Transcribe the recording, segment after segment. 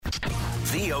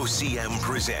VOCM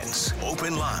presents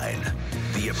Open Line.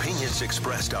 The opinions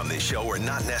expressed on this show are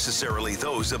not necessarily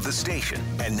those of the station.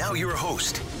 And now your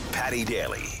host, Paddy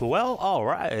Daly. Well, all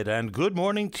right, and good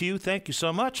morning to you. Thank you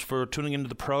so much for tuning into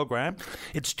the program.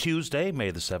 It's Tuesday,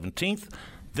 May the 17th.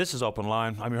 This is Open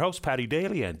Line. I'm your host, Paddy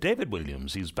Daly, and David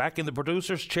Williams. He's back in the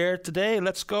producer's chair today.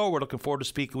 Let's go. We're looking forward to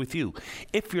speaking with you.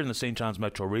 If you're in the St. John's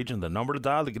metro region, the number to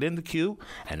dial to get in the queue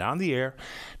and on the air,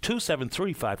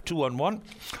 273-5211,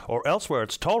 or elsewhere,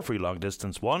 it's toll-free long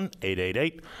distance,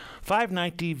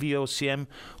 1-888-590-VOCM,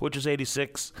 which is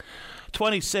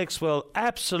 86-26. Well,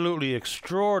 absolutely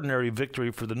extraordinary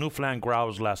victory for the Newfoundland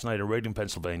Growls last night in Reading,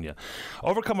 Pennsylvania.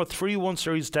 Overcome a 3-1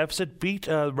 series deficit, beat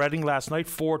Reading last night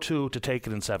 4-2 to take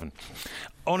it in 7.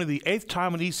 Only the 8th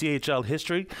time in ECHL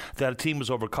history that a team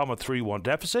has overcome a 3-1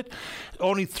 deficit.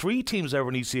 Only 3 teams ever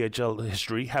in ECHL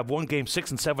history have won games 6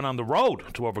 and 7 on the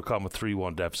road to overcome a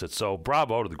 3-1 deficit. So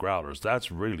bravo to the Growlers.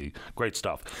 That's really great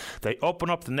stuff. They open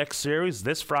up the next series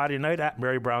this Friday night at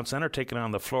Mary Brown Center, taking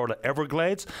on the Florida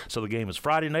Everglades. So the game is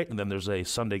Friday night, and then there's a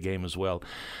Sunday game as well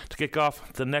to kick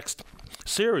off the next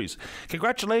series.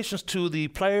 Congratulations to the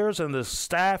players and the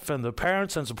staff and the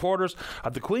parents and supporters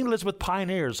of the Queen Elizabeth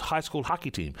Pioneers high school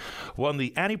hockey team. Won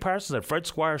the Annie Parsons and Fred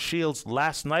Squire Shields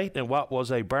last night in what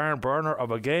was a barn burner of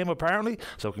a game, apparently.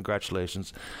 So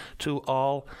congratulations to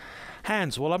all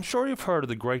hands. Well, I'm sure you've heard of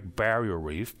the Great Barrier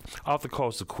Reef off the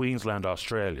coast of Queensland,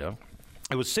 Australia.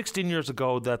 It was 16 years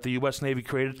ago that the U.S. Navy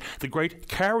created the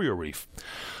Great Barrier Reef.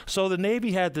 So the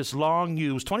Navy had this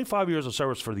long-used 25 years of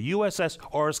service for the USS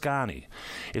Oriskany.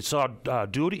 It saw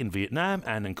duty in Vietnam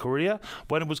and in Korea.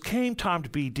 When it came time to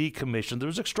be decommissioned, there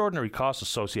was extraordinary costs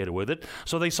associated with it,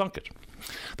 so they sunk it.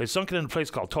 They sunk it in a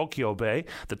place called Tokyo Bay.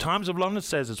 The Times of London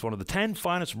says it's one of the 10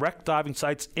 finest wreck diving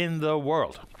sites in the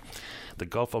world. The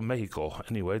Gulf of Mexico,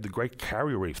 anyway, the Great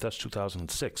Barrier Reef. That's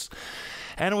 2006.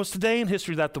 And it was today in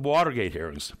history that the Watergate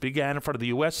hearings began in front of the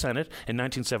U.S. Senate in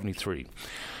 1973.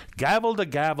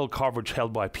 Gavel-to-gavel coverage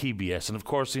held by PBS, and of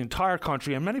course the entire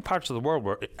country and many parts of the world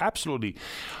were absolutely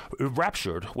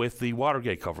raptured with the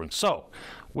Watergate covering. So,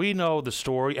 we know the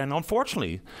story, and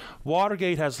unfortunately,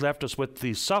 Watergate has left us with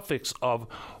the suffix of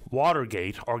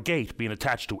Watergate or gate being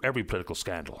attached to every political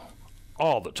scandal.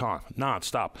 All the time,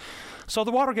 non-stop. So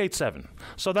the Watergate 7.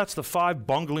 So that's the 5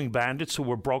 bungling bandits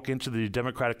who broke into the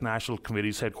Democratic National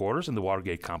Committee's headquarters in the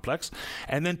Watergate complex,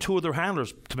 and then 2 of their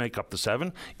handlers to make up the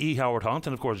 7, E. Howard Hunt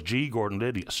and, of course, G. Gordon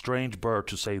Liddy, a strange bird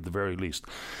to say the very least.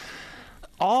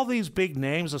 All these big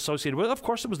names associated with it, of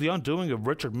course, it was the undoing of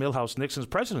Richard Milhous Nixon's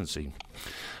presidency.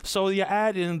 So you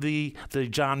add in the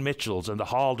John Mitchells and the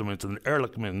Haldermans and the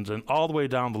Ehrlichmans and all the way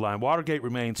down the line. Watergate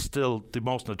remains still the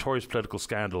most notorious political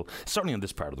scandal, certainly in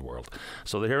this part of the world.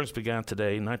 So the hearings began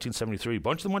today in 1973. A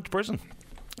bunch of them went to prison,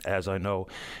 as I know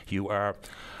you are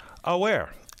aware.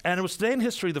 And it was today in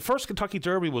history, the first Kentucky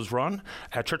Derby was run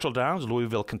at Churchill Downs,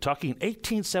 Louisville, Kentucky in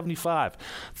 1875.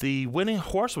 The winning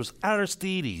horse was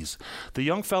Aristides. The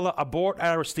young fella aboard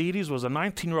Aristides was a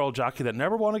 19-year-old jockey that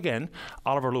never won again,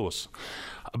 Oliver Lewis.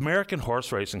 American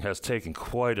horse racing has taken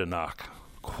quite a knock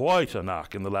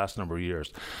in the last number of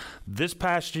years. This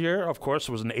past year, of course,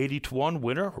 was an 80-1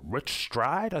 winner. Rich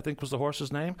Stride, I think was the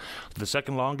horse's name, the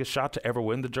second longest shot to ever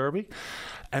win the Derby.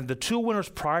 And the 2 winners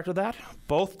prior to that,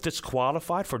 both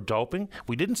disqualified for doping.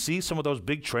 We didn't see some of those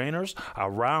big trainers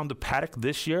around the paddock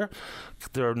this year.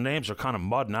 Their names are kind of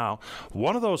mud now.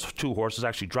 One of those 2 horses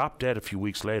actually dropped dead a few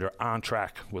weeks later on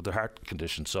track with a heart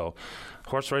condition. So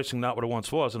horse racing not what it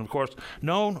once was. And, of course,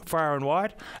 known far and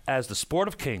wide as the sport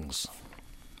of kings.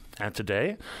 And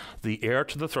today, the heir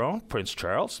to the throne, Prince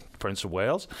Charles, Prince of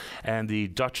Wales, and the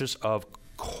Duchess of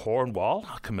Cornwall,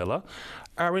 Camilla,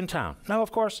 are in town. Now,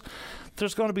 of course,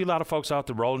 there's going to be a lot of folks out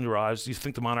there rolling your eyes. You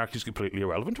think the monarchy is completely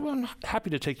irrelevant? Well, I'm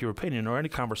happy to take your opinion or any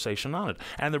conversation on it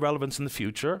and the relevance in the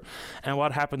future and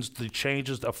what happens to the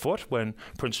changes afoot when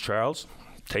Prince Charles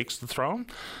takes the throne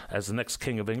as the next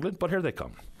king of England. But here they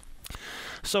come.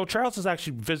 So Charles has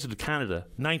actually visited Canada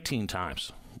 19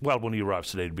 times. Well, when he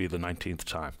arrives today, to be the 19th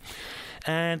time.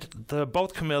 And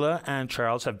both Camilla and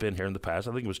Charles have been here in the past.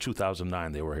 I think it was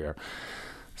 2009 they were here.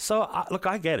 So, look,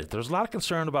 I get it. There's a lot of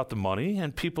concern about the money,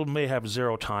 and people may have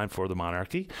zero time for the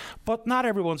monarchy, but not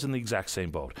everyone's in the exact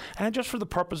same boat. And just for the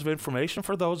purpose of information,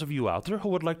 for those of you out there who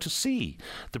would like to see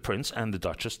the Prince and the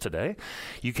Duchess today,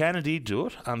 you can indeed do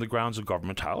it on the grounds of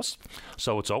Government House.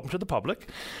 So it's open to the public.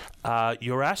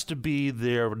 You're asked to be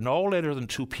there no later than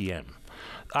 2 p.m.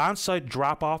 On-site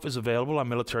drop-off is available on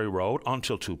Military Road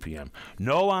until 2 p.m.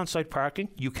 No on-site parking.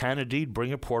 You can indeed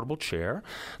bring a portable chair.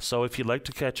 So if you'd like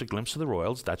to catch a glimpse of the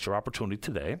royals, that's your opportunity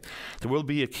today. There will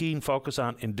be a keen focus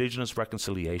on Indigenous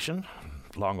reconciliation,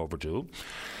 long overdue.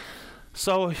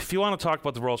 So if you want to talk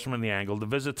about the royals from any angle, the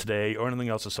visit today or anything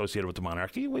else associated with the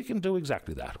monarchy, we can do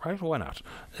exactly that, right? Why not?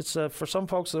 It's for some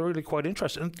folks, they're really quite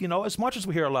interested. And, you know, as much as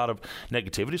we hear a lot of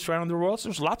negativity surrounding the royals,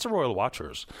 there's lots of royal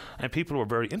watchers and people who are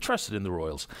very interested in the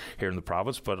royals here in the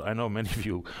province, but I know many of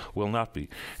you will not be.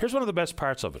 Here's one of the best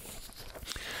parts of it.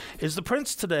 Is the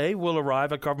Prince today will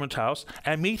arrive at Government House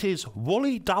and meet his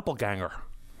woolly doppelganger.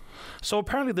 So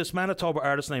apparently this Manitoba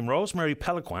artist named Rosemary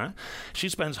Pellequin, she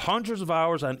spends hundreds of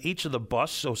hours on each of the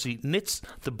busts, so she knits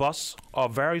the busts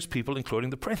of various people,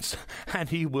 including the Prince, and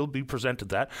he will be presented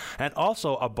that. And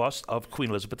also a bust of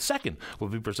Queen Elizabeth II will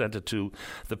be presented to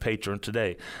the patron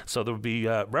today. So there will be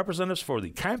representatives for the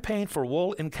Campaign for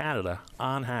Wool in Canada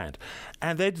on hand.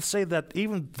 And they'd say that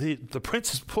even the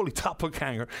Prince's woolly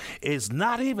doppelganger is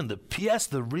not even the pièce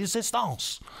de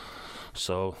résistance.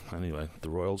 So, anyway, the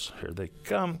royals, here they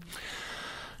come.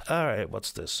 All right,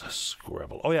 what's this?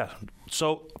 Scrabble. Oh, yeah.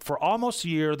 So, for almost a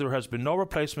year, there has been no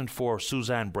replacement for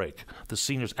Suzanne Brake, the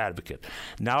seniors advocate.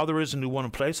 Now there is a new one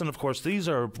in place, and of course, these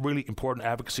are really important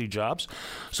advocacy jobs.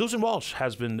 Susan Walsh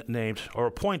has been named or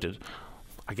appointed.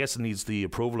 I guess it needs the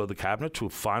approval of the Cabinet to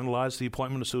finalise the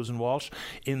appointment of Susan Walsh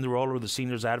in the role of the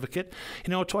seniors advocate,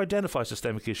 you know, to identify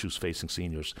systemic issues facing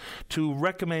seniors, to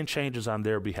recommend changes on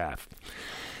their behalf.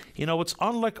 You know, it's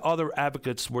unlike other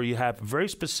advocates where you have very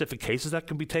specific cases that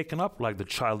can be taken up, like the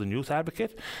child and youth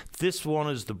advocate. This one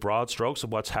is the broad strokes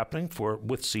of what's happening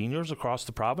with seniors across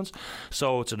the province.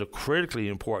 So it's a critically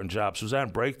important job.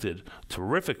 Suzanne Brake did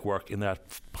terrific work in that,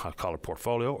 I call it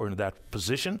portfolio, or in that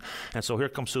position. And so here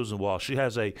comes Susan Walsh. She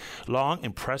has a long,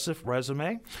 impressive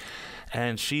resume.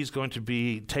 And she's going to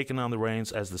be taking on the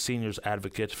reins as the seniors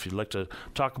advocate. If you'd like to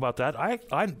talk about that,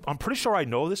 I'm pretty sure I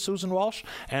know this Susan Walsh,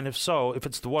 and if so, if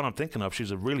it's the one I'm thinking of,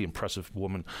 she's a really impressive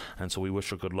woman, and so we wish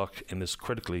her good luck in this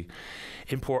critically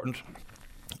important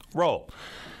role.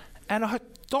 And I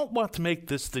don't want to make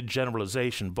this the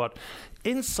generalization, but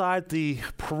inside the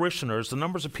parishioners, the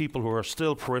numbers of people who are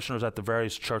still parishioners at the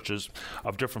various churches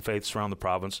of different faiths around the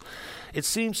province, it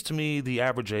seems to me the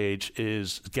average age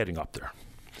is getting up there.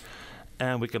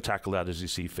 And we can tackle that as you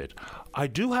see fit. I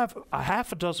do have a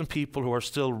half a dozen people who are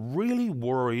still really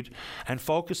worried and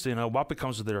focused in on what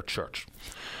becomes of their church.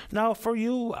 Now, for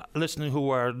you listening who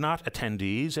are not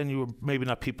attendees and you are maybe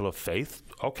not people of faith,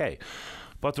 okay,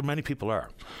 but there many people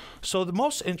are. So the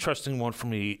most interesting one for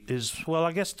me is, well,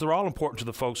 I guess they're all important to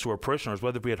the folks who are parishioners,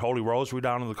 whether it be at Holy Rosary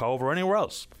down in the Cove or anywhere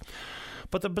else.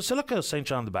 But the Basilica of St.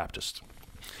 John the Baptist,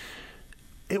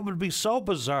 it would be so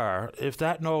bizarre if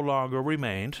that no longer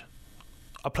remained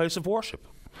a place of worship.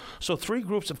 So 3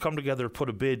 groups have come together to put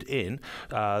a bid in.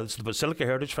 It's the Basilica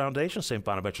Heritage Foundation, St.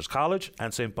 Bonaventure's College,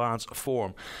 and St. Bon's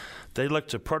Forum. They'd like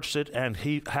to purchase it and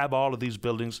have all of these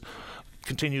buildings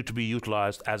continue to be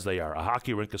utilised as they are, a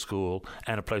hockey rink, a school,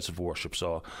 and a place of worship.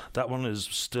 So that one is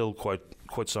still quite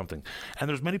something. And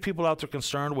there's many people out there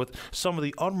concerned with some of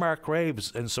the unmarked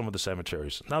graves in some of the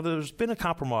cemeteries. Now, there's been a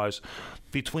compromise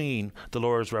between the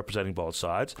lawyers representing both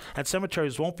sides, and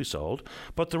cemeteries won't be sold,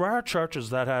 but there are churches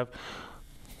that have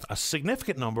a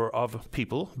significant number of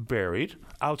people buried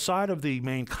outside of the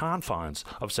main confines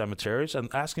of cemeteries, and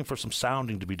asking for some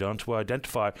sounding to be done to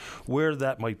identify where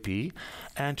that might be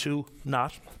and to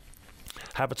not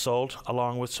have it sold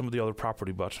along with some of the other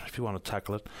property. But if you want to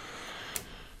tackle it,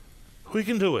 we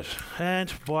can do it.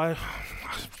 And boy,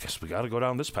 I guess we got to go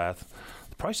down this path.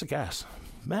 The price of gas,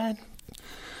 man.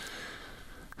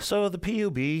 So the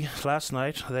PUB last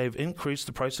night, they've increased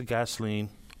the price of gasoline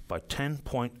by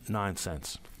 10.9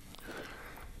 cents.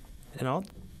 You know,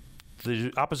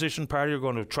 the opposition party are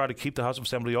going to try to keep the House of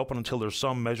Assembly open until there's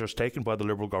some measures taken by the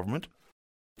Liberal government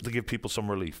to give people some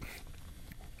relief.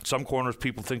 Some corners,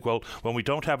 people think, well, when we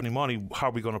don't have any money, how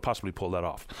are we going to possibly pull that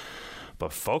off?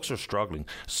 But folks are struggling.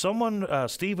 Someone,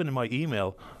 Stephen, in my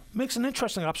email, makes an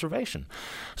interesting observation.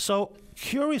 So,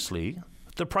 curiously,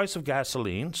 the price of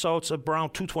gasoline, so it's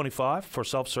around $2.25 for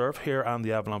self-serve here on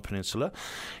the Avalon Peninsula.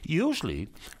 Usually,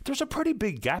 there's a pretty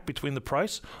big gap between the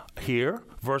price here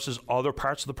versus other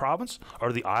parts of the province,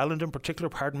 or the island in particular,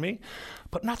 pardon me,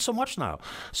 but not so much now.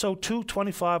 So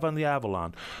 $2.25 on the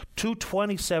Avalon,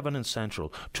 $2.27 in Central,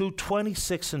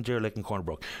 $2.26 in Deer Lake and Corner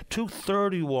Brook,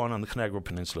 $2.31 on the Conagra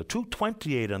Peninsula,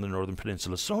 $2.28 on the Northern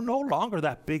Peninsula. So no longer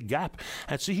that big gap.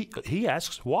 And so he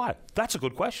asks, why? That's a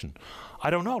good question. I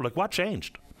don't know. Like, what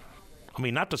changed? I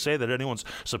mean, not to say that anyone's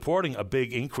supporting a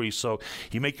big increase, so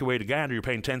you make your way to Gander, you're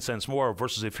paying 10 cents more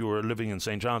versus if you were living in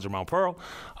St. John's or Mount Pearl.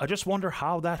 I just wonder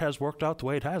how that has worked out the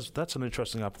way it has. That's an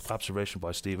interesting observation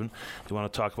by Stephen. If you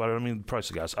want to talk about it, I mean, the price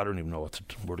of gas, I don't even know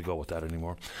where to go with that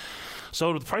anymore.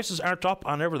 So the prices aren't up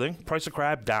on everything. Price of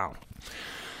crab, down.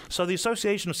 So the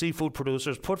Association of Seafood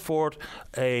Producers put forward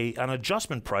an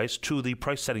adjustment price to the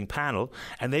price-setting panel,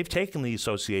 and they've taken the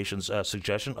association's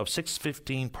suggestion of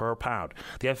 $6.15 per pound.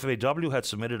 The FAW had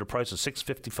submitted a price of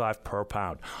 $6.55 per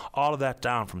pound. All of that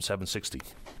down from $7.60.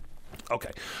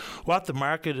 Okay, what the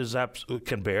market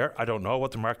can bear, I don't know.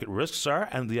 What the market risks are,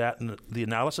 and the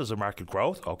analysis of market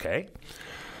growth, okay.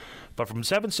 But from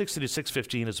 $7.60 to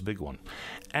 $6.15 is a big one.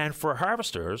 And for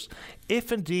harvesters,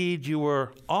 if indeed you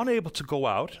were unable to go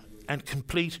out and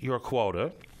complete your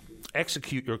quota,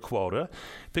 execute your quota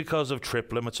because of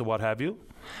trip limits or what have you,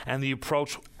 and the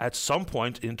approach at some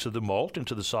point into the molt,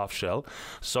 into the soft shell.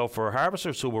 So for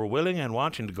harvesters who were willing and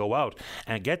wanting to go out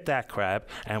and get that crab,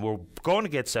 and we're going to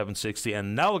get $7.60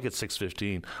 and now we'll get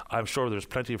 $6.15, I'm sure there's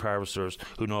plenty of harvesters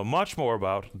who know much more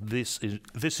about this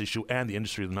issue and the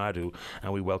industry than I do,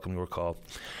 and we welcome your call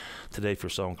today if you're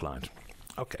so inclined.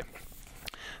 Okay.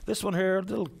 This one here,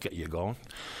 that'll get you going.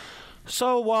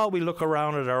 So while we look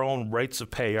around at our own rates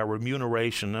of pay, our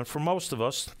remuneration, and for most of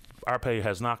us, our pay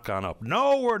has not gone up.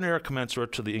 Nowhere near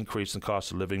commensurate to the increase in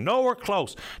cost of living. Nowhere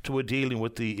close to dealing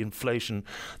with the inflation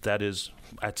that is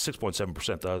at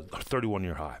 6.7%, a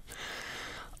 31-year high.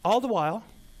 All the while,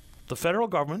 the federal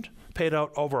government paid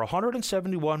out over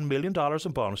 $171 million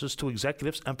in bonuses to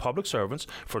executives and public servants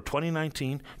for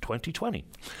 2019-2020.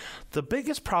 The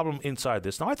biggest problem inside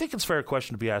this, now I think it's a fair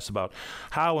question to be asked about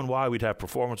how and why we'd have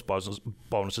performance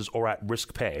bonuses or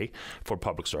at-risk pay for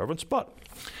public servants, but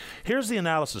here's the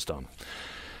analysis done.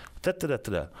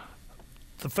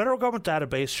 The federal government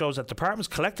database shows that departments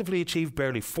collectively achieved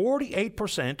barely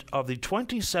 48% of the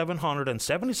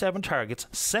 2,777 targets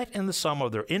set in the sum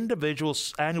of their individual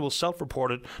annual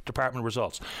self-reported department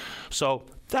results. So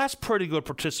that's pretty good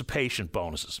participation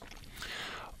bonuses.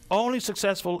 Only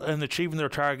successful in achieving their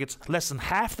targets less than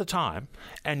half the time,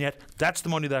 and yet that's the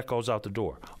money that goes out the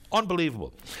door.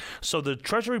 Unbelievable. So the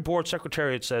Treasury Board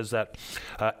Secretariat says that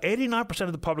 89%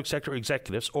 of the public sector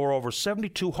executives, or over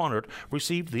 7,200,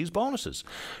 received these bonuses.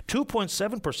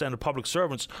 2.7% of public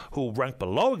servants who rank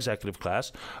below executive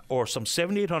class, or some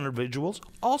 7,800 individuals,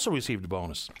 also received a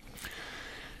bonus.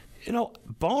 You know,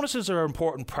 bonuses are an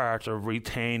important part of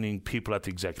retaining people at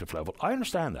the executive level. I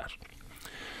understand that.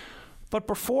 But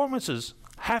performances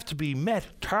have to be met.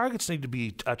 Targets need to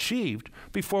be achieved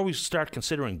before we start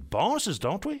considering bonuses,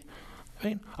 don't we? I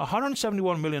mean,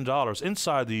 $171 million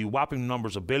inside the whopping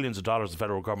numbers of billions of dollars the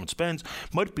federal government spends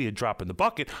might be a drop in the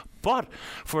bucket, but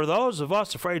for those of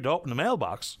us afraid to open the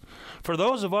mailbox, for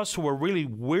those of us who are really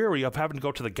weary of having to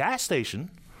go to the gas station,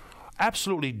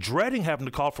 absolutely dreading having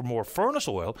to call for more furnace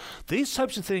oil, these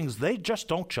types of things, they just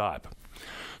don't jibe.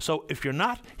 So if you're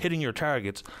not hitting your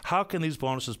targets, how can these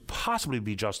bonuses possibly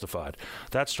be justified?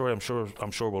 That story, I'm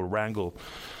sure will wrangle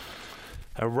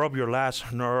and rub your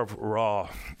last nerve raw.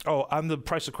 Oh, on the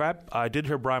price of crab, I did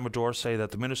hear Brian Medore say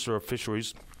that the Minister of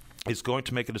Fisheries is going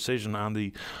to make a decision on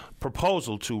the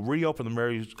proposal to reopen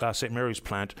the St. Mary's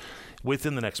plant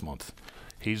within the next month.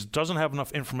 He doesn't have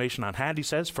enough information on hand, he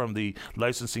says, from the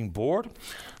licensing board,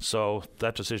 so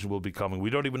that decision will be coming.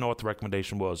 We don't even know what the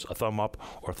recommendation was, a thumb up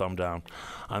or thumb down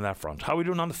on that front. How are we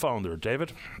doing on the phone there,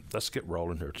 David? Let's get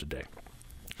rolling here today.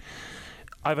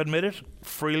 I've admitted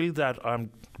freely that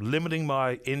I'm limiting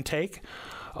my intake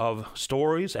of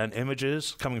stories and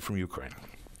images coming from Ukraine.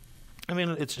 I mean,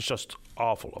 it's just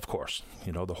awful, of course,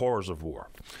 you know, the horrors of war.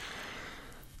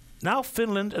 Now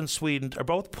Finland and Sweden are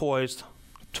both poised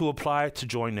to apply to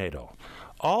join NATO.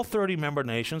 All 30 member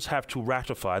nations have to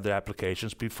ratify the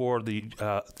applications before the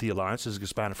alliance is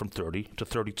expanded from 30 to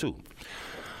 32.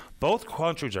 Both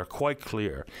countries are quite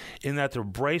clear in that they're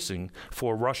bracing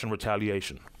for Russian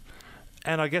retaliation.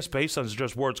 And I guess based on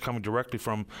just words coming directly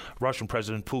from Russian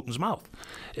President Putin's mouth,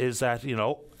 is that, you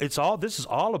know, this is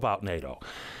all about NATO.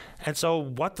 And so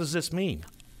what does this mean?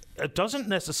 It doesn't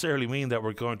necessarily mean that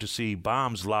we're going to see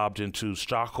bombs lobbed into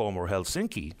Stockholm or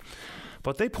Helsinki,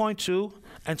 but they point to,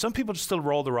 and some people still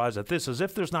roll their eyes at this, as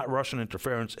if there's not Russian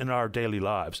interference in our daily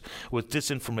lives with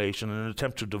disinformation and an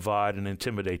attempt to divide and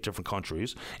intimidate different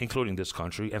countries, including this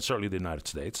country and certainly the United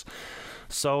States.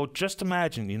 So just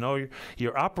imagine, you know,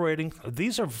 you're operating,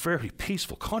 these are very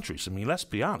peaceful countries. I mean, let's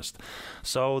be honest.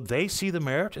 So they see the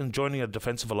merit in joining a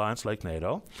defensive alliance like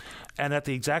NATO, and at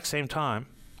the exact same time,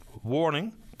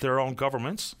 warning their own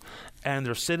governments and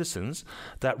their citizens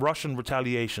that Russian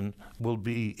retaliation will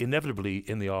be inevitably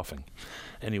in the offing.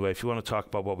 Anyway, if you want to talk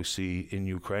about what we see in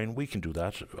Ukraine, we can do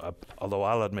that. Although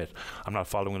I'll admit, I'm not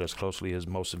following it as closely as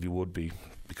most of you would be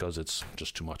because it's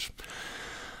just too much.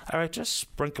 All right, just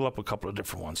sprinkle up a couple of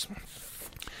different ones.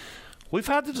 We've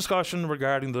had the discussion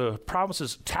regarding the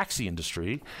province's taxi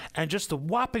industry and just the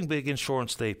whopping big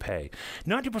insurance they pay.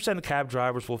 90% of cab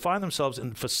drivers will find themselves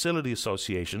in facility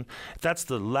association. That's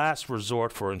the last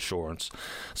resort for insurance.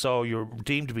 So you're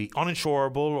deemed to be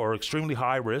uninsurable or extremely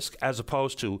high risk, as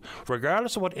opposed to,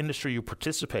 regardless of what industry you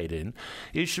participate in,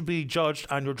 you should be judged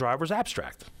on your driver's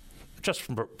abstract. Just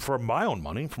for my own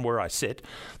money, from where I sit,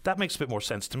 that makes a bit more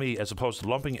sense to me, as opposed to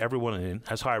lumping everyone in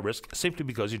as high risk simply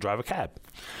because you drive a cab.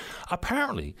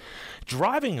 Apparently,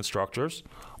 driving instructors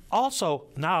also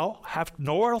now have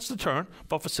nowhere else to turn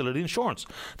but facility insurance.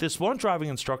 This one driving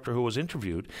instructor who was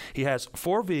interviewed, he has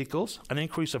 4 vehicles, an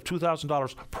increase of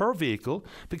 $2,000 per vehicle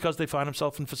because they find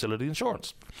himself in facility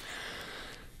insurance.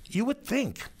 You would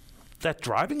think that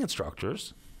driving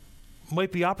instructors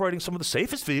might be operating some of the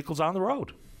safest vehicles on the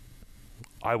road,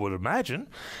 I would imagine.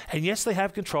 And yes, they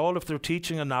have control. If they're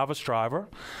teaching a novice driver,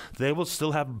 they will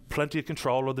still have plenty of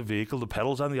control of the vehicle, the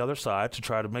pedals on the other side, to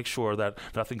try to make sure that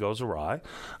nothing goes awry.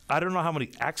 I don't know how many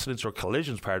accidents or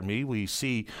collisions, we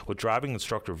see with driving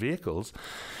instructor vehicles.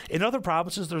 In other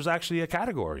provinces, there's actually a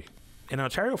category. In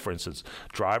Ontario, for instance,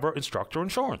 driver instructor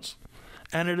insurance.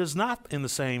 And it is not in the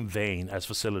same vein as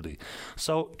facility.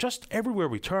 So just everywhere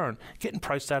we turn, getting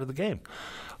priced out of the game.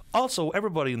 Also,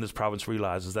 everybody in this province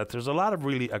realizes that there's a lot of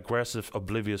really aggressive,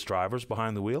 oblivious drivers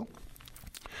behind the wheel.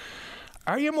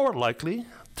 Are you more likely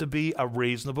to be a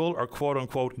reasonable or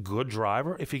quote-unquote good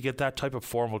driver if you get that type of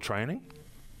formal training?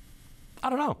 I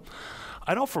don't know.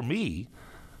 I know for me,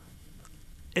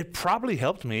 it probably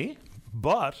helped me,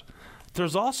 but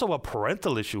there's also a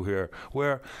parental issue here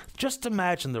where just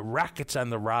imagine the rackets and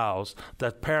the rows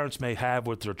that parents may have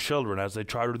with their children as they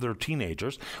try to, their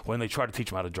teenagers, when they try to teach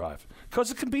them how to drive. Because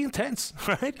it can be intense,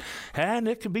 right? And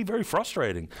it can be very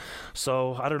frustrating.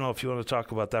 So I don't know if you want to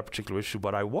talk about that particular issue,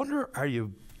 but I wonder, are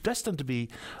you destined to be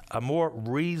a more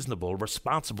reasonable,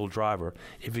 responsible driver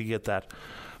if you get that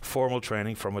formal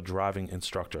training from a driving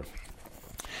instructor?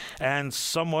 And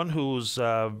someone who's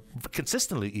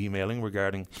consistently emailing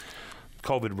regarding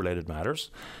COVID-related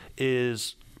matters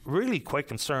is really quite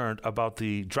concerned about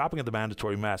the dropping of the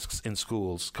mandatory masks in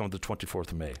schools coming the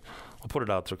 24th of May. I'll put it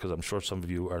out there because I'm sure some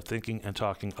of you are thinking and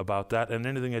talking about that. And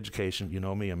anything education, you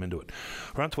know me, I'm into it.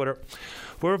 We're on Twitter.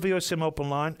 We're VOCM Open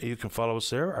Line. You can follow us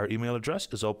there. Our email address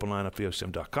is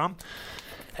openline@vocm.com.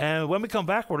 And when we come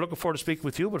back, we're looking forward to speaking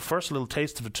with you. But first, a little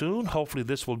taste of a tune. Hopefully,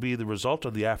 this will be the result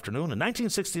of the afternoon. In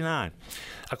 1969,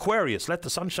 Aquarius, Let the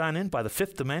Sunshine In by The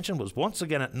Fifth Dimension was once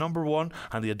again at number 1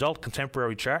 on the adult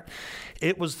contemporary chart.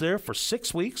 It was there for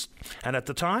 6 weeks, and at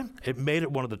the time, it made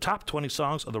it one of the top 20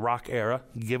 songs of the rock era,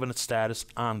 given its status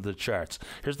on the charts.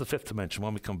 Here's The Fifth Dimension.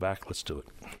 When we come back, let's do it.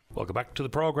 Welcome back to the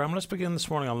program. Let's begin this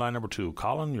morning on line number 2.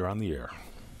 Colin, you're on the air.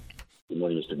 Good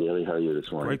morning, Mr. Daly. How are you this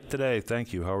morning? Great today.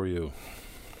 Thank you. How are you?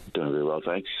 Doing very well,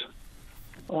 thanks.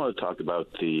 I want to talk about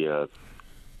the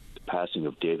passing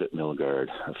of David Milgaard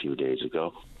a few days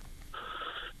ago.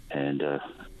 And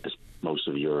as most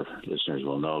of your listeners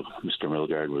will know, Mr.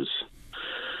 Milgaard was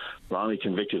wrongly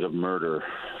convicted of murder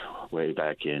way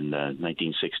back in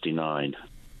 1969.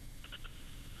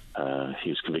 He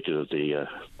was convicted of the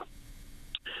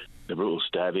brutal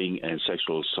stabbing and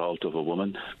sexual assault of a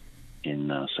woman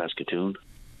in Saskatoon.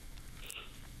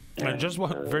 And just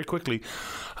very quickly,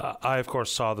 I, of course,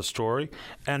 saw the story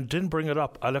and didn't bring it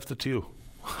up. I left it to you.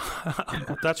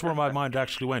 That's where my mind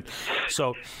actually went.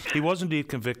 So he was indeed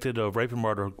convicted of rape and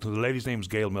murder. The lady's name is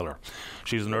Gail Miller.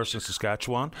 She's a nurse in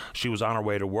Saskatchewan. She was on her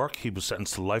way to work. He was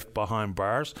sentenced to life behind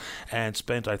bars and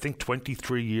spent, I think,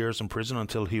 23 years in prison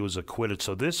until he was acquitted.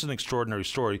 So this is an extraordinary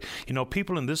story. You know,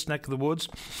 people in this neck of the woods,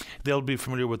 they'll be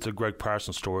familiar with the Greg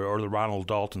Parsons story or the Ronald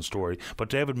Dalton story. But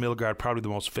David Milgaard, probably the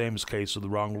most famous case of the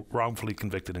wrongfully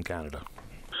convicted in Canada.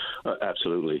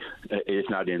 Absolutely. If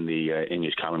not in the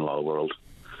English common law world.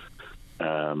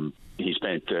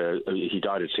 He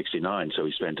died at 69, so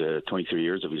he spent 23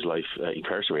 years of his life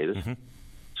incarcerated. Mm-hmm.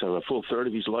 So a full third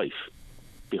of his life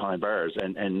behind bars.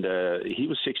 And he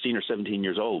was 16 or 17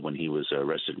 years old when he was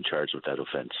arrested and charged with that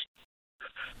offense.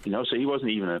 You know, so he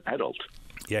wasn't even an adult.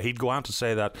 Yeah, he'd go on to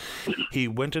say that he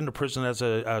went into prison as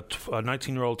a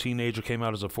 19-year-old teenager, came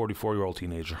out as a 44-year-old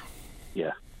teenager.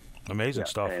 Yeah. Amazing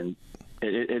stuff. And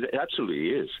it absolutely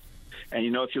is. And,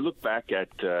 you know, if you look back at,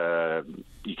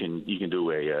 you can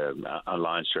do a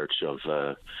online search of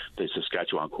the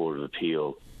Saskatchewan Court of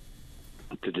Appeal,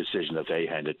 the decision that they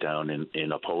handed down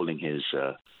in upholding his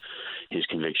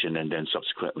conviction, and then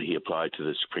subsequently he applied to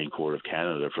the Supreme Court of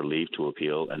Canada for leave to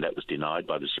appeal, and that was denied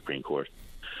by the Supreme Court.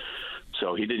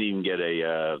 So he didn't even get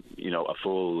a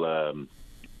full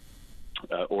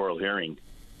oral hearing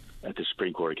at the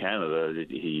Supreme Court of Canada,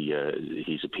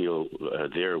 his appeal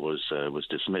there was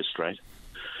dismissed, right?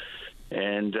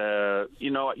 And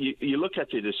you look at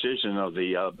the decision of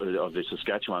the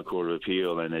Saskatchewan Court of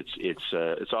Appeal, and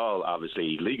it's all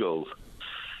obviously legal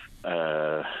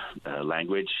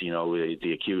language.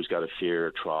 The accused got a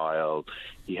fair trial.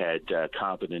 He had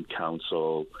competent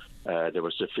counsel. There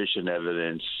was sufficient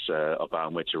evidence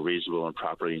upon which a reasonable and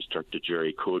properly instructed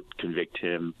jury could convict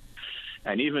him.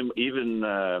 And even in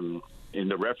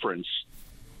the reference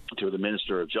to the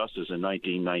Minister of Justice in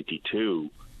 1992,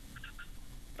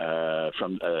 for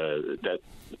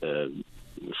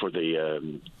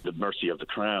the mercy of the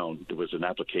Crown, there was an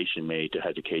application made to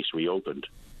have the case reopened.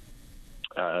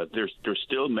 There's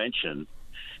still mention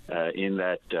in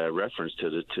that reference to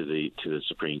the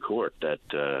Supreme Court that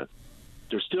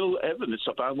there's still evidence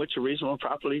upon which a reasonable and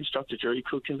properly instructed jury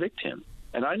could convict him.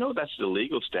 And I know that's the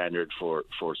legal standard for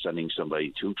sending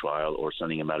somebody to trial or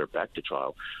sending a matter back to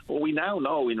trial. Well, we now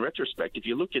know in retrospect, if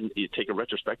you take a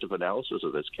retrospective analysis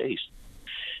of this case,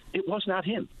 it was not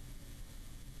him.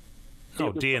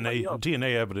 No,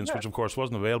 DNA evidence, which of course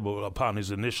wasn't available upon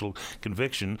his initial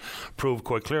conviction, proved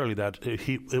quite clearly that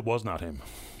it was not him.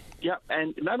 Yeah,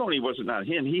 and not only was it not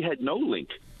him, he had no link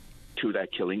to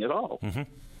that killing at all. Mm-hmm.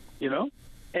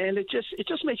 And it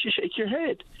just makes you shake your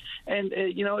head. And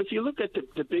if you look at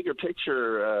the bigger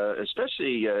picture,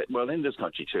 especially in this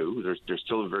country too, there's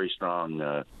still a very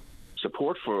strong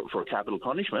support for capital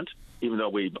punishment, even though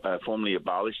we formally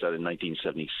abolished that in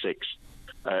 1976.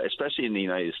 Especially in the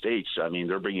United States, I mean,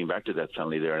 they're bringing back the death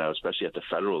penalty there now, especially at the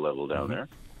federal level down there.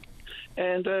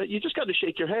 And you just got to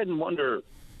shake your head and wonder,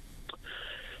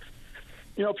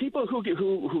 people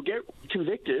who get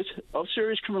convicted of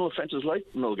serious criminal offenses like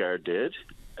Milgaard did,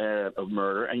 of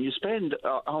murder, and you spend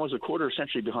almost a quarter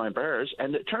century behind bars,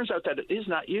 and it turns out that it is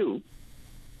not you,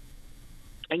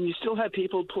 and you still have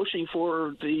people pushing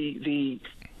for the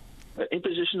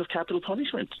imposition of capital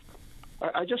punishment.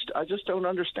 I just don't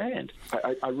understand.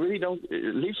 I really don't.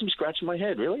 It leaves me scratching my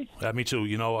head, really. Me too.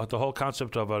 The whole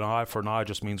concept of an eye for an eye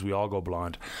just means we all go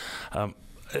blind.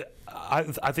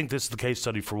 I think this is the case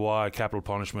study for why capital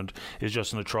punishment is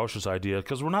just an atrocious idea,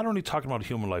 because we're not only talking about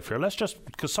human life here.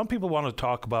 Because some people want to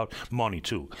talk about money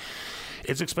too.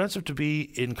 It's expensive to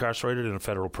be incarcerated in a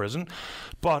federal prison,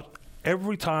 but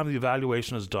every time the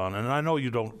evaluation is done, and I know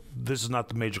this is not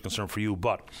the major concern for you,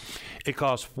 but it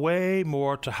costs way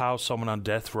more to house someone on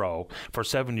death row for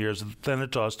 7 years than it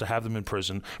does to have them in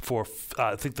prison for,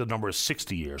 I think the number is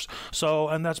 60 years. So,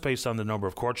 and that's based on the number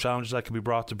of court challenges that can be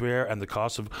brought to bear and the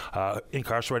cost of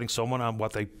incarcerating someone on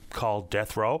what they call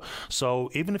death row.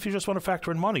 So even if you just want to factor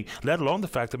in money, let alone the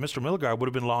fact that Mr. Milgaard would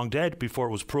have been long dead before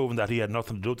it was proven that he had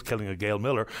nothing to do with the killing of Gail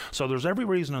Miller. So there's every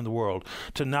reason in the world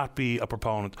to not be a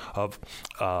proponent of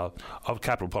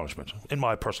capital punishment, in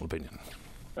my personal opinion.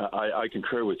 I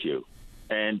concur with you.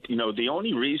 And, the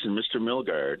only reason Mr.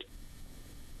 Milgaard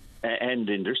and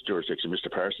in this jurisdiction,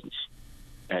 Mr. Parsons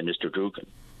and Mr. Druken,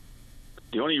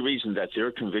 the only reason that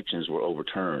their convictions were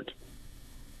overturned,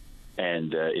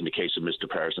 and in the case of Mr.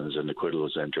 Parsons, an acquittal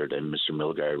was entered and Mr.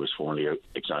 Milgaard was formally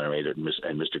exonerated, and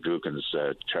Mr. Druken's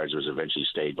charge was eventually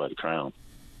stayed by the Crown.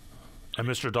 And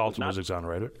Mr. Dalton was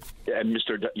exonerated? And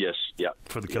yes, yeah.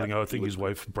 For the killing of, I think, his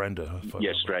wife, Brenda.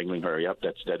 Yes, strangling her, yep,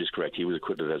 that is correct. He was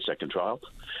acquitted at second trial.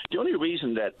 The only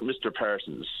reason that Mr.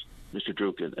 Parsons, Mr.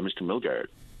 Druken, and Mr. Milgaard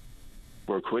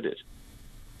were acquitted,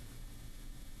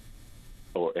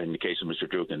 or in the case of Mr.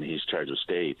 Druken, his charge was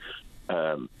stayed,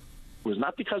 was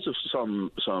not because of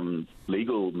some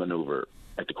legal maneuver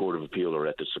at the Court of Appeal or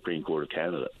at the Supreme Court of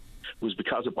Canada. It was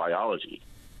because of biology.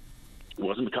 It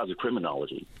wasn't because of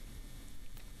criminology.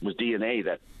 It was DNA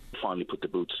that finally put the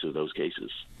boots to those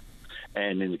cases.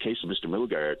 And in the case of Mr.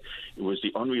 Milgaard, it was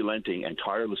the unrelenting and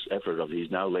tireless effort of his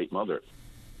now late mother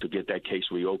to get that case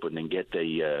reopened and get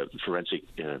the forensic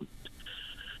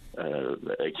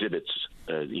exhibits,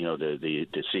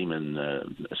 the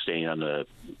semen stain on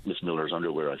Miss Miller's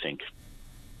underwear, I think,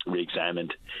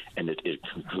 re-examined, and it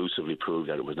conclusively proved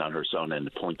that it was not her son,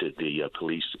 and pointed the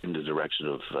police in the direction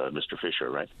of Mr.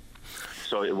 Fisher, right?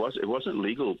 So it wasn't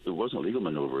legal. It wasn't legal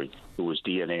maneuvering. It was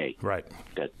DNA, right,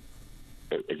 that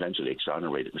eventually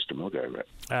exonerated Mr. Milgaard,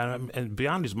 right? And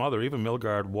beyond his mother, even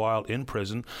Milgaard, while in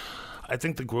prison, I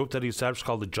think the group that he established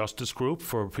called the Justice Group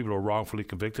for people who are wrongfully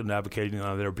convicted and advocating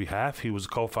on their behalf. He was a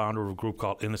co-founder of a group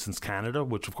called Innocence Canada,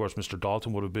 which of course Mr.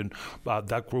 Dalton would have been,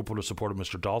 that group would have supported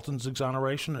Mr. Dalton's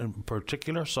exoneration in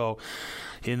particular. So,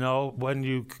 you know, when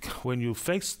you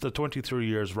face the 23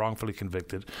 years wrongfully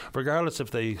convicted, regardless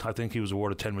if I think he was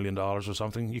awarded $10 million or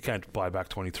something, you can't buy back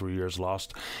 23 years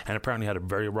lost. And apparently had a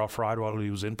very rough ride while he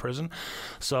was in prison.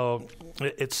 So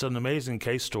it's an amazing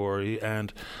case story,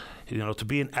 and you know, to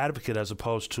be an advocate as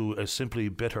opposed to a simply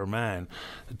bitter man,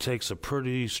 it takes a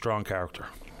pretty strong character.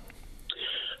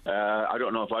 I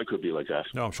don't know if I could be like that.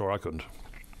 No, I'm sure I couldn't.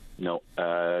 No.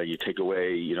 You take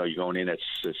away, you know, you're going in at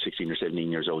 16 or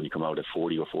 17 years old and you come out at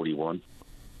 40 or 41.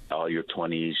 All your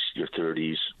 20s, your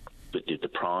 30s, the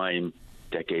prime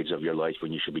decades of your life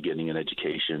when you should be getting an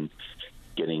education,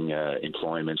 getting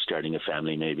employment, starting a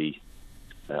family maybe,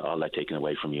 all that taken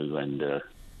away from you. And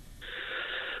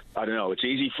I don't know. It's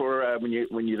easy for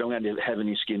when you don't have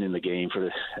any skin in the game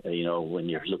for you know, when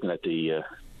you're looking at the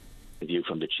view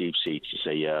from the cheap seats, you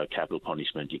say, yeah, capital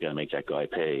punishment, you got to make that guy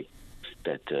pay.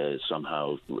 That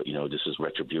somehow, you know, this is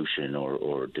retribution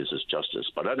or this is justice.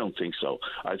 But I don't think so.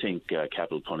 I think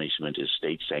capital punishment is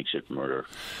state-sanctioned murder.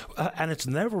 And it's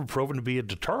never proven to be a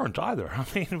deterrent either. I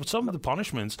mean, some of the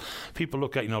punishments, people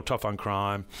look at, you know, tough on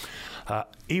crime.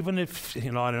 Even if,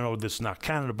 you know, I don't know, this is not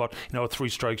Canada, but, you know, 3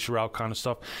 strikes, you're out kind of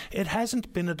stuff. It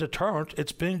hasn't been a deterrent.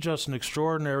 It's been just an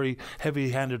extraordinary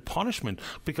heavy-handed punishment,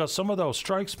 because some of those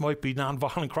strikes might be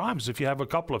non-violent crimes. If you have a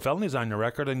couple of felonies on your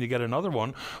record and you get another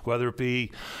one, whether it be,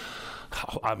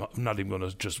 I'm not even going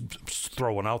to just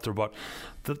throw one out there, but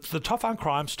the tough on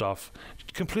crime stuff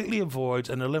completely avoids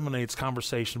and eliminates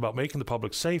conversation about making the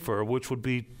public safer, which would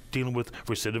be dealing with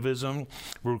recidivism,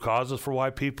 root causes for why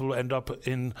people end up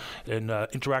in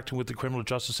interacting with the criminal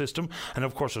justice system. And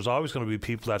of course, there's always going to be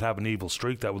people that have an evil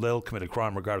streak that they'll commit a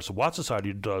crime regardless of what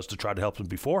society does to try to help them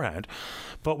beforehand.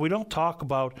 But we don't talk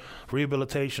about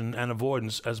rehabilitation and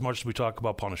avoidance as much as we talk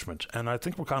about punishment. And I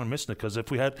think we're kind of missing it, because if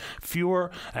we had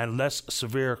fewer and less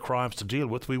severe crimes to deal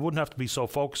with, we wouldn't have to be so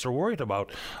focused or worried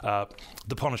about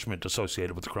the punishment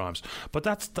associated with the crimes. But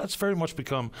that's very much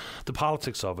become the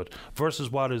politics of it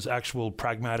versus what is actual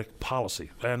pragmatic policy.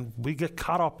 And we get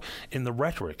caught up in the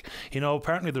rhetoric. You know,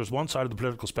 apparently there's one side of the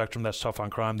political spectrum that's tough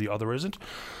on crime, the other isn't.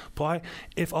 But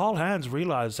if all hands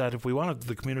realize that if we wanted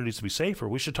the communities to be safer,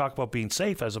 we should talk about being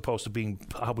safe as opposed to being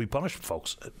how we punish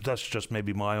folks. That's just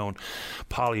maybe my own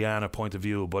Pollyanna point of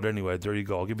view. But anyway, there you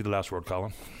go. I'll give you the last word,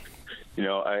 Colin. You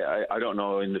know, I don't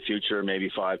know in the future, maybe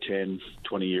 5, 10,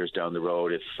 20 years down the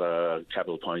road, if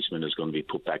capital punishment is going to be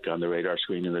put back on the radar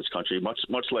screen in this country,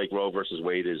 much like Roe versus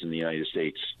Wade is in the United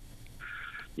States.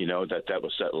 You know, that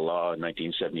was settled law in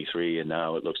 1973, and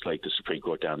now it looks like the Supreme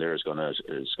Court down there is going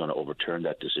to overturn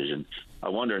that decision. I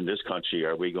wonder in this country,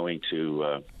 are we going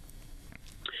to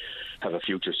have a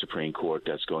future Supreme Court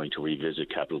that's going to revisit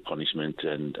capital punishment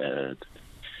and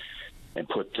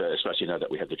put, especially now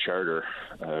that we have the Charter,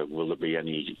 will there be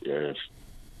any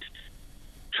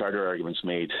Charter arguments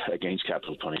made against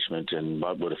capital punishment, and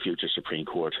what would a future Supreme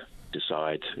Court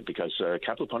decide? Because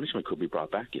capital punishment could be brought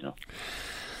back, you know.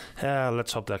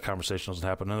 Let's hope that conversation doesn't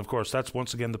happen. And of course, that's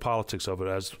once again the politics of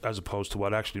it as opposed to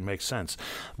what actually makes sense.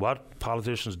 What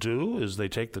politicians do is they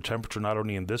take the temperature not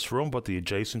only in this room, but the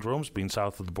adjacent rooms, being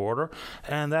south of the border,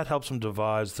 and that helps them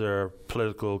devise their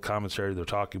political commentary, their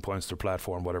talking points, their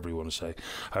platform, whatever you want to say,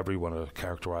 however you want to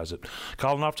characterize it.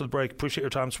 Colin, off to the break. Appreciate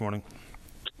your time this morning.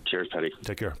 Cheers, Paddy.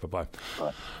 Take care. Bye-bye.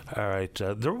 Bye. All right.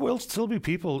 There will still be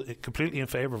people completely in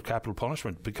favor of capital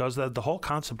punishment, because the whole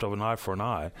concept of an eye for an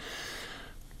eye.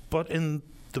 But in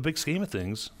the big scheme of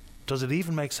things, does it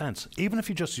even make sense? Even if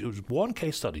you just use one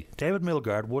case study, David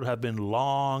Milgaard would have been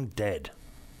long dead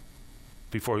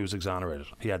before he was exonerated.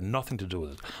 He had nothing to do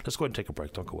with it. Let's go ahead and take a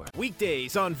break. Don't go away.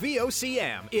 Weekdays on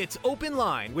VOCM, it's Open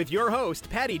Line with your host,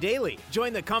 Paddy Daly.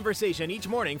 Join the conversation each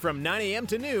morning from 9 a.m.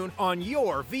 to noon on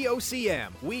your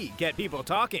VOCM. We get people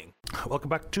talking. Welcome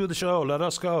back to the show. Let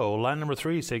us go. Line number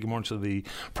 3, say good morning to the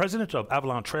president of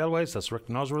Avalon Trailways. That's Rick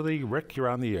Nosworthy. Rick, you're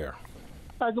on the air.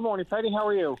 Good morning, Paddy. How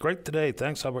are you? Great today.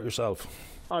 Thanks. How about yourself?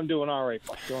 I'm doing all right.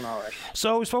 Doing all right.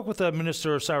 So we spoke with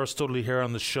Minister Sarah Studley here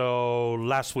on the show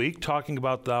last week, talking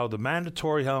about the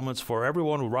mandatory helmets for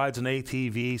everyone who rides an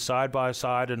ATV, side by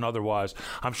side and otherwise.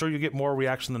 I'm sure you get more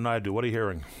reaction than I do. What are you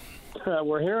hearing?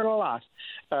 We're hearing a lot.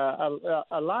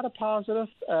 A lot of positive,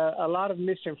 a lot of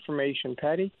misinformation,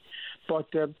 Paddy. But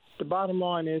the bottom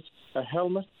line is a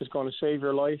helmet is going to save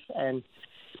your life, and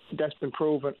that's been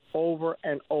proven over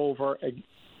and over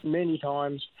many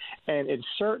times, and it's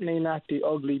certainly not the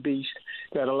ugly beast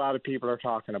that a lot of people are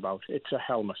talking about. It's a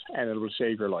helmet, and it will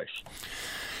save your life.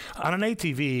 On an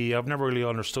ATV, I've never really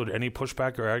understood any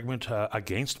pushback or argument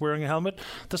against wearing a helmet.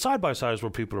 The side-by-side is where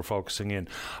people are focusing in.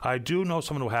 I do know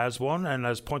someone who has one, and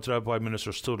as pointed out by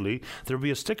Minister Studley, there will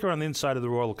be a sticker on the inside of the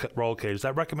roll cage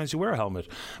that recommends you wear a helmet.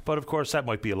 But of course, that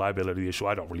might be a liability issue.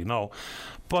 I don't really know.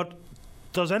 But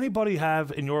does anybody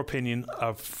have, in your opinion,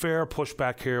 a fair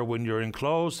pushback here when you're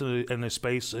enclosed in a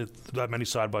space that many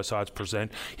side-by-sides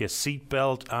present? You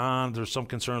seatbelt on, there's some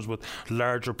concerns with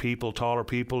larger people, taller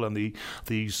people, and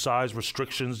the size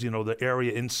restrictions, the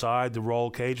area inside the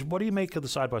roll cage. What do you make of the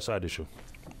side-by-side issue?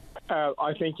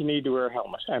 I think you need to wear a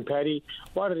helmet. And, Paddy,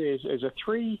 what it is a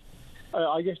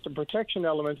I guess the protection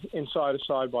element inside a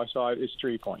side-by-side is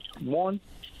 3 points. One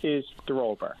is the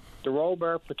roll bar. The roll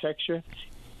bar protects you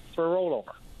for a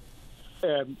rollover.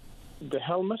 The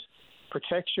helmet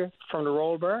protects you from the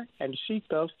roll bar, and the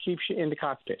seatbelt keeps you in the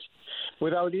cockpit.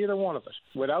 Without either one of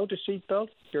it, without the seatbelt,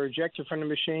 you're ejected from the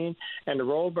machine, and the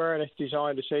roll bar that's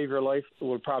designed to save your life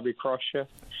will probably crush you.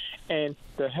 And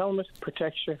the helmet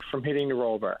protects you from hitting the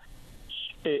roll bar.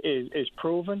 It is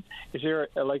proven. Is there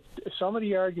like some of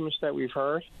the arguments that we've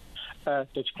heard that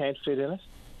you can't fit in it?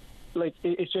 Like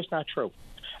it's just not true.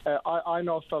 I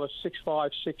know fellas 6'5",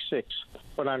 6'6",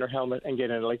 put on their helmet and get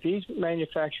in it. Like these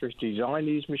manufacturers design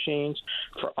these machines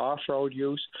for off-road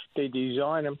use. They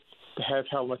design them to have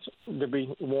helmets to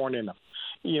be worn in them.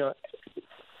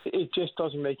 It just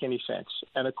doesn't make any sense.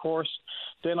 And of course,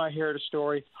 then I hear the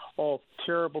story,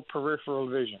 terrible peripheral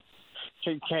vision.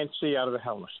 Can't see out of the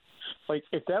helmet. Like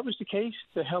if that was the case,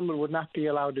 the helmet would not be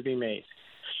allowed to be made.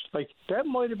 Like, that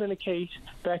might have been the case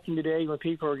back in the day when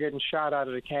people were getting shot out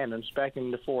of the cannons back in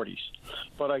the 40s.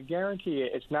 But I guarantee you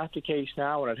it's not the case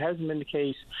now, and it hasn't been the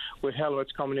case with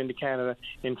helmets coming into Canada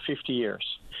in 50 years.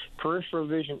 Peripheral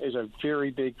vision is a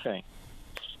very big thing.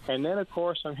 And then, of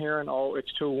course, I'm hearing,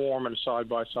 it's too warm in a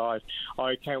side-by-side.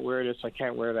 I can't wear this, I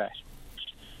can't wear that.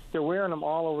 They're wearing them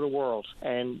all over the world,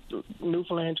 and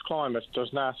Newfoundland's climate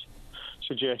does not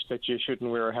suggest that you shouldn't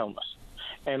wear a helmet.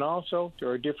 And also, there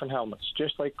are different helmets.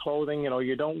 Just like clothing,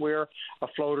 you don't wear a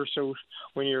floater suit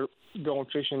when you're going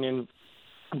fishing in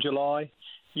July.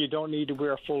 You don't need to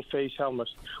wear a full-face helmet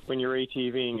when you're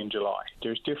ATVing in July.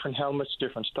 There's different helmets,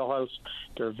 different styles.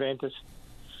 They're vented.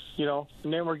 And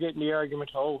then we're getting the argument,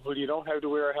 you don't have to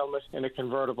wear a helmet in a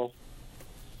convertible,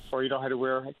 or you don't have to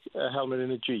wear a helmet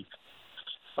in a Jeep.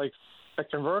 Like, a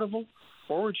convertible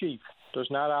or a Jeep does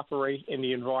not operate in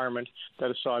the environment that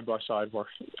a side-by-side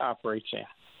operates in.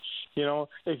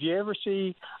 If you ever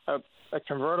see a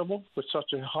convertible with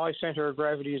such a high center of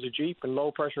gravity as a Jeep and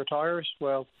low-pressure tires,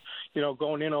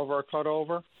 going in over a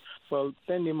cutover,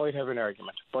 then you might have an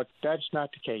argument. But that's not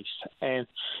the case. And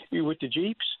with the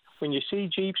Jeeps, when you see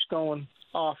Jeeps going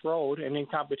off-road and in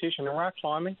competition in rock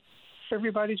climbing,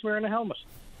 everybody's wearing a helmet.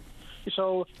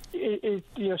 So,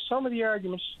 some of the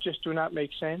arguments just do not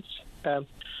make sense.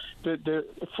 The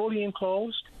fully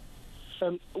enclosed,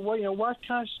 what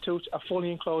constitutes a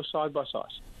fully enclosed side-by-side?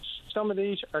 Some of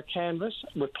these are canvas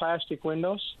with plastic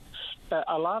windows.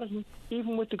 A lot of them,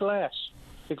 even with the glass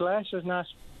is not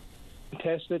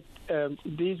tested.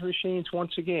 These machines,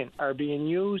 once again, are being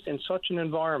used in such an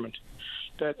environment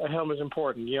that a helmet is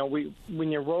important.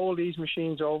 When you roll these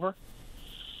machines over,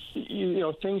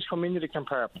 things come into the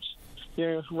compartments.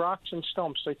 Rocks and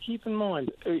stumps. So keep in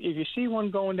mind, if you see one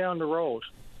going down the road,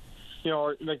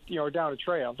 down a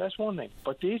trail, that's one thing.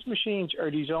 But these machines are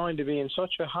designed to be in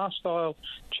such a hostile,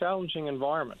 challenging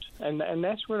environment, and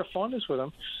that's where the fun is with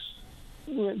them.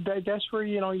 That's where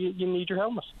you need your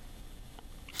helmet.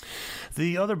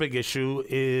 The other big issue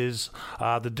is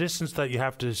the distance that you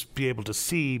have to be able to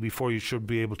see before you should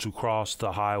be able to cross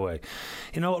the highway.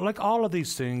 Like all of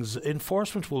these things,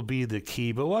 enforcement will be the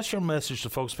key. But what's your message to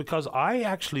folks? Because I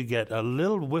actually get a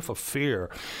little whiff of fear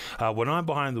when I'm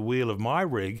behind the wheel of my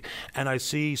rig and I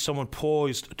see someone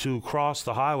poised to cross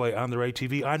the highway on their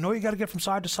ATV. I know you got to get from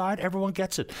side to side. Everyone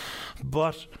gets it.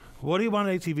 But what do you want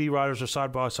ATV riders or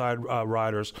side-by-side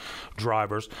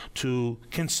drivers to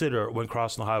consider when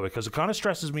crossing the highway? Because it kind of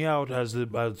stresses me out as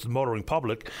the motoring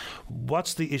public.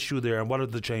 What's the issue there, and what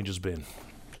have the changes been?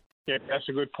 Yeah, that's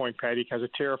a good point, Paddy, because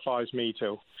it terrifies me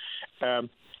too.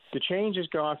 The change has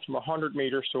gone from 100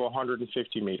 meters to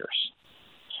 150 meters.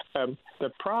 The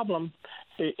problem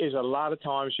is a lot of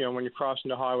times, when you're crossing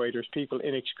the highway, there's people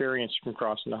inexperienced from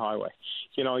crossing the highway.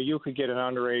 You could get an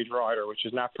underage rider, which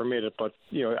is not permitted, but,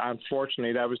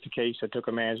 unfortunately, that was the case that took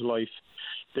a man's life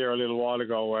there a little while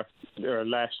ago, or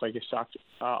last,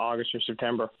 August or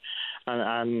September,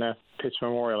 on Pitts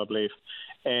Memorial, I believe.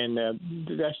 And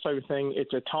that type of thing,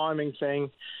 it's a timing thing.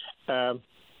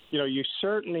 you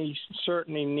certainly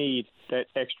need that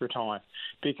extra time,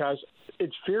 because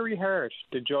it's very hard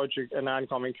to judge an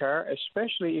oncoming car,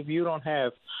 especially if you don't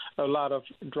have a lot of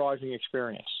driving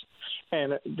experience.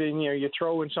 And then you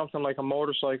throw in something like a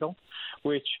motorcycle,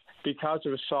 which, because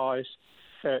of its size,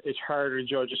 it's harder to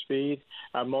judge the speed.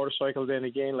 A motorcycle, then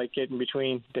again, like getting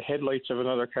between the headlights of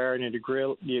another car and the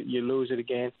grill, you lose it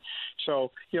again.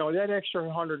 So that extra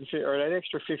 150 or that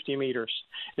extra 50 meters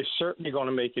is certainly going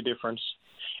to make a difference.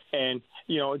 And,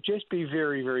 just be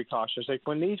very, very cautious. Like,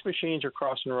 when these machines are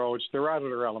crossing roads, they're out of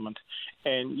their element.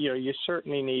 And, you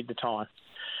certainly need the time.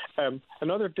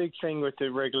 Another big thing with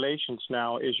the regulations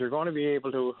now is you're going to be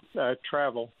able to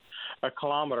travel a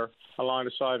kilometer along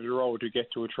the side of the road to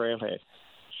get to a trailhead.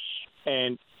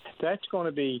 And that's going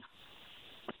to be,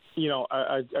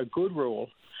 a good rule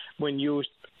when used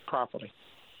properly.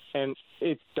 And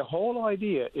the whole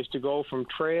idea is to go from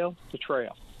trail to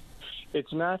trail.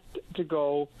 It's not to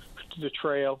go to the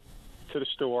trail to the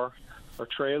store, or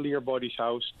trail to your buddy's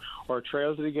house, or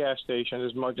trail to the gas station,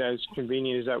 as much as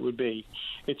convenient as that would be.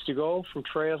 It's to go from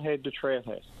trailhead to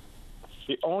trailhead.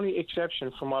 The only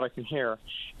exception, from what I can hear,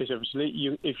 is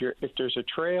if there's a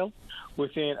trail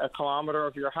within a kilometer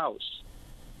of your house,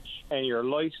 and you're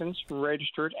licensed,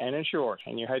 registered, and insured,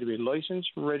 and you had to be licensed,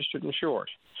 registered, and insured,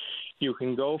 you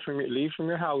can leave from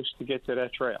your house to get to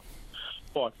that trail.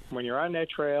 But when you're on that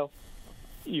trail,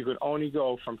 you could only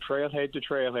go from trailhead to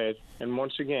trailhead, and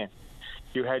once again,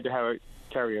 you had to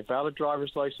carry a valid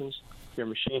driver's license, your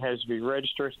machine has to be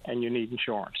registered, and you need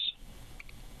insurance.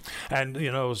 And,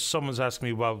 someone's asking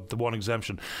me about the one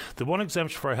exemption. The one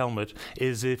exemption for a helmet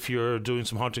is if you're doing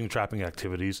some hunting and trapping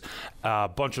activities, a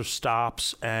bunch of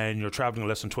stops, and you're traveling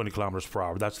less than 20 kilometers per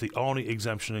hour. That's the only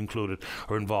exemption included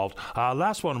or involved.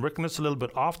 Last one, Rick, and it's a little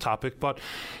bit off topic, but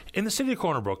in the city of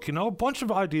Corner Brook, a bunch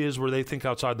of ideas where they think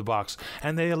outside the box,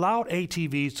 and they allowed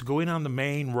ATVs to go in on the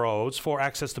main roads for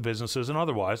access to businesses and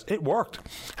otherwise. It worked.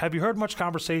 Have you heard much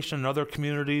conversation in other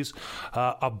communities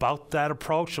about that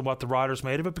approach and what the riders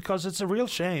made of it? Because it's a real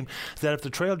shame that if the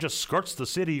trail just skirts the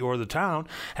city or the town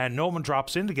and no one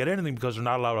drops in to get anything because they're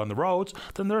not allowed on the roads,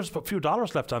 then there's a few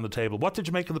dollars left on the table. What did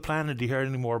you make of the plan, and do you hear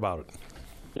any more about it?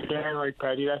 Yeah, right,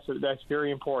 Paddy. That's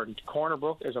very important. Corner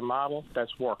Brook is a model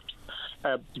that's worked.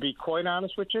 To be quite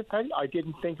honest with you, Paddy, I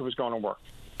didn't think it was going to work.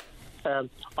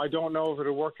 I don't know if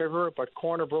it'll work ever, but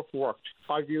Corner Brook worked.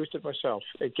 I've used it myself.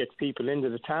 It gets people into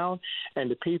the town, and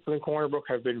the people in Corner Brook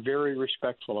have been very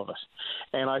respectful of it.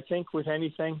 And I think with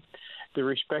anything, the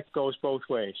respect goes both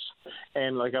ways.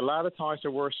 And like a lot of times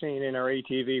that we're seeing in our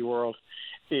ATV world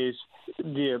is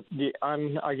the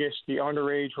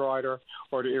underage rider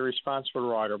or the irresponsible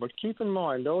rider. But keep in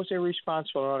mind, those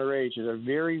irresponsible underage is a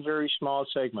very, very small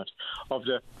segment of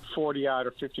the 40-odd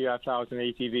or 50-odd thousand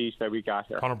ATVs that we got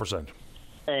here. 100%.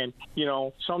 And,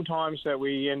 sometimes that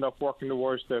we end up working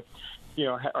towards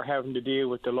are having to deal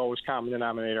with the lowest common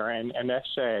denominator, and that's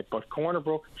sad. But Corner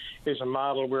Brook is a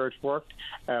model where it's worked.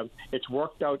 It's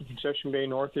worked out in Concession Bay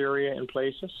North area in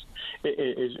places.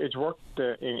 It's worked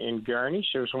in Garnish.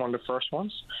 It was one of the first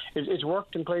ones. It's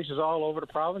worked in places all over the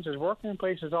province. It's working in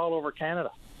places all over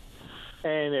Canada.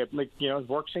 And it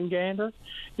works in Gander.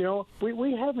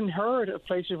 We haven't heard of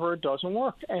places where it doesn't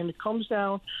work, and it comes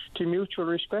down to mutual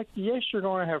respect. Yes, you're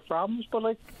going to have problems, but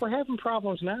we're having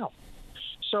problems now.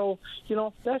 So,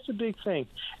 that's a big thing.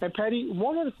 And, Paddy,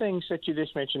 one of the things that you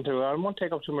just mentioned, too, I don't want to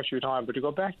take up too much of your time, but to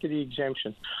go back to the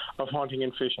exemption of hunting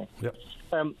and fishing, yep.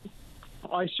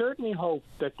 I certainly hope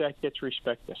that gets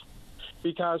respected,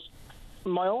 because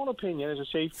my own opinion as a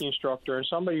safety instructor and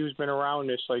somebody who's been around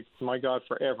this,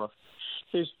 forever,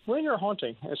 is when you're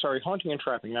hunting and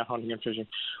trapping, not hunting and fishing.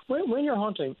 When you're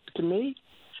hunting, to me,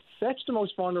 that's the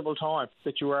most vulnerable time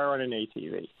that you are on an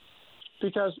ATV.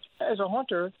 Because as a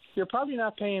hunter, you're probably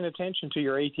not paying attention to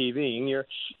your ATV, and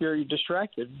you're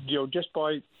distracted, just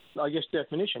by, I guess,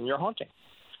 definition, you're hunting.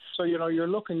 So, you're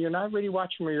looking, you're not really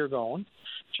watching where you're going.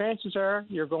 Chances are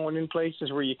you're going in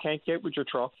places where you can't get with your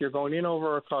truck. You're going in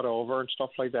over a cutover and stuff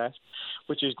like that,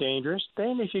 which is dangerous.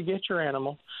 Then if you get your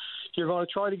animal, you're going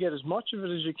to try to get as much of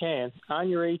it as you can on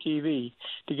your ATV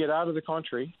to get out of the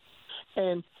country.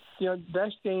 And,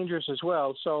 that's dangerous as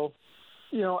well. So,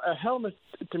 a helmet,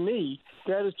 to me,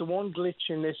 that is the one glitch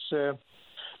in this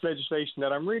legislation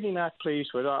that I'm really not pleased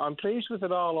with. I'm pleased with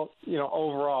it all,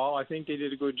 overall. I think they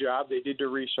did a good job. They did their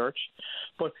research.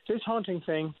 But this hunting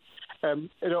thing,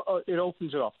 it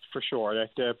opens it up for sure.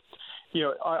 That,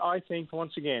 I think,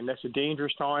 once again, that's a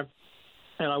dangerous time.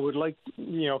 And I would like,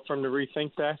 for them to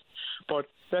rethink that. But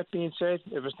that being said,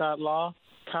 if it's not law,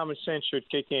 common sense should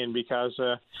kick in, because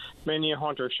many a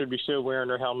hunter should be still wearing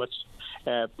their helmets.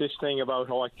 This thing about,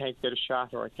 I can't get a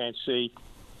shot or I can't see,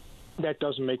 that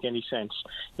doesn't make any sense.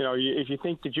 You know, if you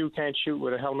think the Jew can't shoot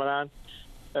with a helmet on,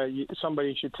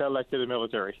 somebody should tell that to the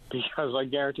military, because I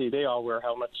guarantee they all wear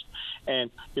helmets.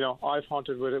 And, you know, I've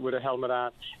hunted with a helmet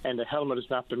on, and the helmet has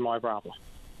not been my problem.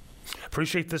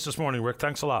 Appreciate this morning, Rick.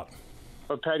 Thanks a lot.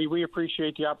 But, Paddy, we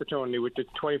appreciate the opportunity with the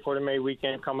 24th of May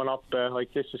weekend coming up.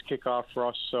 Like this is kickoff for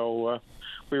us, so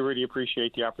we really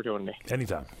appreciate the opportunity.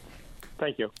 Anytime.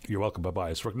 Thank you. You're welcome.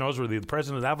 Bye-bye. It's Rick Noseworthy, the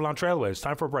president of Avalon Trailways.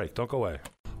 Time for a break. Don't go away.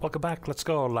 Welcome back. Let's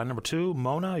go. Line number 2.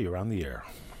 Mona, you're on the air.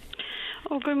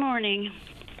 Oh, good morning.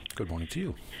 Good morning to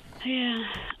you. Yeah.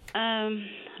 I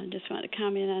just want to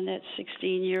comment on that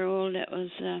 16-year-old that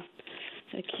was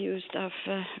accused of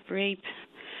rape.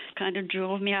 Kind of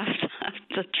drove me off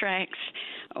the tracks.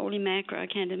 Holy mackerel, I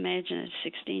can't imagine a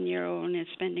 16-year-old and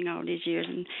spending all these years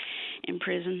in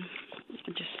prison.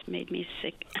 It just made me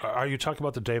sick. Are you talking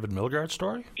about the David Milgaard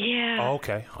story? Yeah. Oh,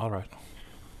 okay. All right.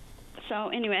 So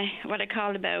anyway, what I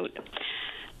called about,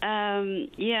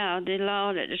 the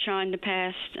law that they're trying to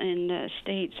pass in the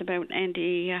states about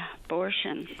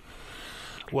anti-abortion.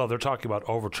 Well, they're talking about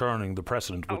overturning the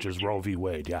precedent, which is Roe v.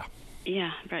 Wade, yeah.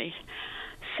 Yeah, right.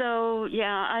 So,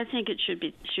 I think it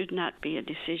should not be a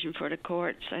decision for the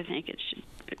courts. I think it should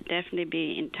definitely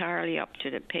be entirely up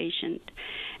to the patient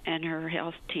and her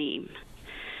health team.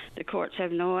 The courts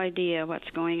have no idea what's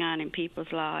going on in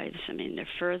people's lives. I mean, they're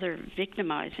further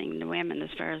victimizing the women as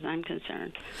far as I'm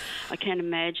concerned. I can't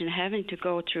imagine having to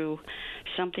go through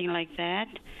something like that.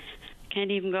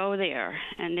 Can't even go there.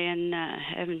 And then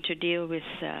having to deal with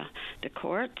the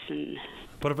courts and...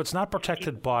 But if it's not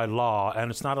protected by law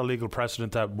and it's not a legal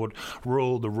precedent that would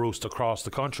rule the roost across the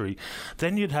country,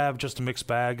 then you'd have just a mixed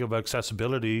bag of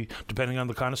accessibility depending on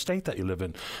the kind of state that you live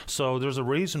in. So there's a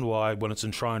reason why, when it's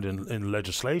enshrined in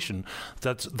legislation,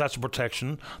 that's a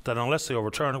protection that, unless they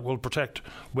overturn it, will protect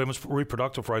women's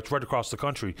reproductive rights right across the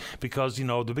country. Because, you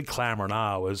know, the big clamour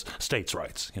now is states'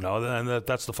 rights, you know, and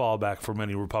that's the fallback for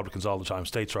many Republicans all the time,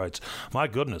 states' rights. My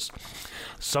goodness,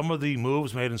 some of the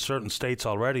moves made in certain states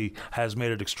already has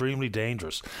made it extremely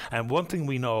dangerous. And one thing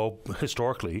we know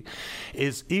historically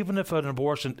is, even if an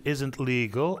abortion isn't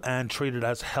legal and treated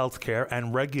as health care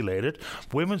and regulated,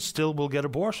 women still will get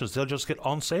abortions. They'll just get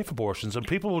unsafe abortions, and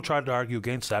people will try to argue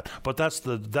against that, but that's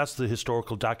the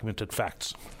historical documented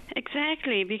facts.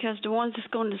 Exactly, because the ones that's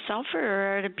going to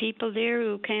suffer are the people there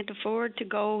who can't afford to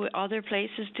go other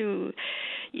places to,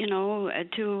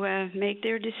 to make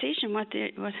their decision.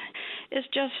 It's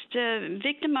just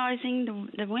victimizing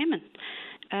the women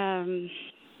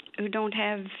who don't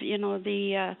have,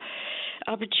 the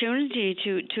opportunity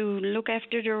to look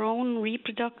after their own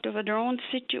reproductive or their own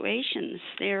situations.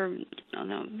 It's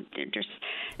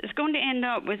going to end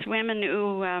up with women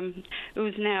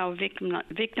who's now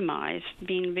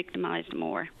being victimized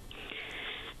more,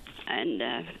 and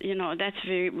that's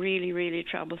really, really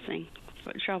troublesome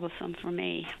for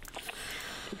me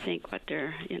to think what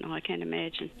they're. I can't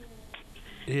imagine.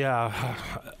 Yeah.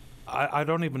 I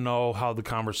don't even know how the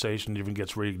conversation even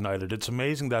gets reignited. It's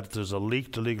amazing that there's a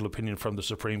leaked legal opinion from the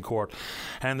Supreme Court,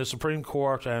 and the Supreme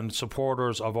Court and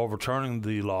supporters of overturning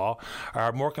the law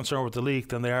are more concerned with the leak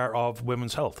than they are of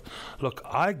women's health. Look,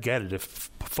 I get it.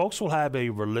 If folks will have a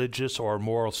religious or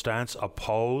moral stance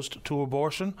opposed to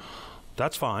abortion,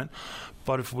 that's fine.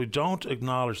 But if we don't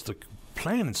acknowledge the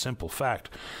plain and simple fact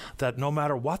that no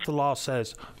matter what the law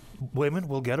says, women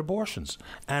will get abortions.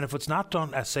 And if it's not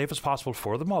done as safe as possible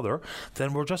for the mother,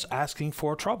 then we're just asking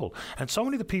for trouble. And so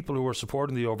many of the people who are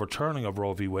supporting the overturning of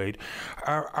Roe v. Wade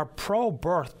are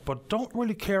pro-birth, but don't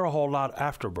really care a whole lot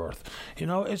after birth.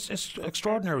 It's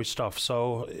extraordinary stuff.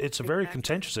 So it's a very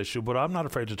contentious issue, but I'm not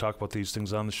afraid to talk about these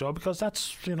things on the show, because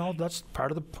that's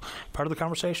part of the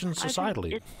conversation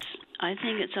societally. I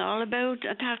think it's all about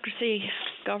autocracy,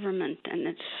 government,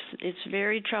 and it's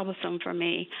very troublesome for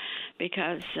me,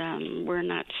 because we're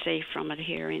not safe from it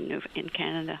here in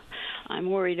Canada.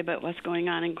 I'm worried about what's going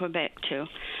on in Quebec too,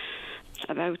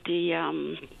 about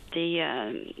the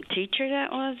teacher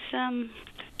that was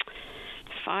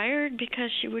fired because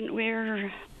she wouldn't wear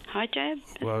her hijab.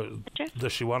 Well,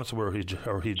 she wanted to wear her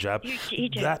hijab.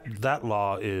 Hijab. That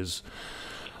law is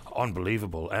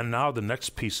unbelievable. And now the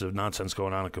next piece of nonsense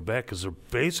going on in Quebec is they're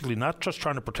basically not just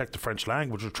trying to protect the French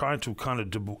language, they're trying to kind of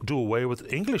do away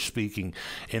with English speaking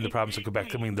in the province of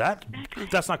Quebec. I mean,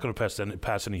 that's not going to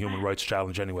pass any human rights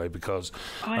challenge anyway, because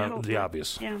the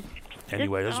obvious. Yeah.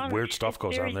 Anyway, there's weird stuff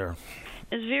goes on there.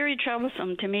 It's very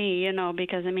troublesome to me,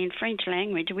 because, French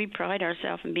language, we pride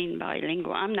ourselves in being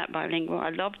bilingual. I'm not bilingual.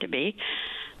 I'd love to be.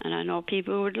 And I know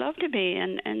people who would love to be.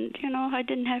 And I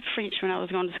didn't have French when I was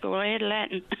going to school. I had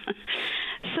Latin.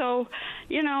 So,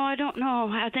 I don't know.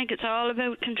 I think it's all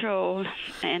about control,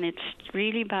 and it's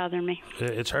really bothering me.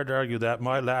 It's hard to argue that.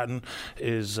 My Latin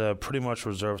is pretty much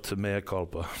reserved to mea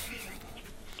culpa.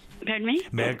 Pardon me?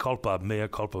 Mea culpa, mea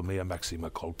maxima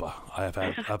culpa. I've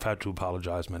had to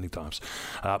apologize many times.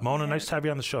 Mona, nice to have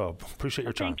you on the show. Appreciate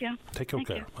your time. Thank you. Take good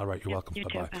care. All right, you're welcome. You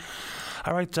Bye-bye. too. Bye.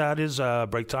 All right, that is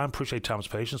break time. Appreciate Tom's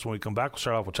patience. When we come back, we'll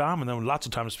start off with Tom, and then lots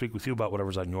of time to speak with you about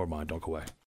whatever's on your mind. Don't go away.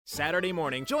 Saturday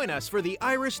morning, join us for the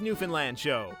Irish Newfoundland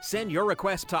Show. Send your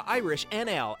request to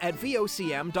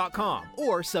irishnl@vocm.com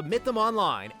or submit them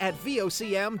online at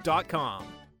vocm.com.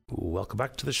 Welcome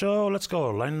back to the show. Let's go.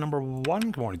 Line number 1.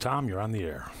 Good morning, Tom. You're on the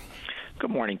air. Good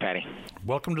morning, Patty.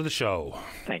 Welcome to the show.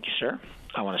 Thank you, sir.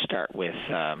 I want to start with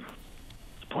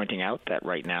pointing out that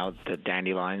right now the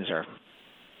dandelions are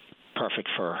perfect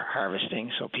for harvesting,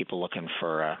 so people looking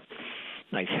for a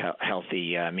nice,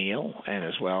 healthy meal. And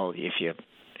as well, if you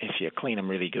clean them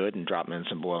really good and drop them in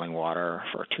some boiling water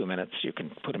for 2 minutes, you can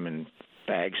put them in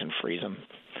bags and freeze them.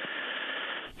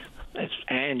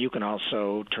 And you can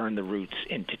also turn the roots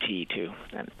into tea, too.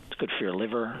 And it's good for your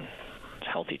liver. It's a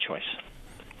healthy choice.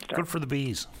 Good for the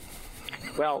bees.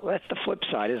 Well, that's the flip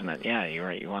side, isn't it? Yeah, you're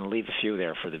right. You want to leave a few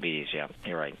there for the bees. Yeah,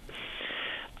 you're right.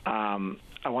 I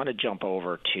want to jump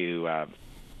over to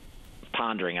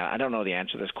pondering. I don't know the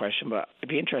answer to this question, but it'd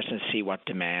be interesting to see what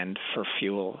demand for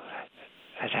fuel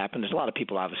has happened. There's a lot of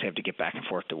people obviously have to get back and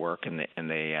forth to work, and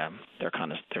they're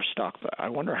stuck. But I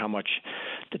wonder how much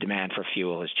the demand for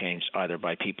fuel has changed, either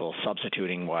by people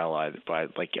substituting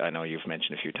like I know you've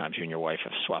mentioned a few times, you and your wife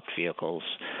have swapped vehicles,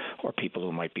 or people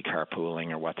who might be carpooling,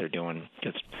 or what they're doing.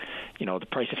 Because the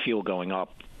price of fuel going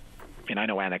up. And I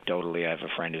know anecdotally, I have a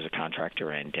friend who's a contractor,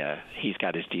 and he's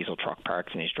got his diesel truck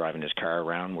parked, and he's driving his car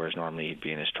around, whereas normally he'd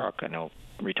be in his truck. I know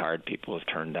retired people have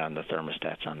turned down the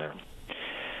thermostats on their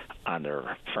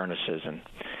furnaces, and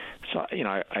so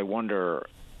I wonder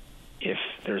if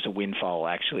there's a windfall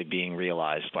actually being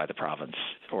realized by the province,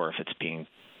 or if it's being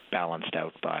balanced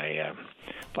out by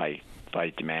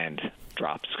demand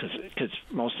drops, because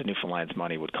most of Newfoundland's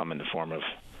money would come in the form of,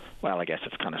 well, I guess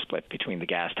it's kind of split between the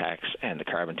gas tax and the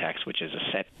carbon tax, which is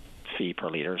a set fee per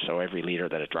liter. So every liter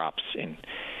that it drops in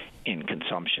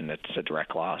consumption, that's a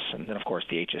direct loss, and then of course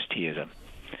the HST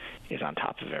is on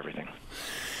top of everything.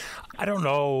 I don't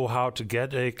know how to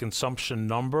get a consumption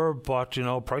number, but,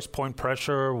 price point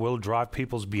pressure will drive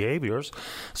people's behaviors.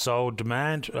 So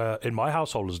demand in my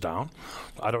household is down.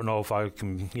 I don't know if I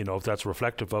can, if that's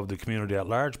reflective of the community at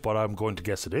large, but I'm going to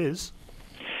guess it is.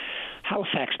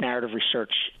 Halifax Narrative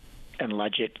Research and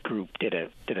Legit Group did a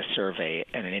survey,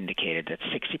 and it indicated that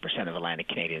 60% of Atlantic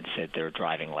Canadians said they're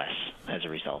driving less as a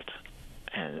result.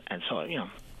 And so, I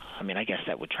guess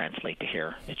that would translate to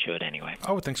here. It should anyway.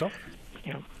 I would think so.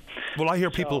 Well, I hear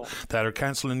people that are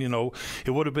cancelling, it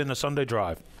would have been a Sunday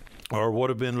drive, or it would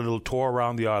have been a little tour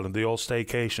around the island, the old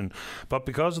staycation. But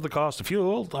because of the cost of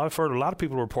fuel, I've heard a lot of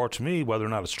people report to me, whether or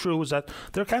not it's true, is that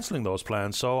they're cancelling those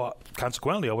plans. So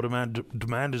consequently, I would imagine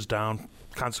demand is down,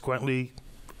 consequently,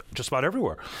 just about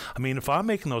everywhere. I mean, if I'm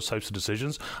making those types of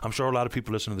decisions, I'm sure a lot of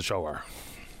people listening to the show are.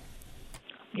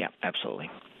 Yeah, absolutely.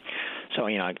 So,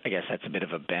 I guess that's a bit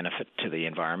of a benefit to the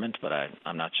environment, but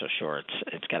I'm not so sure.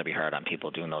 It's got to be hard on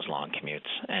people doing those long commutes,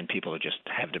 and people who just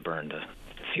have to burn the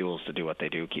fuels to do what they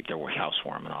do, keep their house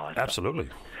warm and all that Absolutely.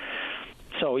 stuff.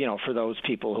 So, for those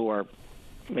people who are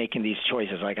making these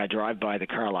choices, like I drive by the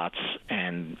car lots,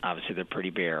 and obviously they're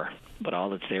pretty bare, but all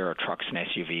that's there are trucks and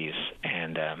SUVs,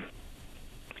 and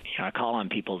I call on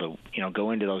people to,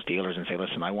 go into those dealers and say,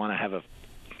 listen, I want to have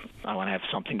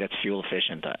something that's fuel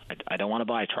efficient. I don't want to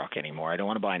buy a truck anymore. I don't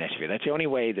want to buy an SUV. That's the only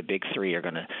way the big three are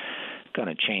going to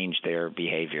change their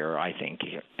behavior, I think,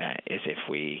 is if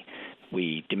we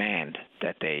demand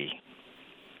that they,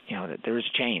 that there is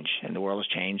change, and the world has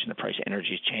changed, and the price of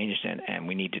energy has changed, and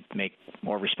we need to make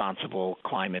more responsible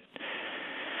climate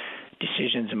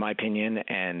decisions, in my opinion.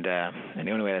 And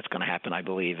the only way that's going to happen, I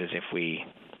believe, is if we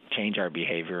change our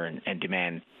behavior and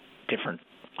demand different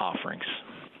offerings,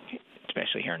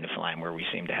 especially here in Newfoundland, where we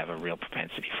seem to have a real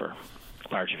propensity for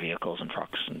larger vehicles and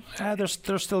trucks. And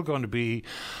there's still going to be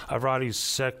a variety of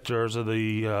sectors of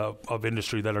the of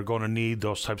industry that are going to need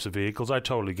those types of vehicles. I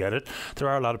totally get it. There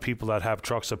are a lot of people that have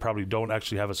trucks that probably don't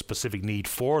actually have a specific need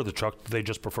for the truck. They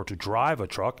just prefer to drive a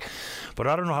truck. But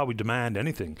I don't know how we demand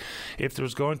anything. If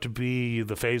there's going to be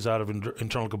the phase out of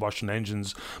internal combustion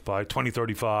engines by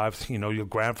 2035, your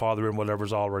grandfather in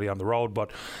whatever's already on the road.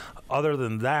 But other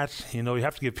than that, you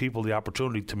have to give people the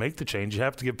opportunity to make the change. You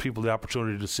have to give people the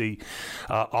opportunity to see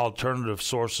alternative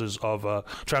sources of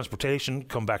transportation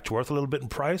come back to earth a little bit in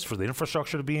price, for the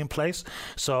infrastructure to be in place.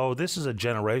 So this is a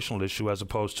generational issue as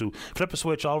opposed to flip a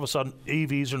switch, all of a sudden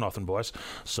EVs are nothing, boys.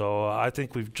 So I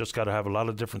think we've just got to have a lot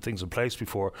of different things in place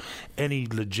before any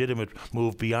legitimate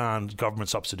move beyond government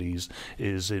subsidies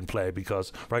is in play,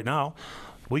 because right now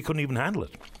we couldn't even handle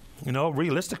it. You know,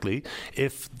 realistically,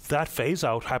 if that phase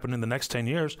out happened in the next 10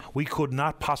 years, we could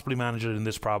not possibly manage it in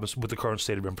this province with the current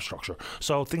state of infrastructure.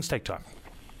 So things take time.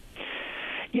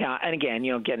 Yeah, and again,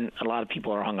 getting a lot of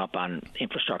people are hung up on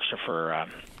infrastructure for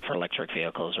electric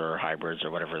vehicles or hybrids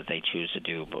or whatever they choose to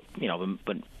do. But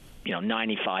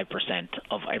 95%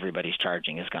 of everybody's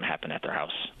charging is going to happen at their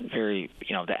house.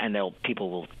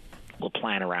 People will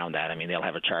plan around that. I mean, they'll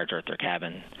have a charger at their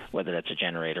cabin, whether that's a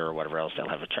generator or whatever else. They'll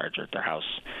have a charger at their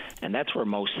house, and that's where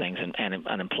most things and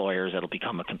employers, it'll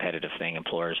become a competitive thing.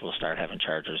 Employers will start having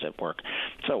chargers at work.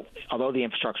 So, although the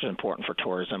infrastructure is important for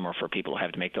tourism or for people who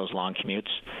have to make those long commutes,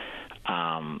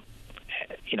 I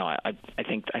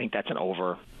think that's an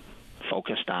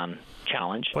over-focused on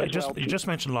challenge. But you just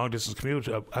mentioned long distance commute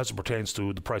as it pertains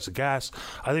to the price of gas.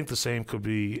 I think the same could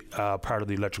be part of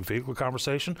the electric vehicle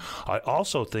conversation. I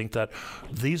also think that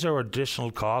these are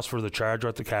additional costs for the charger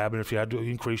at the cabin. If you had to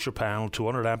increase your panel,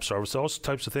 200 amp service, those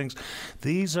types of things.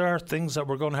 These are things that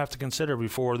we're going to have to consider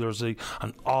before there's an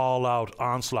all-out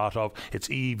onslaught of it's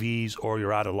EVs or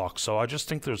you're out of luck. So I just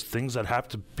think there's things that have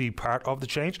to be part of the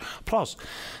change. Plus,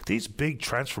 these big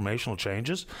transformational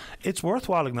changes, it's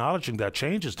worthwhile acknowledging that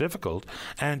change is difficult.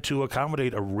 And to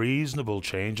accommodate a reasonable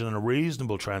change and a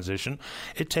reasonable transition,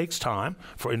 it takes time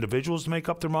for individuals to make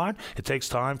up their mind. It takes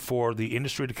time for the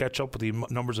industry to catch up with the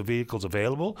numbers of vehicles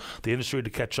available, the industry to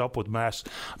catch up with mass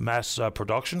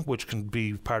production, which can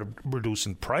be part of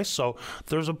reducing price. So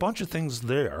there's a bunch of things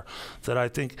there that I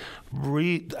think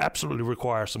absolutely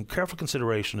require some careful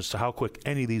consideration as to how quick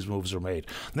any of these moves are made.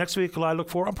 Next vehicle I look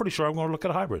for, I'm pretty sure I'm going to look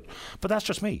at a hybrid. But that's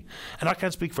just me. And I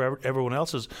can't speak for everyone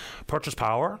else's purchase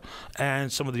power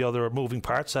and some of the other moving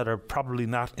parts that are probably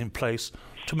not in place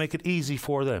to make it easy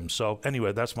for them. So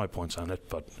anyway, that's my points on it,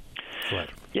 but go ahead.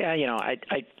 Yeah,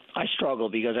 I struggle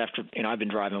because after, I've been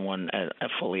driving one a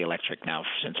fully electric now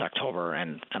since October,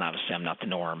 and obviously I'm not the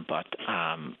norm, but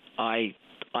I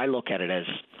look at it as,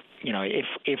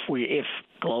 if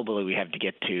globally we have to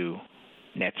get to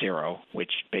net zero,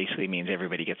 which basically means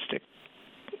everybody gets to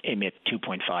emit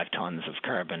 2.5 tons of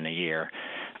carbon a year,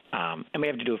 and we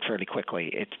have to do it fairly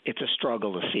quickly. It's a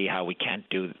struggle to see how we can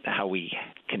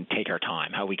take our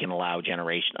time, how we can allow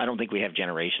generation. I don't think we have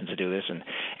generations to do this,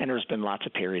 and there's been lots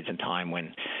of periods in time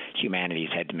when humanity's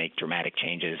had to make dramatic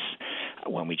changes,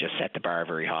 when we just set the bar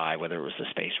very high, whether it was the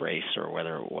space race or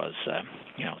whether it was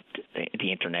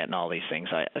the internet and all these things.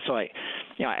 I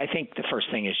think the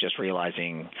first thing is just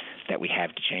realizing that we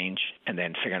have to change, and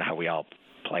then figuring out how we all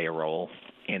play a role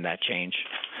in that change.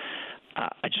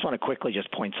 I just want to quickly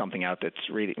just point something out that's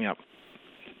really,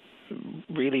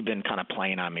 really been kind of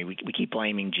playing on me. We keep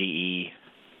blaming GE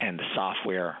and the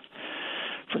software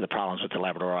for the problems with the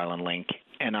Labrador Island Link,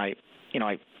 and I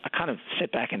kind of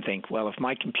sit back and think, well, if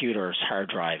my computer's hard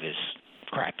drive is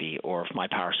crappy, or if my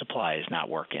power supply is not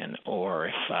working, or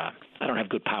if I don't have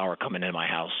good power coming into my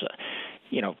house,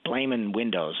 blaming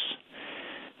Windows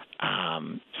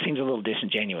seems a little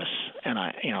disingenuous, and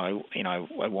I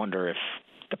wonder if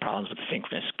the problems with the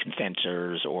synchronous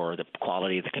condensers or the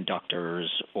quality of the conductors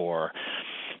or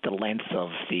the length of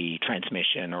the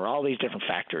transmission or all these different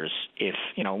factors, if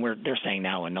they're saying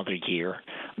now another year,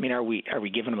 I mean, are we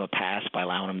giving them a pass by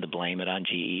allowing them to blame it on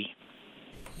GE?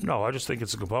 No, I just think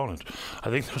it's a component. I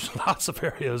think there's lots of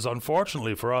areas,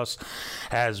 unfortunately for us,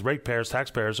 as ratepayers,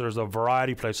 taxpayers, there's a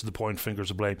variety of places to point fingers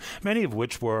of blame, many of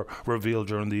which were revealed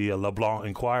during the LeBlanc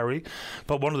inquiry.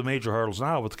 But one of the major hurdles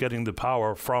now with getting the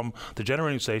power from the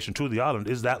generating station to the island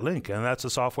is that link, and that's a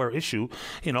software issue.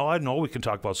 I know we can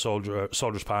talk about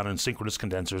Soldier's Pan and synchronous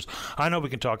condensers. I know we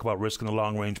can talk about risk in the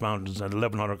long-range mountains and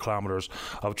 1,100 kilometers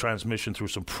of transmission through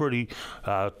some pretty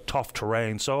tough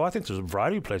terrain. So I think there's a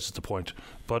variety of places to point.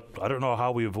 But I don't know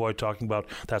how we avoid talking about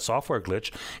that software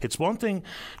glitch. It's one thing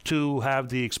to have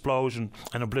the explosion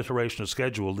and obliteration of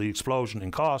schedule, the explosion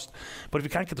in cost, but if you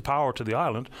can't get the power to the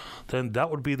island, then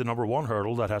that would be the number one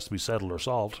hurdle that has to be settled or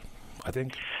solved, I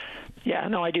think. Yeah,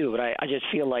 no, I do, but I just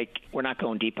feel like we're not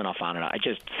going deep enough on it. I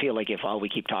just feel like if all we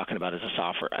keep talking about is a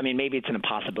software, I mean, maybe it's an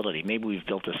impossibility. Maybe we've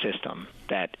built a system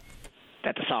that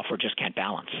the software just can't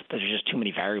balance. There's just too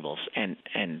many variables, and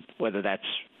whether that's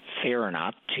fair or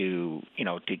not to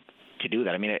to do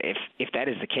that. I mean, if that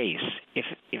is the case,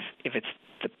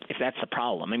 if that's the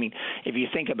problem. I mean, if you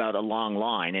think about a long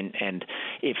line and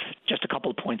if just a couple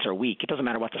of points are weak, it doesn't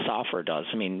matter what the software does.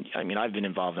 I mean, I've been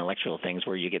involved in electrical things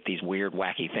where you get these weird,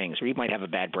 wacky things where you might have a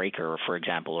bad breaker, for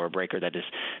example, or a breaker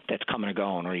that's coming and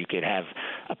going, or you could have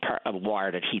a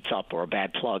wire that heats up or a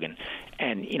bad plug,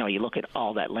 and you look at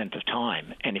all that length of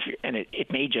time, and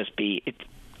it may just be it.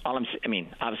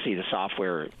 Obviously the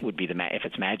software would be if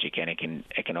it's magic and it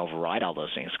can override all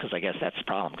those things, because I guess that's the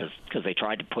problem, because they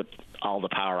tried to put all the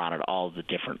power on it, all the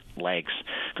different legs,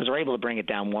 because they're able to bring it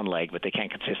down one leg, but they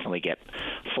can't consistently get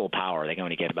full power. They can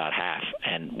only get about half,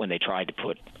 and when they tried to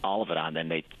put all of it on, then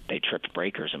they tripped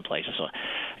breakers in places. So,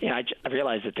 I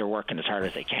realize that they're working as hard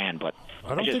as they can, but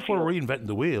I don't think we're reinventing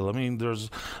the wheel. I mean, there's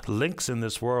links in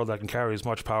this world that can carry as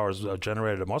much power as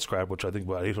generated at Muskrat, which I think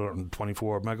about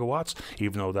 824 megawatts,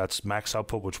 even though that's max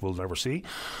output, which we'll never see.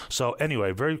 So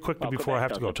anyway, very quickly before I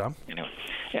have to go, Tom. Anyway,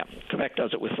 yeah, Quebec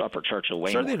does it with Upper Churchill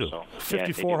way Sure more. They do. So,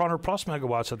 5,400 plus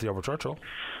megawatts at the Upper Churchill.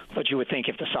 But you would think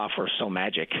if the software is so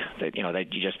magic that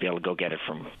that you just be able to go get it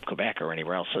from Quebec or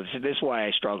anywhere else. So this is why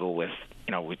I struggle with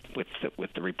with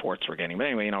the reports we're getting. But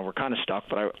anyway, we're kind of stuck.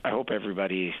 But I hope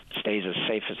everybody stays as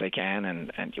safe as they can,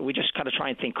 and we just kind of try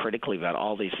and think critically about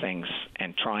all these things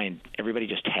and try and everybody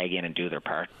just tag in and do their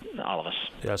part. All of us.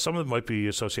 Yeah, some of them might be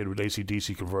associated with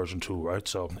AC/DC conversion too, right?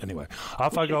 So anyway,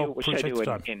 off I go. Appreciate the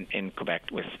time. In Quebec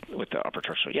with the Upper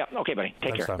Churchill. Yeah. Okay, buddy.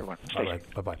 Take care, everyone. All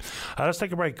right. Bye-bye. Let's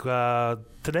take a break.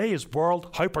 Today is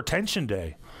World Hypertension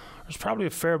Day. There's probably a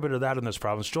fair bit of that in this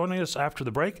province. Joining us after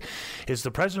the break is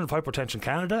the president of Hypertension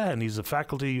Canada, and he's a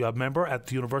faculty member at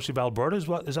the University of Alberta. Is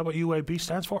that what UAB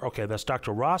stands for? Okay, that's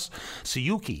Dr. Ross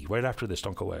Siuki. Right after this,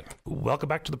 don't go away. Welcome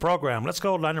back to the program. Let's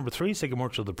go to line number 3. Say good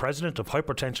morning to the president of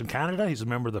Hypertension Canada. He's a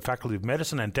member of the Faculty of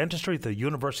Medicine and Dentistry at the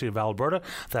University of Alberta.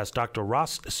 That's Dr.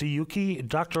 Ross Siuki.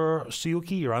 Dr.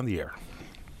 Siuki, you're on the air.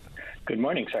 Good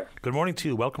morning, sir. Good morning to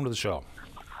you. Welcome to the show.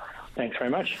 Thanks very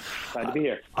much. Glad to be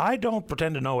here. I don't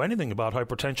pretend to know anything about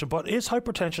hypertension, but is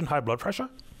hypertension high blood pressure?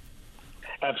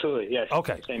 Absolutely, yes.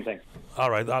 Okay. Same thing.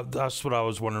 All right, that's what I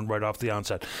was wondering right off the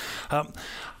onset.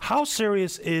 How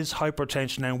serious is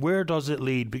hypertension and where does it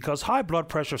lead? Because high blood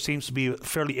pressure seems to be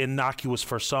fairly innocuous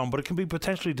for some, but it can be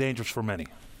potentially dangerous for many.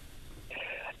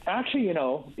 Actually,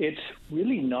 it's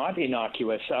really not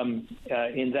innocuous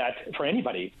in that for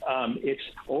anybody. It's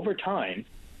over time.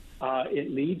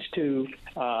 It leads to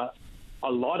a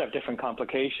lot of different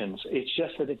complications. It's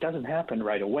just that it doesn't happen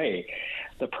right away.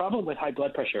 The problem with high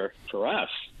blood pressure for us,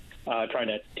 trying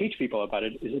to teach people about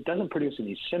it, is it doesn't produce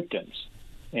any symptoms.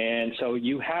 And so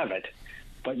you have it,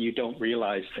 but you don't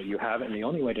realize that you have it. And the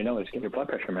only way to know is to get your blood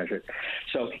pressure measured.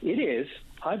 So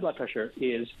high blood pressure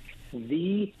is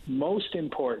the most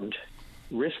important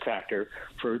risk factor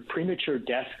for premature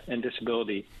death and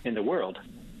disability in the world.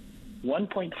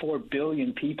 1.4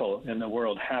 billion people in the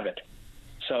world have it.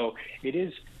 So it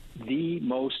is the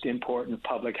most important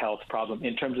public health problem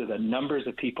in terms of the numbers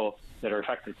of people that are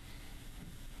affected.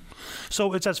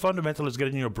 So it's as fundamental as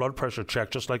getting your blood pressure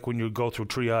checked, just like when you go through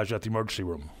triage at the emergency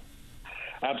room.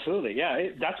 Absolutely, yeah.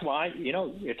 That's why,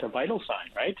 it's a vital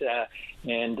sign, right?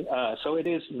 So it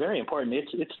is very important.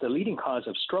 It's the leading cause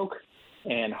of stroke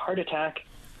and heart attack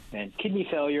and kidney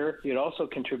failure. It also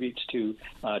contributes to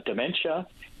dementia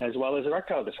as well as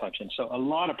erectile dysfunction. So a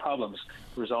lot of problems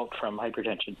result from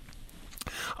hypertension.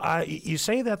 You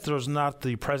say that there's not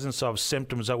the presence of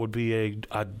symptoms that would be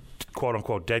a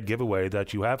quote-unquote dead giveaway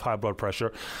that you have high blood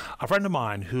pressure. A friend of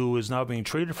mine who is now being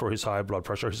treated for his high blood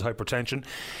pressure, his hypertension,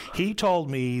 he told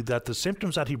me that the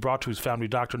symptoms that he brought to his family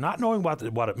doctor, not knowing what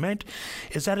it meant,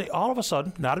 is that all of a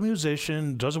sudden, not a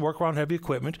musician, doesn't work around heavy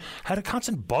equipment, had a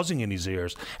constant buzzing in his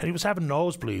ears, and he was having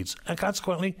nosebleeds, and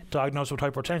consequently diagnosed with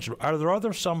hypertension. Are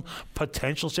there some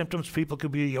potential symptoms people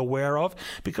could be aware of?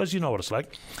 Because you know what it's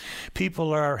like.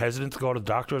 People are hesitant to go to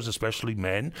doctors, especially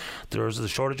men. There's a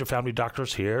shortage of family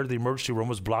doctors here. The emergency room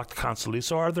was blocked constantly.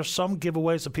 So are there some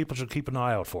giveaways that people should keep an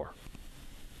eye out for?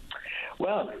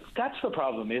 Well, that's the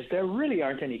problem, is there really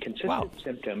aren't any consistent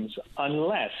symptoms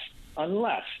unless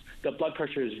the blood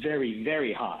pressure is very,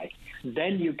 very high.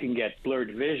 Then you can get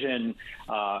blurred vision,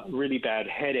 really bad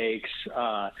headaches,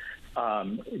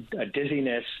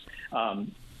 dizziness.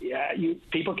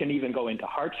 People can even go into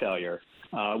heart failure,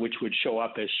 which would show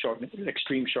up as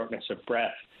extreme shortness of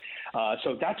breath.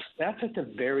 So that's at the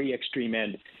very extreme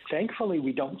end. Thankfully,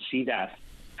 we don't see that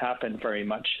happen very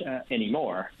much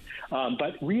anymore.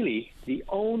 But really, the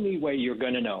only way you're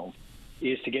going to know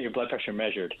is to get your blood pressure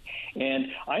measured. And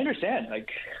I understand,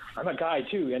 I'm a guy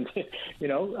too, and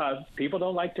people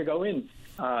don't like to go in.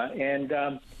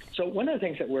 So one of the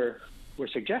things that we're we're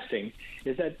suggesting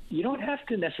is that you don't have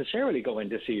to necessarily go in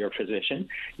to see your physician.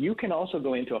 You can also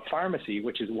go into a pharmacy,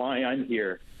 which is why I'm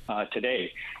here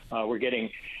today. We're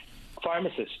getting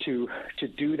pharmacists to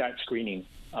do that screening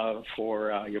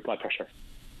for your blood pressure.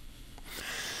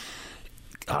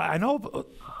 I know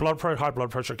high blood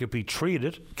pressure can be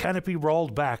treated. Can it be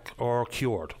rolled back or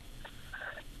cured?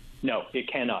 No, it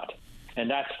cannot. And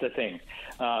that's the thing.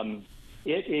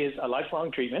 It is a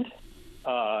lifelong treatment.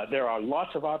 There are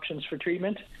lots of options for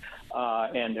treatment,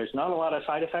 and there's not a lot of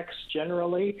side effects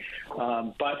generally.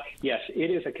 But yes, it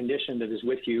is a condition that is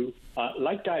with you,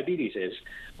 like diabetes is.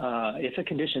 It's a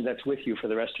condition that's with you for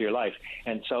the rest of your life,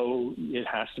 and so it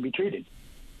has to be treated.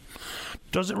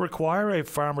 Does it require a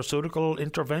pharmaceutical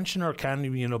intervention, or can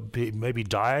you maybe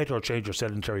diet or change your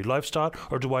sedentary lifestyle,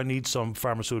 or do I need some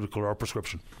pharmaceutical or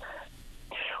prescription?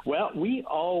 Well, we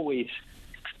always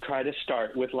try to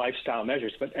start with lifestyle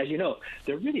measures, but as you know,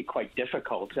 they're really quite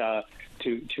difficult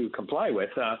to comply with.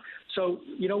 So,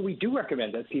 we do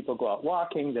recommend that people go out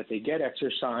walking, that they get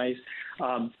exercise.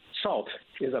 Salt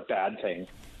is a bad thing.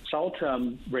 Salt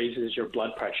raises your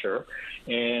blood pressure,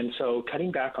 and so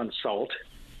cutting back on salt,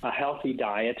 a healthy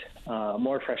diet,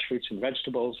 more fresh fruits and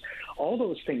vegetables, all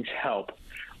those things help.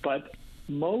 But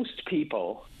most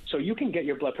people, so you can get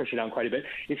your blood pressure down quite a bit.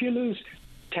 If you lose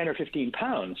 10 or 15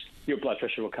 pounds, your blood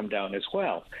pressure will come down as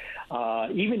well,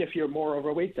 even if you're more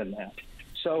overweight than that.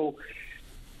 So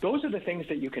those are the things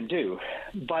that you can do.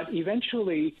 But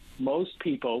eventually, most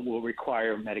people will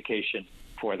require medication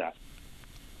for that.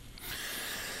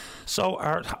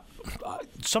 So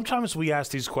sometimes we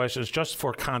ask these questions just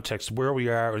for context, where we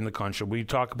are in the country. We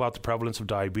talk about the prevalence of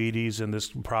diabetes in this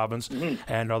province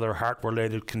and other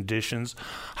heart-related conditions.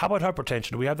 How about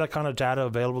hypertension? Do we have that kind of data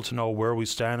available to know where we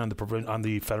stand on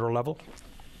the federal level,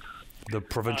 the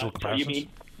provincial comparisons?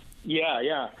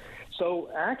 Yeah. So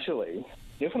actually,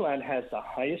 Newfoundland has the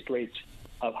highest rates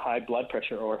of high blood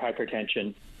pressure or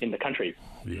hypertension in the country.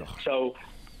 Yeah. So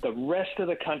the rest of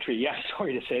the country,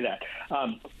 sorry to say that.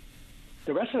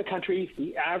 The rest of the country,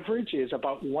 the average is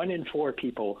about 1 in 4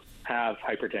 people have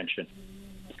hypertension.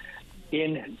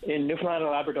 In Newfoundland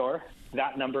and Labrador,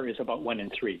 that number is about 1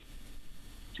 in 3,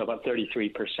 so about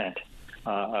 33%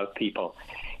 of people.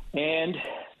 And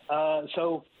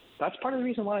so that's part of the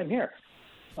reason why I'm here.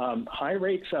 High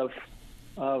rates of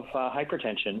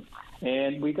hypertension,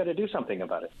 and we've got to do something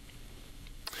about it.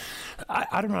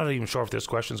 I'm not even sure if this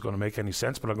question is going to make any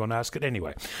sense, but I'm going to ask it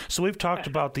anyway. So we've talked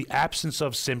about the absence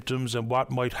of symptoms and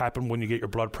what might happen when you get your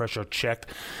blood pressure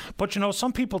checked. But,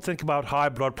 some people think about high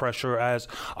blood pressure as,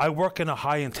 I work in a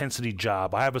high-intensity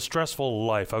job. I have a stressful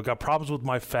life. I've got problems with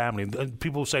my family. And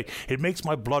people say, it makes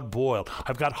my blood boil.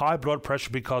 I've got high blood pressure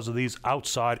because of these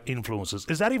outside influences.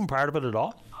 Is that even part of it at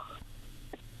all?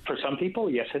 For some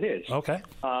people, yes, it is. Okay.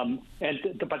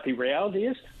 But the reality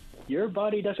is, your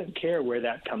body doesn't care where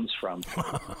that comes from.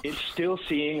 It's still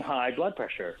seeing high blood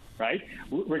pressure, right?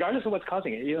 Regardless of what's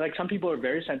causing it. Like some people are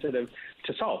very sensitive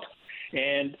to salt,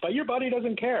 but your body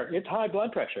doesn't care. It's high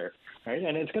blood pressure, right?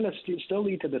 And it's going to still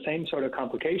lead to the same sort of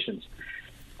complications.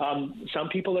 Some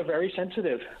people are very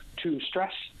sensitive to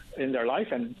stress in their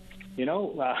life, and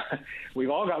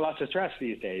we've all got lots of stress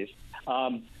these days.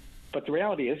 But the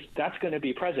reality is that's going to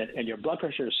be present, and your blood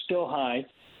pressure is still high,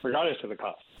 regardless of the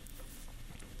cause.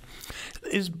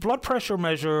 Is blood pressure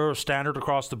measure standard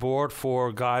across the board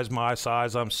for guys my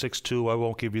size? I'm 6'2", I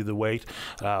won't give you the weight,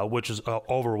 which is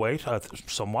overweight,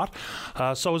 somewhat.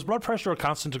 So is blood pressure a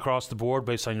constant across the board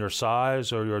based on your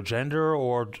size or your gender,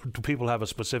 or do people have a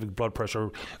specific blood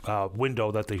pressure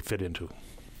window that they fit into?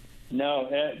 No,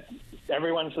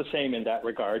 everyone's the same in that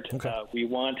regard. Okay. We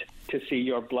want to see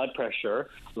your blood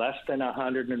pressure less than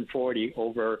 140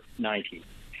 over 90.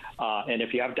 And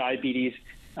if you have diabetes,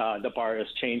 the bar has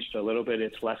changed a little bit.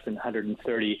 It's less than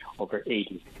 130 over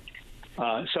 80.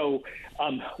 So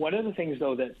one of the things,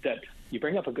 though, that you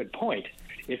bring up a good point.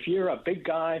 If you're a big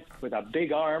guy with a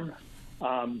big arm,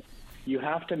 you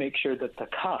have to make sure that the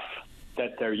cuff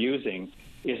that they're using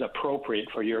is appropriate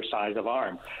for your size of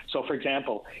arm. So, for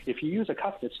example, if you use a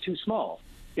cuff that's too small,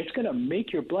 it's going to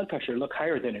make your blood pressure look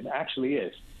higher than it actually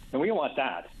is. And we don't want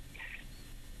that.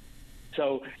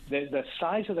 So the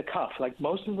size of the cuff, like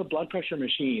most of the blood pressure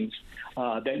machines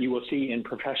that you will see in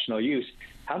professional use,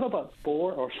 have about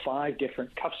 4 or 5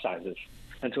 different cuff sizes.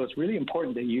 And so it's really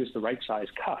important that you use the right size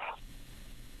cuff.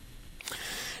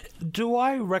 Do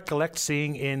I recollect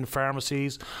seeing in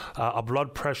pharmacies a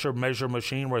blood pressure measure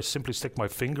machine where I simply stick my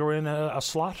finger in a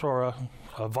slot or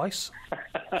a vice?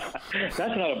 That's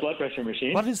not a blood pressure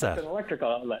machine. What is that? It's an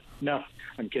electrical outlet. No,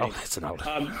 I'm kidding. Oh, it's an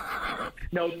outlet.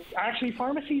 No, actually,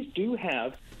 pharmacies do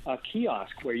have a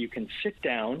kiosk where you can sit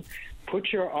down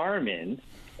put your arm in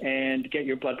and get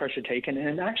your blood pressure taken.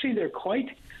 And actually, they're quite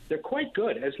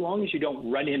good as long as you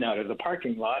don't run in out of the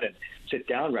parking lot and sit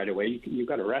down right away. You've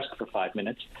got to rest for 5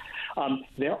 minutes.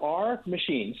 There are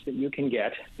machines that you can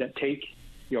get that take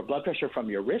your blood pressure from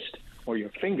your wrist or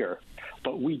your finger,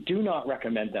 but we do not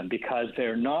recommend them because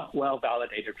they're not well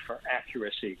validated for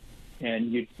accuracy,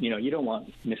 and you don't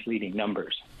want misleading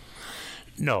numbers.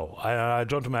 No, I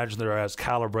don't imagine they're as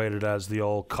calibrated as the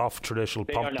old cuff traditional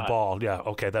pump the ball. Yeah,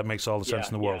 okay, that makes all the sense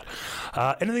in the world.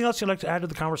 Anything else you'd like to add to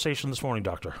the conversation this morning,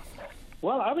 Doctor?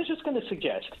 Well, I was just going to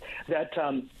suggest that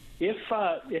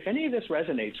if any of this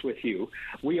resonates with you,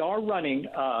 we are running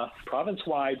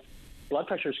province-wide blood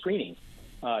pressure screening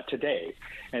today.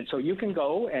 And so you can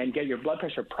go and get your blood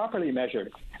pressure properly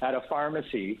measured at a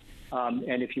pharmacy.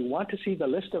 And if you want to see the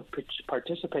list of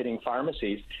participating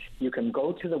pharmacies, you can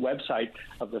go to the website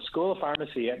of the School of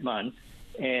Pharmacy at MUN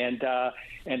and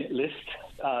it lists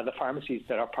the pharmacies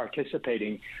that are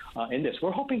participating in this.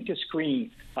 We're hoping to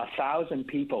screen 1,000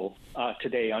 people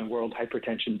today on World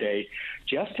Hypertension Day,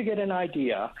 just to get an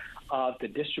idea of the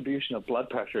distribution of blood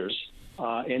pressures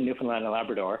in Newfoundland and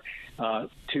Labrador,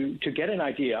 to get an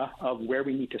idea of where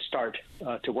we need to start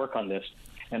to work on this.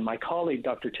 And my colleague,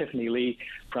 Dr. Tiffany Lee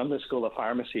from the School of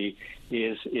Pharmacy,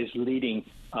 is leading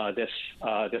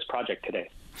this project today.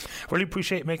 Really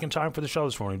appreciate making time for the show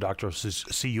this morning, Dr.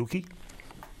 Siyuki.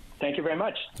 Thank you very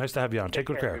much. Nice to have you on. Take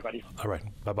good care. Everybody. All right.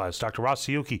 Bye-bye. It's Dr. Ross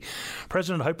Siyuki,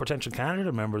 President of Hypertension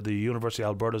Canada, member of the University of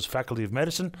Alberta's Faculty of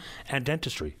Medicine and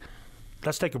Dentistry.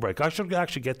 Let's take a break. I should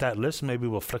actually get that list. Maybe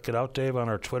we'll flick it out, Dave, on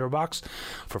our Twitter box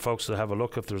for folks to have a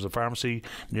look if there's a pharmacy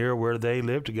near where they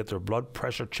live to get their blood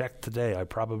pressure checked today. I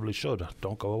probably should.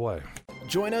 Don't go away.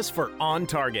 Join us for On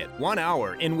Target, 1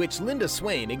 hour in which Linda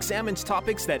Swain examines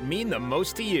topics that mean the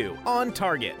most to you. On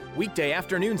Target, weekday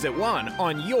afternoons at 1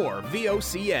 on your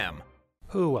VOCM.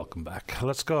 Welcome back.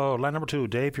 Let's go. Line number 2.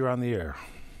 Dave, you're on the air.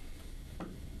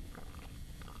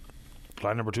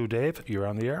 Line number 2, Dave, you're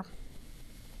on the air.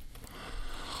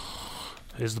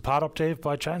 Is the pot up, Dave,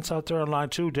 by chance out there on line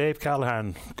 2? Dave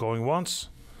Callahan going once,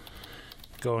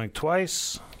 going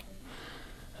twice,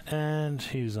 and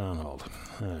he's on hold.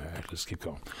 All right, let's keep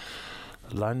going.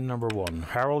 Line number 1.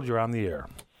 Harold, you're on the air.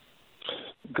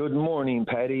 Good morning,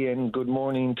 Paddy, and good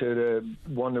morning to the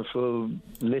wonderful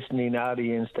listening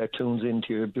audience that tunes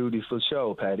into your beautiful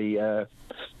show, Paddy.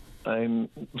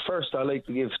 First, I'd like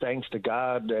to give thanks to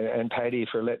God and Paddy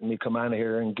for letting me come on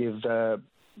here and give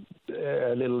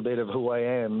a little bit of who I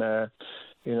am, to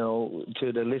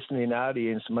the listening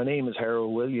audience. My name is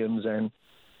Harold Williams, and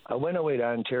I went away to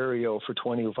Ontario for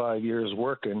 25 years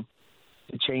working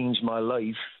to change my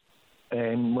life.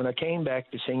 And when I came back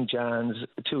to St. John's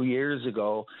 2 years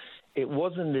ago, it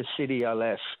wasn't the city I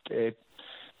left. It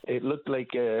looked like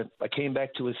I came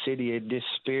back to a city of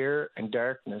despair and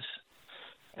darkness.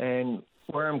 And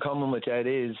where I'm coming with that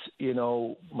is,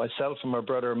 myself and my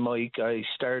brother Mike, I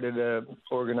started an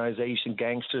organization,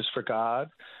 Gangsters for God,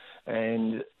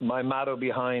 and my motto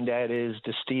behind that is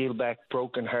to steal back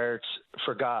broken hearts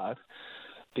for God,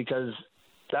 because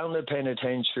down the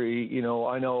penitentiary,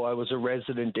 I know I was a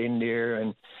resident in there,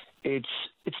 and it's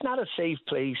not a safe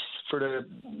place for the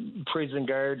prison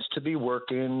guards to be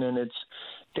working, and it's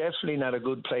definitely not a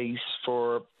good place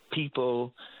for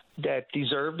people that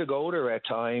deserve to go there at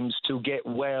times to get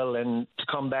well and to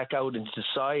come back out in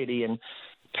society and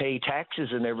pay taxes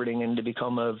and everything, and to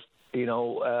become a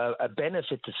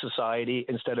benefit to society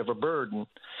instead of a burden.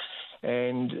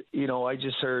 And, I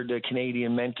just heard the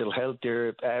Canadian Mental Health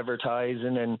there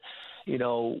advertising, and,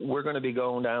 we're going to be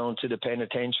going down to the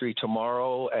penitentiary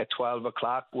tomorrow at 12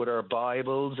 o'clock with our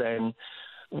Bibles, and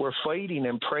we're fighting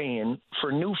and praying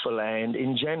for Newfoundland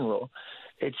in general.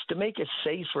 It's to make a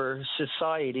safer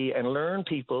society and learn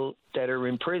people that are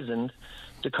imprisoned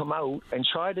to come out and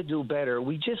try to do better.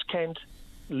 We just can't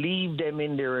leave them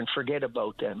in there and forget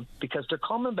about them, because they're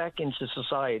coming back into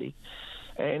society.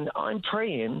 And I'm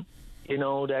praying,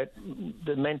 that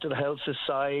the Mental Health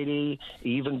Society,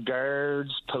 even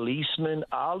guards, policemen,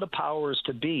 all the powers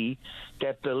to be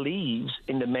that believes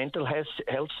in the mental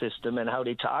health system and how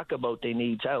they talk about they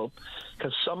need help,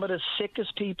 because some of the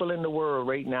sickest people in the world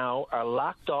right now are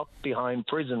locked up behind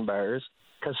prison bars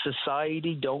because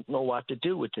society don't know what to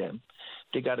do with them.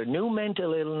 They got a new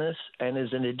mental illness and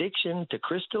is an addiction to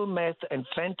crystal meth and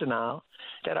fentanyl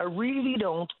that I really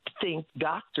don't think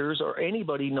doctors or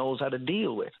anybody knows how to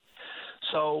deal with.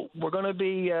 So we're going to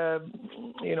be,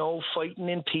 fighting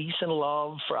in peace and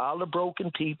love for all the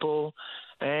broken people,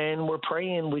 and we're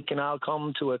praying we can all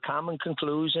come to a common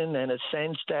conclusion and a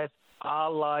sense that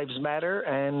all lives matter,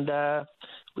 and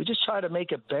We just try to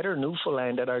make a better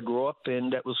Newfoundland that I grew up in,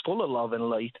 that was full of love and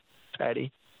light,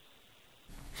 Paddy.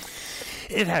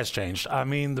 It has changed. I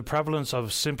mean, the prevalence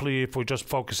of simply, if we're just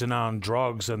focusing on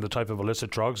drugs and the type of illicit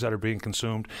drugs that are being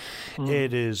consumed,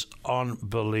 it is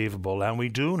unbelievable. And we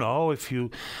do know, if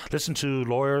you listen to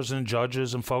lawyers and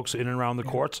judges and folks in and around the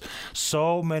courts,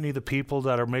 so many of the people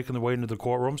that are making their way into the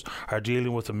courtrooms are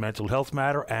dealing with a mental health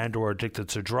matter and or addicted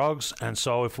to drugs. And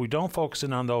so if we don't focus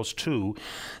in on those two,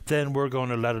 then we're going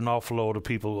to let an awful load of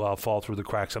people fall through the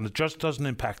cracks. And it just doesn't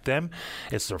impact them.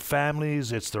 It's their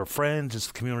families, it's their friends, it's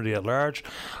the community at large.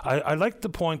 I like the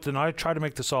point, and I try to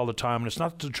make this all the time, and it's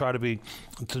not to try to be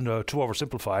too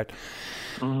oversimplified.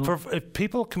 For if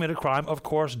people commit a crime, of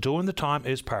course, doing the time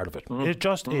is part of it. It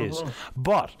just is.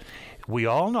 But we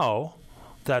all know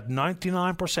that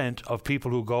 99% of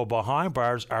people who go behind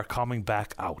bars are coming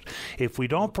back out. If we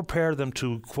don't prepare them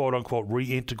to, quote-unquote,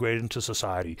 reintegrate into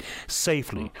society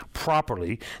safely,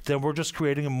 properly, then we're just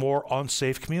creating a more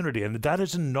unsafe community. And that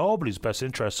is in nobody's best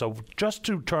interest. So just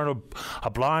to turn a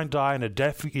blind eye and a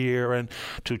deaf ear and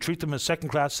to treat them as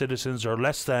second-class citizens or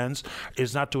less thans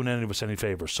is not doing any of us any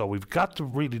favors. So we've got to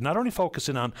really not only focus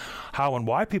in on how and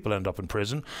why people end up in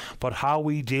prison, but how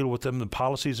we deal with them, the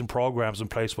policies and programs in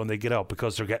place when they get out,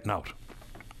 because they're getting out.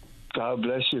 God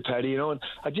bless you, Paddy. You know,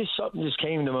 something just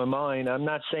came to my mind. I'm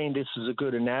not saying this is a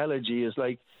good analogy. It's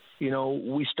like, you know,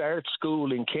 we start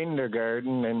school in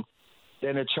kindergarten, and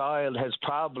then a child has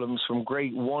problems from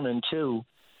grade 1 and 2.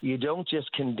 You don't just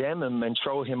condemn him and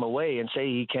throw him away and say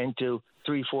he can't do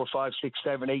 3, 4, 5, 6,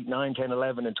 7, 8, 9, 10,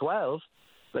 11, and 12.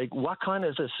 Like, what kind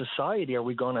of a society are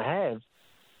we going to have?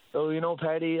 So, you know,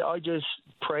 Paddy, I just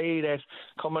pray that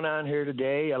coming on here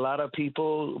today, a lot of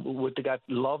people they got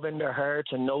love in their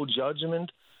hearts and no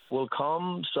judgment will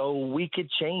come so we could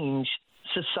change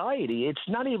society. It's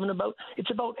not even about, it's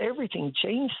about everything.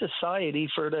 Change society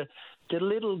for the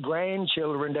little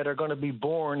grandchildren that are going to be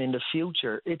born in the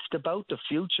future. It's about the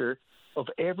future of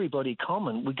everybody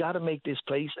coming. We got to make this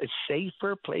place a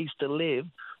safer place to live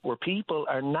where people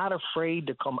are not afraid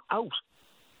to come out.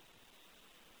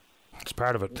 It's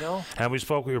part of it. You know? And we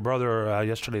spoke with your brother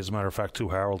yesterday, as a matter of fact, too,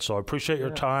 Harold. So I appreciate your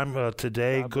time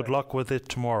today. Good luck with it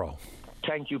tomorrow.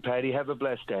 Thank you, Paddy. Have a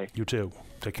blessed day. You too.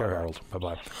 Take care, Harold. Bye-bye.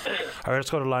 All right, let's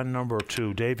go to line number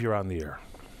 2. Dave, you're on the air.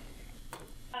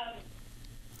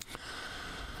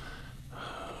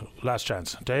 Last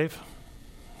chance. Dave?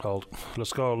 Hold.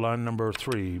 Let's go line number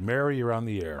 3. Mary, you're on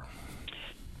the air.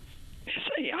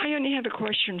 I only have a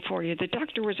question for you. The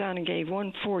doctor was on and gave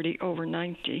 140 over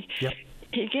 90. Yep.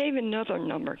 He gave another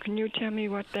number. Can you tell me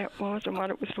what that was and what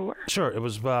it was for? Sure. It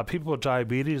was people with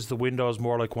diabetes. The window is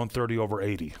more like 130 over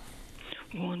 80.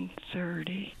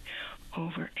 130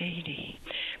 over 80.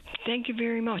 Thank you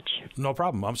very much. No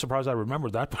problem. I'm surprised I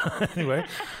remembered that. But anyway,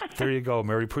 there you go,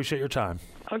 Mary. Appreciate your time.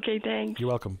 Okay, thanks. You're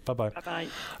welcome. Bye-bye. Bye-bye.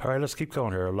 All right, let's keep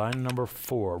going here. Line number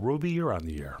 4. Ruby, you're on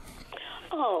the air.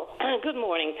 Oh, good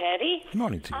morning, Patty. Good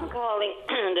morning to you. I'm calling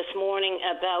this morning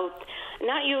about,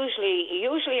 not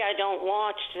usually I don't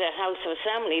watch the House of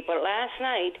Assembly, but last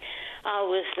night I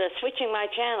was switching my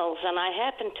channels and I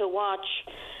happened to watch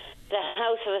the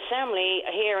House of Assembly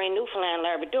here in Newfoundland,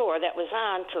 Labrador, that was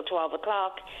on till 12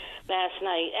 o'clock last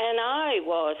night, and I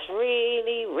was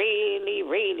really, really,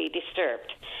 really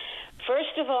disturbed.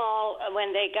 First of all,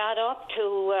 when they got up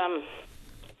to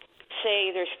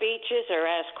say their speeches or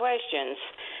ask questions,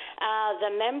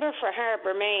 the member for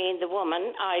Harbour Main, the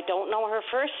woman, I don't know her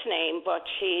first name, but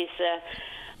she's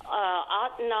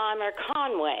Ottenheimer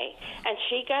Conway, and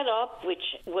she got up, which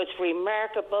was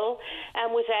remarkable,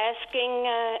 and was asking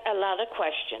a lot of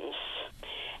questions,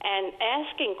 and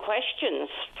asking questions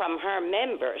from her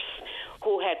members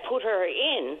who had put her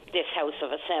in this House of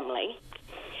Assembly,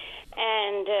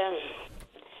 and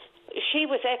she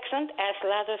was excellent, asked a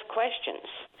lot of questions.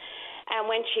 And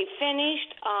when she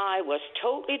finished, I was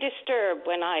totally disturbed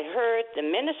when I heard the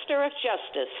Minister of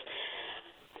Justice,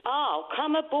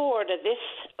 come aboard of this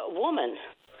woman.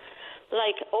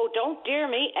 Like, oh, don't dare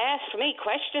me, ask me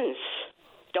questions.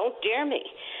 Don't dare me.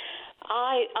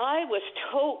 I was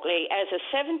totally, as a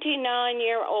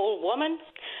 79-year-old woman,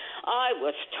 I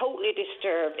was totally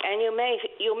disturbed. And you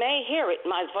may hear it in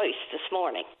my voice this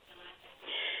morning.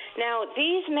 Now,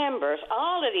 these members,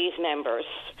 all of these members,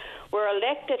 were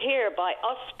elected here by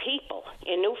us people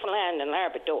in Newfoundland and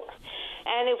Labrador.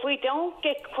 And if we don't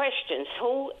get questions,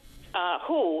 who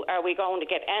are we going to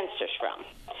get answers from?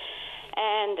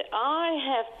 And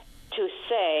I have to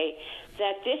say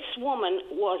that this woman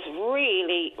was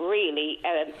really, really,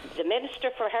 the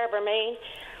Minister for Harbour Main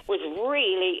was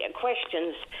really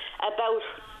questions about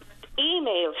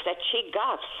emails that she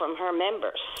got from her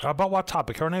members. About what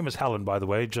topic? Her name is Helen, by the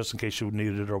way, just in case you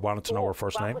needed it or wanted to know her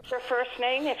first name. What's her first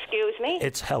name? Excuse me.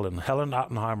 It's Helen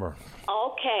Ottenheimer.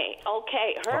 Okay.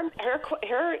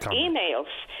 Her emails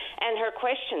and her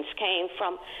questions came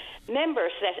from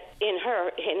members that in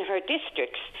her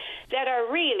districts that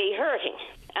are really hurting.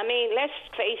 I mean, let's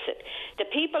face it, the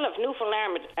people of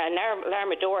Newfoundland and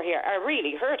Labrador here are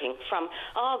really hurting from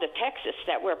all the taxes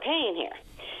that we're paying here.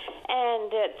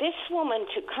 And this woman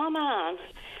to come on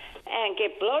and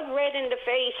get blood red in the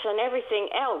face and everything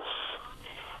else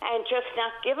and just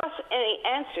not give us any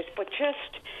answers, but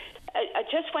I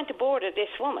just went to board of this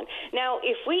woman. Now,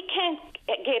 if we can't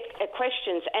get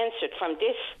questions answered from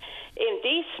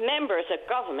these members of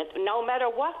government, no matter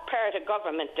what part of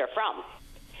government they're from,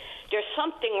 there's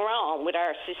something wrong with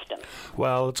our system.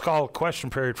 Well, it's called question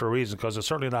period for a reason, because it's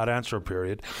certainly not answer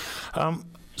period. Well,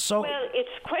 it's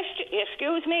question.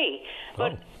 Excuse me,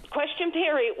 but question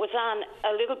period was on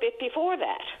a little bit before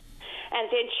that. And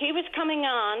then she was coming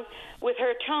on with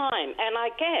her time, and I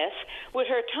guess with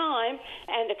her time,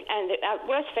 and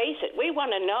let's face it, we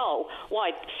want to know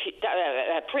why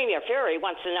Premier Fury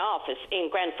wants an office in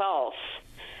Grand Falls,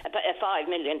 $5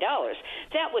 million.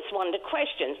 That was one of the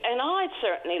questions, and I'd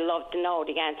certainly love to know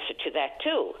the answer to that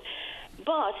too.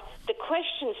 But the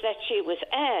questions that she was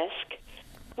asked,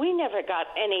 we never got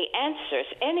any answers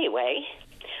anyway.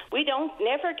 We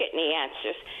never get any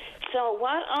answers. So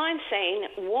what I'm saying,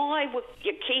 why would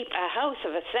you keep a House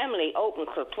of Assembly open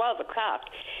till 12 o'clock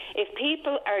if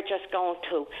people are just going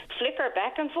to flicker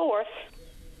back and forth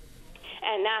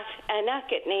and not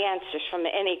get any answers from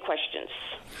any questions?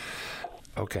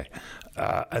 Okay.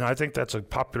 And I think that's a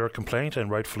popular complaint, and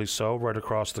rightfully so, right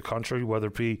across the country, whether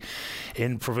it be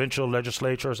in provincial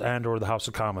legislatures and or the House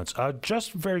of Commons.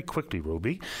 Just very quickly,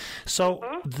 Ruby. So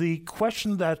the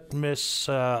question that Miss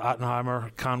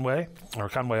Conway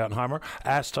Ottenheimer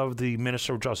asked of the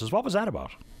Minister of Justice, what was that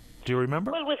about? Do you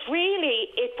remember? Well, it was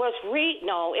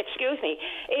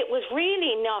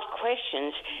really not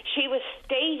questions. She was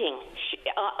stating,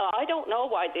 I don't know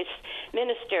why this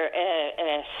Minister,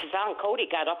 Siobhan Cody,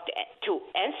 got up to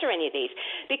answer any of these,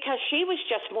 because she was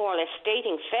just more or less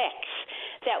stating facts.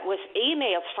 That was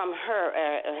emails from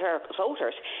her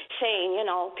voters saying,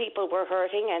 people were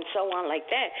hurting and so on like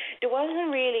that. There wasn't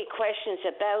really questions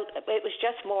about, it was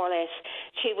just more or less,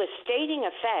 she was stating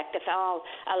a fact that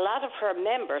a lot of her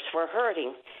members were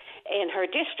hurting in her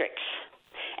districts.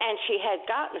 And she had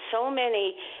gotten so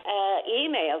many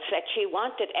emails that she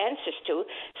wanted answers to,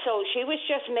 so she was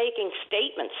just making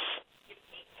statements.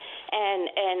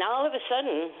 And all of a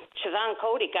sudden, Siobhan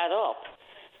Cody got up.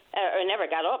 Or never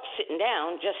got up, sitting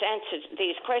down, just answered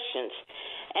these questions.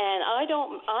 And I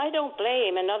don't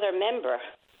blame another member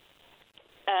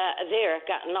there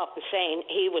gotten up and saying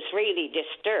he was really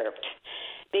disturbed,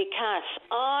 because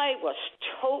I was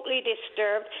totally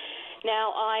disturbed.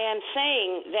 Now, I am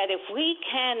saying that if we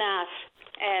cannot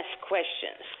ask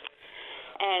questions,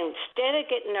 and instead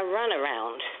of getting a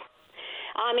runaround,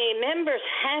 members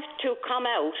have to come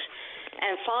out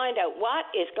and find out what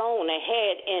is going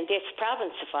ahead in this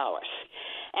province of ours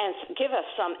and give us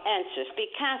some answers,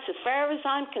 because as far as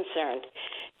I'm concerned,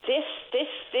 this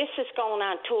is going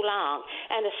on too long,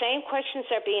 and the same questions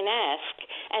are being asked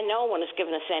and no one is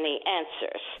giving us any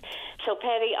answers. So,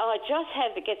 Patty, I just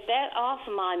had to get that off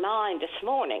of my mind this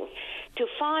morning to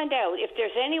find out if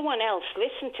there's anyone else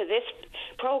listened to this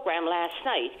program last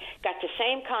night got the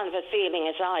same kind of a feeling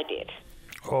as I did.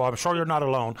 Oh, I'm sure you're not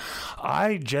alone.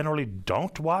 I generally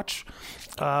don't watch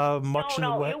much in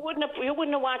the way. You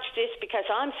wouldn't have watched this, because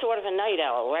I'm sort of a night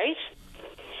owl, right?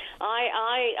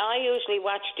 I usually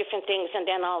watch different things and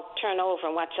then I'll turn over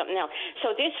and watch something else.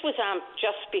 So this was on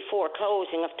just before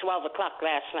closing of 12 o'clock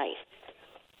last night.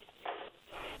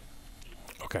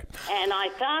 Okay. And I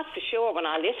thought for sure when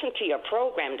I listened to your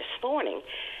program this morning,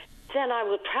 then I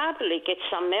would probably get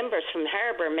some members from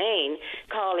Harbour, Maine,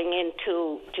 calling in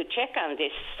to check on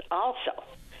this also.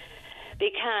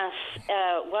 Because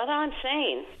what I'm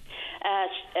saying,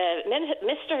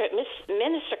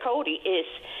 Minister Cody is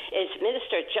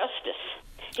Minister of Justice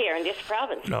here in this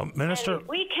province. No, Minister,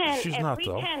 she's not,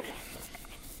 though.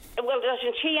 Well,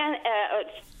 doesn't she...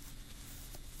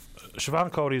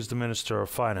 Siobhan Cody is the Minister of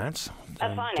Finance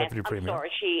and Deputy Premier. I'm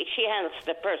sorry, she handles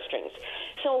the purse strings.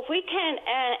 So if we can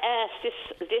ask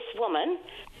this woman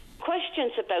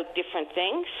questions about different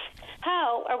things,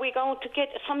 how are we going to get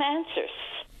some answers?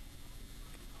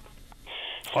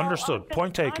 So Understood.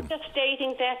 Point taken. I'm just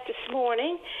stating that this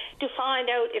morning to find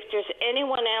out if there's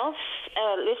anyone else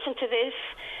listen to this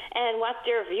and what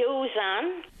their views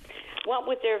on, what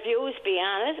would their views be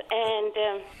on it,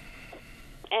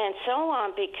 and so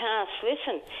on, because,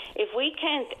 listen, if we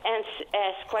can't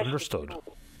ask questions Understood. to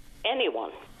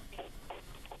anyone,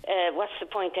 what's the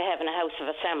point of having a House of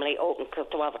Assembly open till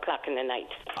 12 o'clock in the night?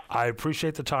 I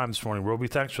appreciate the time this morning, Ruby.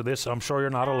 Thanks for this. I'm sure you're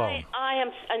not alone. I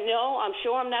am. No, I'm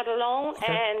sure I'm not alone,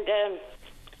 Okay. and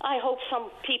I hope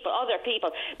other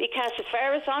people, because as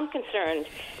far as I'm concerned,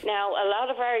 now a lot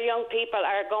of our young people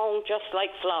are going just like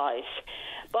flies.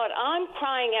 But I'm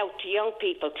crying out to young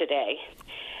people today,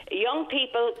 young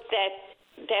people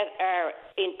that are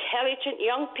intelligent,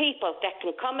 young people that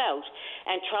can come out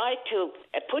and try to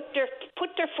put their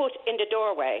foot in the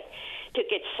doorway to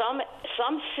get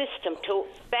some system to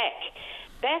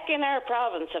back in our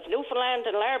province of Newfoundland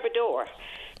and Labrador,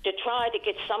 to try to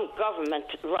get some government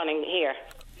running here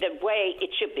the way it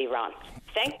should be run.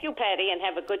 Thank you, Paddy, and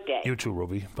have a good day. You too,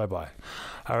 Ruby. Bye-bye.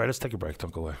 All right, let's take a break.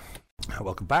 Don't go away.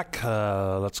 Welcome back.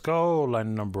 Let's go.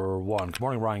 Line number 1. Good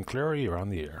morning, Ryan Cleary. You're on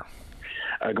the air.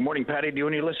 Good morning, Paddy. To you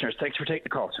and your listeners. Thanks for taking the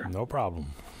call, sir. No problem.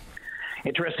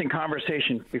 Interesting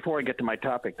conversation. Before I get to my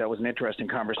topic, that was an interesting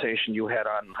conversation you had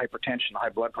on hypertension, high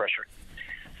blood pressure.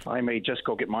 I may just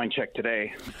go get mine checked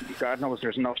today. God knows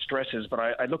there's enough stresses, but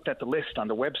I looked at the list on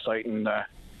the website, and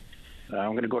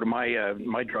I'm going to go to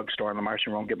my drugstore on the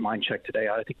Martian Road and get mine checked today.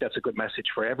 I think that's a good message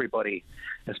for everybody,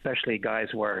 especially guys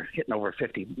who are hitting over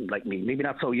 50 like me. Maybe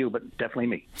not so you, but definitely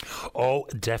me. Oh,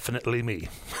 definitely me.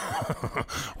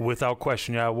 Without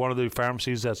question. Yeah, one of the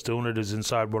pharmacies that's doing it is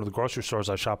inside one of the grocery stores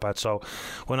I shop at. So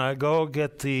when I go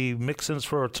get the mix-ins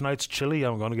for tonight's chili,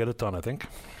 I'm going to get it done, I think.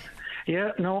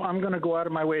 Yeah, no, I'm going to go out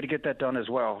of my way to get that done as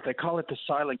well. They call it the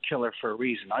silent killer for a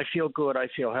reason. I feel good, I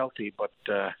feel healthy, but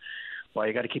well,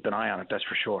 you got to keep an eye on it, that's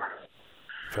for sure.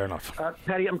 Fair enough.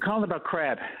 Paddy, I'm calling about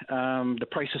crab, the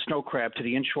price of snow crab to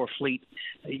the inshore fleet.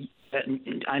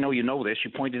 I know you know this.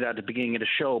 You pointed out at the beginning of the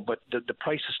show, but the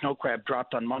price of snow crab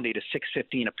dropped on Monday to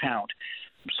 $6.15 a pound.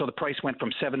 So the price went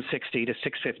from $7.60 to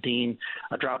 $6.15,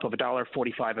 a drop of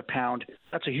 $1.45 a pound.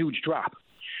 That's a huge drop.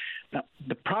 Now,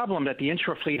 the problem that the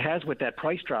inshore fleet has with that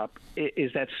price drop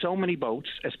is that so many boats,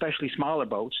 especially smaller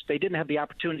boats, they didn't have the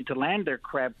opportunity to land their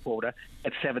crab quota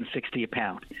at $7.60 a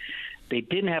pound. They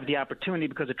didn't have the opportunity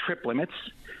because of trip limits,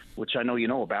 which I know you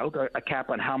know about, a cap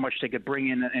on how much they could bring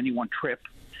in any one trip,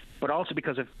 but also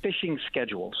because of fishing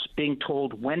schedules, being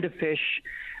told when to fish,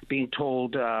 being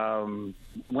told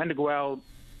when to go out,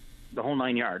 the whole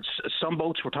 9 yards. Some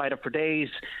boats were tied up for days.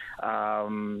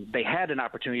 They had an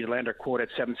opportunity to land their quota at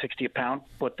 $7.60 a pound,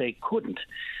 but they couldn't.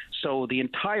 So the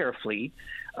entire fleet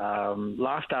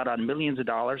lost out on millions of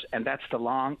dollars, and that's the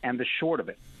long and the short of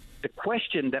it. The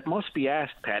question that must be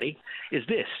asked, Paddy, is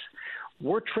this.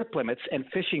 Were trip limits and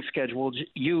fishing schedules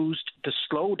used to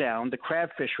slow down the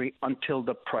crab fishery until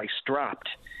the price dropped?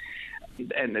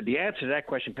 And the answer to that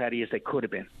question, Paddy, is they could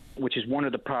have been, which is one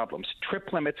of the problems.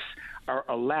 Trip limits are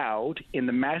allowed in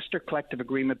the master collective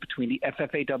agreement between the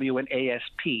FFAW and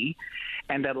ASP,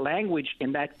 and that language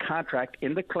in that contract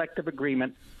in the collective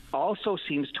agreement also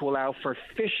seems to allow for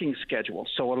fishing schedules,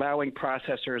 so allowing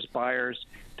processors, buyers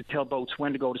to tell boats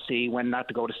when to go to sea, when not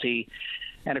to go to sea.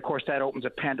 And, of course, that opens a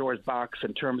Pandora's box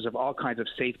in terms of all kinds of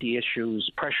safety issues,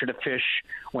 pressure to fish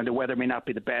when the weather may not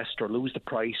be the best, or lose the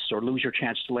price, or lose your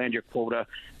chance to land your quota,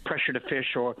 pressure to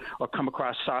fish or come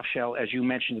across soft shell, as you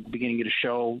mentioned at the beginning of the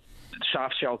show.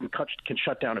 Soft shell can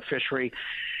shut down a fishery.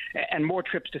 And more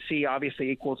trips to sea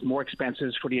obviously equals more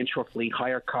expenses for the inshore fleet,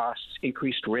 higher costs,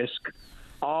 increased risk,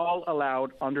 all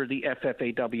allowed under the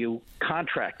FFAW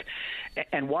contract.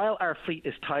 And while our fleet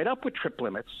is tied up with trip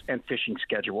limits and fishing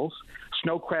schedules,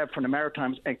 snow crab from the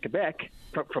Maritimes and Quebec,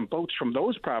 from boats from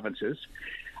those provinces,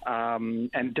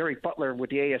 and Derek Butler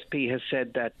with the ASP has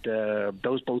said that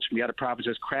those boats from the other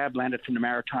provinces, crab landed from the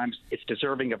Maritimes, it's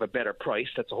deserving of a better price.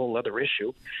 That's a whole other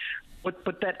issue.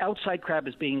 But that outside crab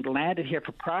is being landed here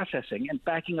for processing and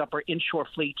backing up our inshore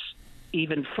fleets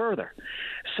even further.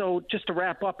 So just to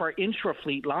wrap up, our inshore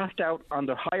fleet lost out on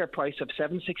the higher price of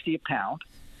 $7.60 a pound,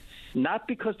 not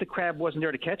because the crab wasn't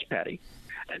there to catch, Paddy,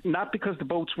 not because the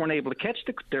boats weren't able to catch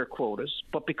their quotas,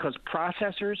 but because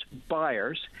processors,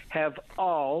 buyers have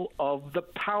all of the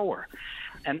power.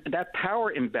 And that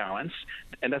power imbalance,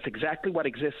 and that's exactly what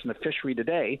exists in the fishery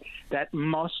today, that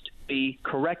must be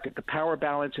corrected. The power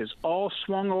balance is all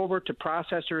swung over to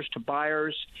processors, to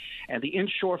buyers, and the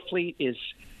inshore fleet is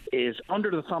under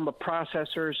the thumb of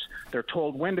processors. They're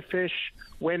told when to fish,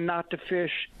 when not to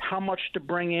fish, how much to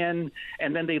bring in,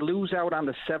 and then they lose out on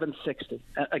the $7.60.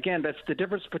 Again, that's the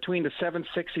difference between the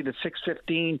 $7.60 to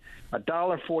 $6.15,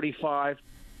 $1.45.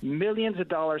 Millions of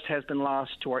dollars has been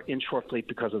lost to our inshore fleet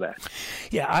because of that.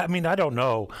 Yeah, I mean, I don't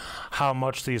know how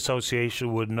much the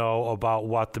association would know about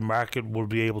what the market will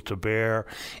be able to bear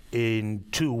in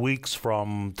 2 weeks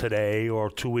from today, or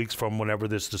 2 weeks from whenever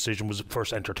this decision was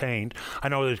first entertained. I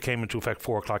know that it came into effect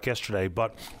 4 o'clock yesterday,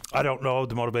 but I don't know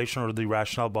the motivation or the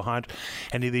rationale behind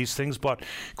any of these things. But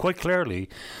quite clearly,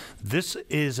 this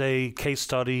is a case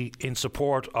study in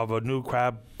support of a new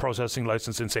crab processing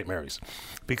license in St. Mary's,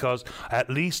 because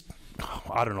at least,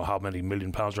 I don't know how many £1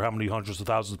 million or how many hundreds of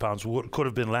thousands of pounds could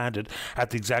have been landed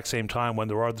at the exact same time when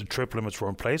there are the trip limits were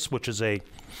in place, which is a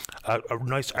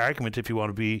nice argument if you want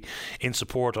to be in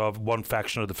support of one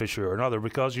faction of the fishery or another,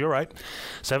 because you're right,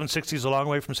 760 is a long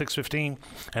way from 615,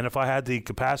 and if I had the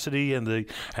capacity and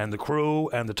the crew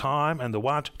and the time and the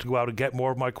want to go out and get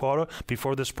more of my quota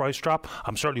before this price drop,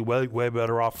 I'm certainly way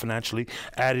better off financially.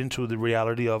 Add into the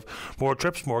reality of more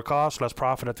trips, more costs, less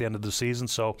profit at the end of the season.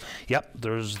 So yep,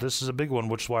 this is a big one,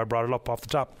 which is why I brought it up off the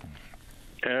top.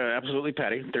 Absolutely,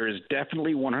 Patty. There is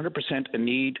definitely 100% a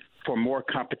need for more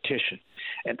competition.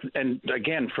 And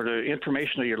again, for the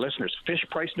information of your listeners, fish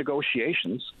price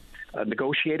negotiations,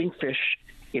 negotiating fish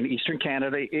in Eastern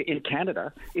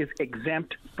Canada, is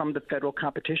exempt from the Federal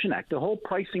Competition Act. The whole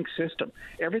pricing system,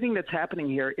 everything that's happening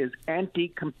here is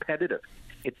anti-competitive.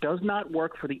 It does not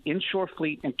work for the inshore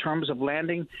fleet in terms of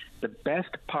landing the best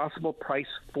possible price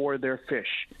for their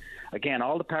fish. Again,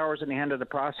 all the power is in the hand of the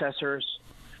processors,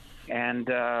 and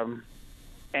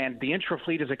the inshore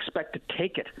fleet is expected to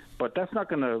take it. But that's not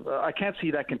going to. I can't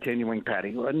see that continuing,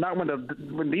 Patty. Not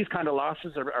when these kind of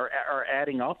losses are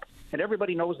adding up, and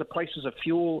everybody knows the prices of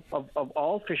fuel of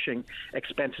all fishing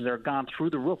expenses are gone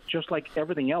through the roof, just like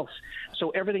everything else.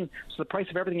 So the price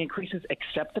of everything increases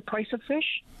except the price of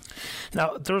fish.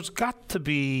 Now, there's got to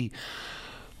be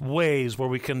ways where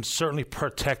we can certainly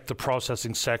protect the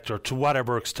processing sector to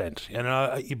whatever extent.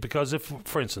 Because if,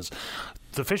 for instance,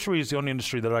 the fishery is the only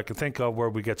industry that I can think of where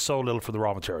we get so little for the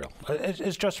raw material.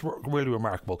 It's just really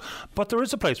remarkable. But there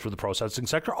is a place for the processing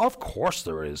sector. Of course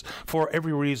there is, for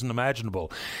every reason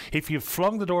imaginable. If you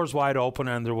flung the doors wide open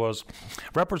and there was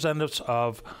representatives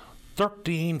of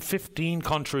 13, 15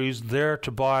 countries there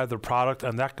to buy the product,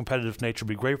 and that competitive nature would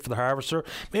be great for the harvester,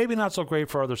 maybe not so great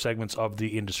for other segments of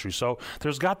the industry. So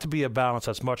there's got to be a balance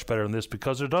that's much better in this,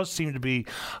 because there does seem to be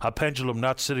a pendulum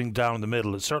not sitting down in the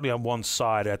middle. It's certainly on one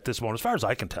side at this moment, as far as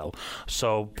I can tell.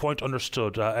 So point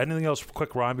understood. Anything else,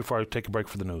 quick, Ryan, before I take a break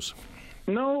for the news?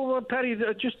 No, Patty,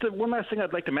 just one last thing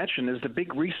I'd like to mention is the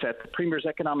Big Reset. The Premier's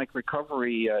Economic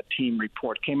Recovery Team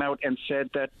report came out and said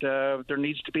that there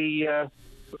needs to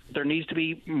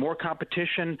be more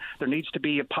competition. There needs to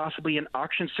be possibly an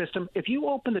auction system. If you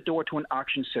open the door to an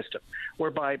auction system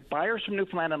whereby buyers from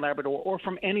Newfoundland and Labrador or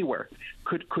from anywhere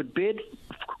could bid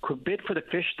for the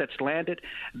fish that's landed,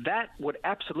 that would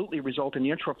absolutely result in the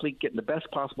inshore fleet getting the best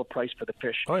possible price for the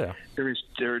fish. Oh yeah.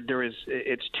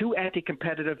 It's too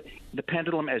anti-competitive. The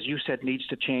pendulum, as you said, needs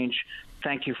to change.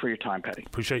 Thank you for your time, Patty.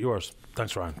 Appreciate yours.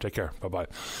 Thanks, Ryan. Take care. Bye-bye.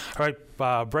 All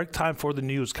right, break time for the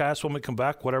newscast. When we come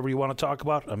back, whatever you want to talk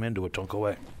about, I'm into it. Don't go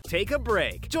away. Take a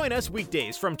break. Join us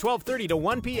weekdays from 12:30 to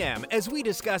 1 p.m. as we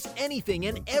discuss anything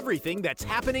and everything that's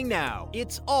happening now.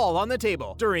 It's all on the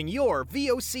table during your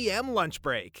VOCM lunch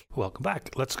break. Welcome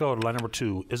back. Let's go to line number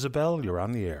 2. Isabel, you're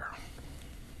on the air.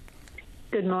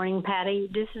 Good morning, Patty.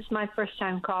 This is my first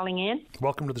time calling in.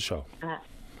 Welcome to the show.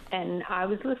 And I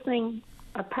was listening.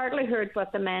 I partly heard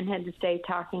what the man had to say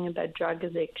talking about drug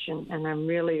addiction, and I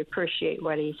really appreciate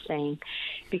what he's saying,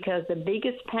 because the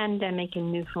biggest pandemic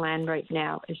in Newfoundland right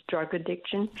now is drug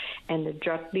addiction, and the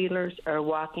drug dealers are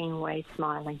walking away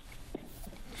smiling.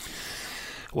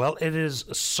 Well, it is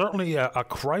certainly a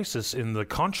crisis in the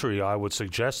country, I would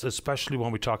suggest, especially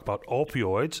when we talk about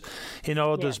opioids.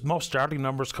 There's most startling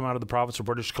numbers come out of the province of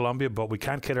British Columbia, but we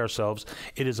can't kid ourselves.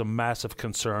 It is a massive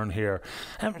concern here.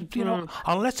 And,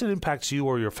 unless it impacts you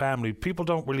or your family, people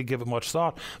don't really give it much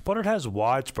thought, but it has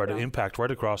widespread impact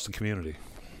right across the community.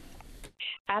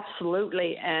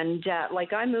 Absolutely. And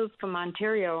I moved from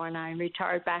Ontario and I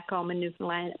retired back home in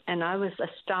Newfoundland, and I was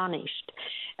astonished.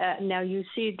 Now, you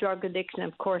see drug addiction,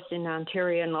 of course, in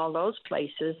Ontario and all those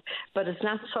places, but it's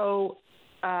not so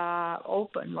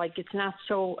open. It's not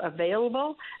so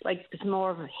available. It's more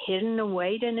of a hidden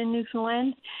away than in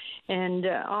Newfoundland. And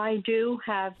I do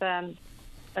have an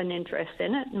interest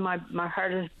in it. And my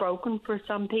heart is broken for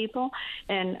some people.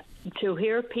 And to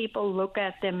hear people look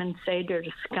at them and say they're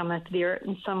the scum of the earth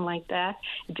and something like that,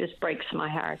 it just breaks my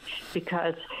heart,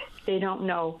 because they don't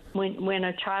know. When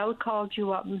a child calls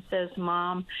you up and says,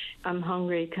 "Mom, I'm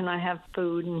hungry, can I have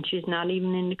food?" and she's not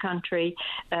even in the country,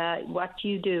 what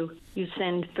do? you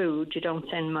send food, you don't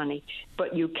send money,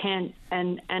 but you can't.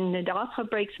 And it also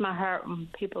breaks my heart when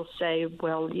people say,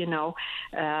 well,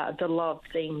 the love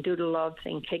thing, do the love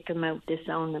thing, kick them out,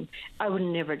 disown them. I would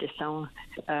never disown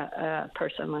a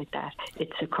person like that.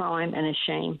 It's a crime and a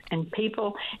shame. And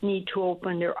people need to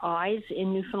open their eyes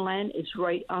in Newfoundland. It's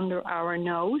right under our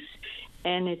nose.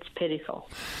 And it's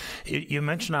pitiful. You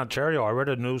mentioned Ontario. I read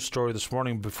a news story this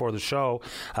morning before the show.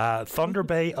 Thunder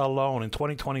Bay alone in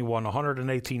 2021,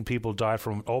 118 people died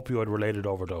from an opioid-related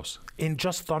overdose in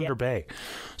just Thunder Bay.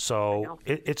 So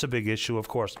it's a big issue, of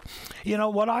course. You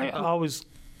know, what I always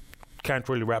can't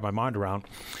really wrap my mind around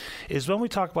is when we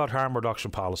talk about harm reduction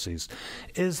policies,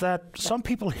 is that some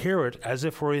people hear it as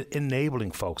if we're enabling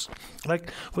folks.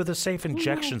 Like with a safe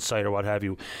injection site or what have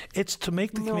you, it's to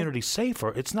make the community safer.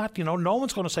 It's not, no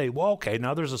one's going to say, well, okay,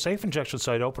 now there's a safe injection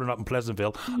site opening up in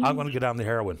Pleasantville, I'm going to get down the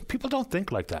heroin. People don't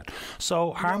think like that.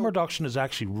 So harm reduction is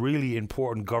actually really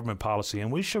important government policy,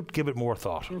 and we should give it more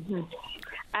thought.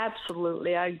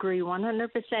 Absolutely, I agree 100%.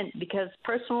 Because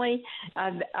personally,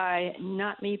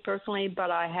 not me personally, but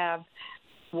I have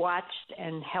watched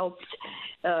and helped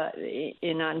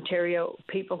in Ontario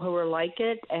people who are like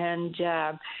it, and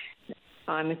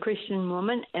I'm a Christian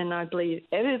woman, and I believe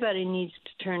everybody needs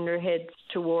to turn their heads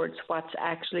towards what's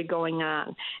actually going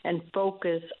on and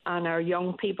focus on our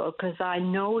young people, because I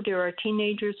know there are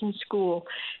teenagers in school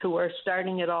who are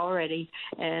starting it already,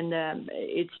 and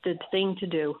it's the thing to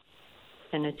do.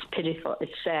 And it's pitiful,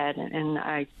 it's sad, and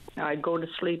I go to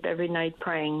sleep every night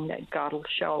praying that God will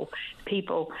show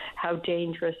people how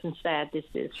dangerous and sad this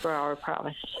is for our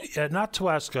province. Not to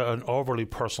ask an overly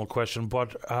personal question,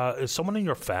 but is someone in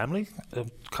your family,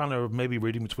 kind of maybe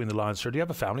reading between the lines here, do you have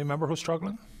a family member who's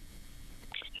struggling?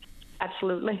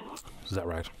 Absolutely. Is that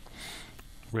right?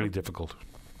 Really difficult.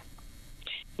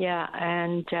 Yeah,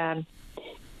 and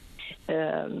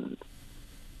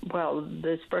well,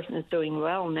 this person is doing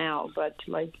well now, but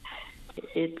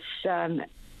it's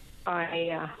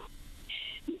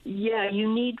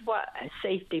you need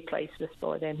safety places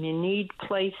for them. You need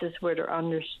places where they're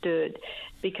understood,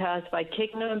 because by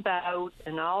kicking them about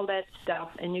and all that stuff,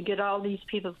 and you get all these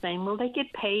people saying, well, they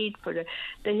get paid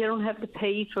they don't have to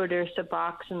pay for their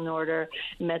Suboxone or their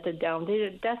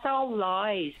methadone. That's all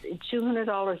lies. It's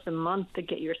 $200 a month to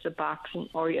get your Suboxone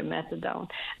or your methadone.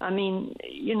 I mean,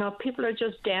 people are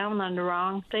just down on the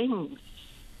wrong things.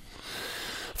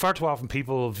 Far too often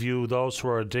people view those who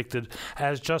are addicted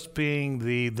as just being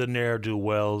the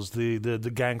ne'er-do-wells,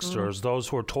 the gangsters, those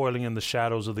who are toiling in the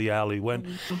shadows of the alley,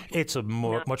 when it's a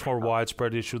much more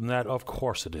widespread issue than that. Of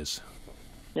course it is.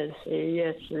 Yes,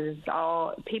 it's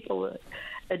all people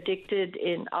addicted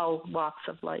in all walks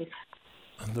of life.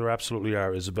 There absolutely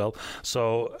are, Isabel.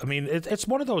 So, I mean, it's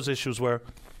one of those issues where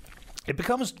it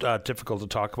becomes difficult to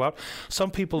talk about.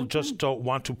 Some people just don't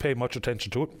want to pay much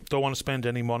attention to it, don't want to spend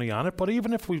any money on it. But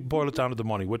even if we boil it down to the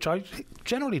money, which I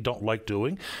generally don't like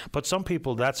doing, but some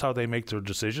people, that's how they make their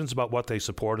decisions about what they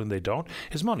support and they don't,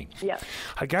 is money. Yeah.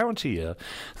 I guarantee you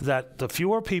that the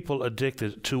fewer people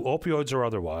addicted to opioids or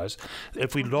otherwise,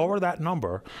 if we lower that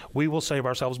number, we will save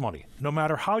ourselves money, no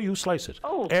matter how you slice it.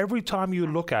 Every time you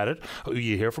look at it,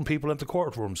 you hear from people in the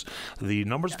courtrooms, the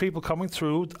numbers of people coming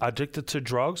through addicted to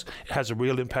drugs has a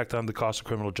real impact on the cost of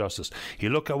criminal justice. You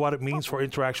look at what it means for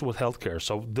interaction with healthcare.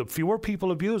 So the fewer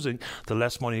people abusing, the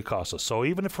less money it costs us. So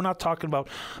even if we're not talking about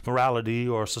morality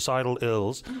or societal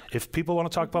ills, if people want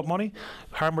to talk about money,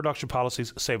 harm reduction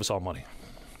policies save us all money.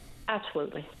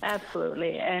 Absolutely.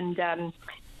 And I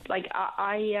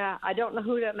don't know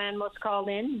who that man was called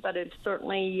in, but it's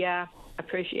certainly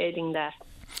appreciating that.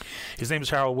 His name is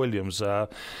Harold Williams.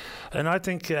 And I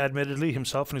think, admittedly,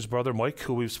 himself and his brother Mike,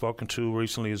 who we've spoken to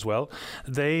recently as well,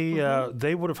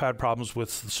 they would have had problems with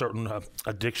certain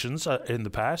addictions in the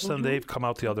past, and they've come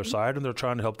out the other side, and they're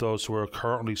trying to help those who are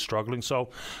currently struggling. So,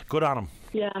 good on them.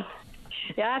 Yeah,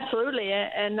 absolutely.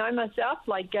 And I myself,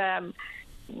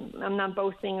 I'm not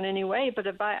boasting in any way, but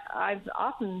I've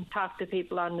often talked to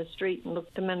people on the street and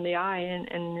looked them in the eye and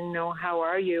how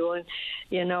are you? And,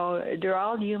 they're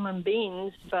all human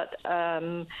beings, but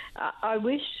I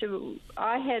wish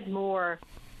I had more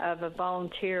of a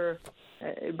volunteer,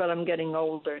 but I'm getting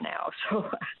older now, so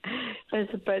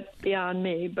it's a bit beyond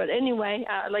me. But anyway,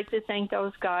 I'd like to thank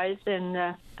those guys, and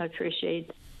I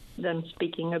appreciate them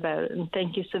speaking about it. And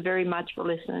thank you so very much for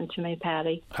listening to me,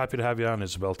 Patty. Happy to have you on,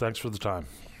 Isabel. Thanks for the time.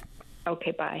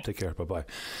 Okay, bye. Take care. Bye-bye.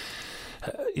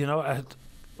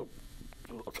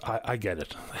 I get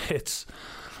it.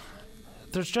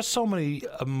 There's just so many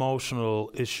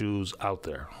emotional issues out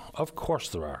there. Of course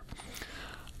there are.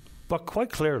 But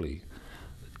quite clearly,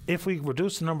 if we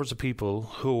reduce the numbers of people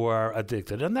who are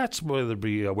addicted, and that's whether it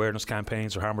be awareness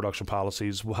campaigns or harm reduction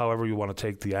policies, however you want to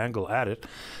take the angle at it,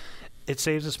 it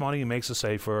saves us money, it makes us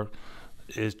safer.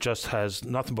 It just has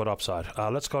nothing but upside.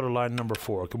 Let's go to line number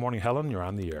 4. Good morning, Helen. You're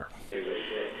on the air.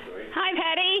 Hi,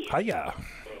 Paddy. Hiya.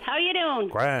 How you doing?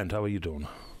 Grand. How are you doing?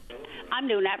 I'm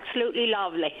doing absolutely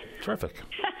lovely. Terrific.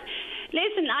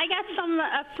 Listen, I got some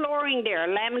flooring there,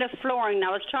 laminate flooring, and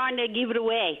I was trying to give it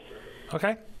away.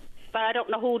 Okay. But I don't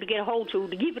know who to get a hold to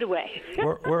give it away.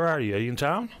 Where are you? Are you in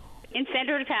town? In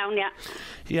centre of town, yeah.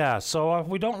 Yeah, so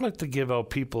we don't like to give out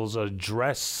people's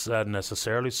address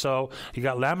necessarily. So you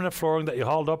got laminate flooring that you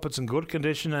hauled up, it's in good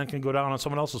condition and can go down on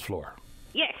someone else's floor.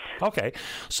 Yes. Okay,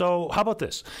 so how about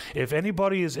this? If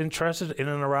anybody is interested in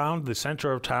and around the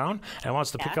centre of town and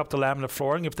wants to pick up the laminate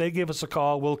flooring, if they give us a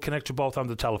call, we'll connect you both on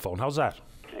the telephone. How's that?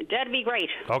 That'd be great.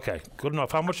 Okay, good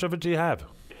enough. How much of it do you have?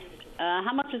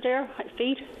 How much is there?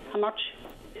 Feet? How much?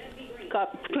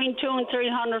 Got between 200 and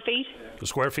 300 feet. The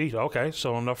square feet? Okay,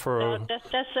 so enough for that's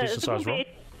decent size room.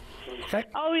 Okay.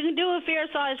 Oh, we can do a fair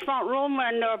size front room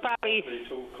and probably a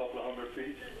couple of 100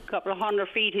 feet. Couple of 100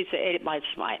 feet, he said. My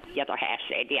the other half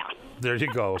said, yeah. There you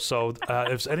go. So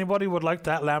if anybody would like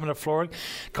that laminate flooring,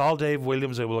 call Dave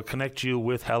Williams. It will connect you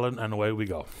with Helen, and away we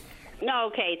go. No,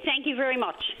 okay. Thank you very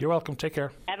much. You're welcome. Take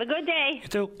care. Have a good day. You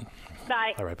too.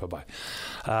 Bye. All right, bye-bye.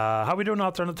 How are we doing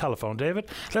out there on the telephone, David?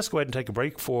 Let's go ahead and take a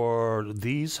break for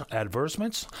these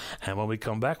advertisements. And when we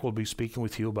come back, we'll be speaking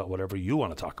with you about whatever you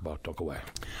want to talk about. Don't go away.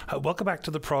 Welcome back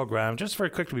to the program. Just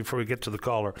very quickly before we get to the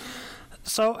caller.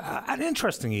 So, an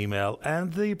interesting email,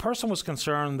 and the person was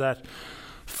concerned that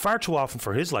far too often,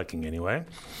 for his liking anyway,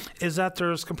 is that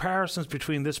there's comparisons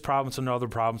between this province and other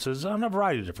provinces on a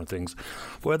variety of different things,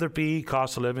 whether it be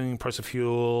cost of living, price of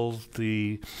fuel,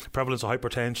 the prevalence of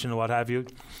hypertension, and what have you.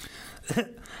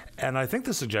 And I think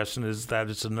the suggestion is that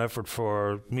it's an effort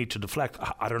for me to deflect.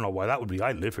 I don't know why that would be.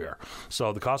 I live here.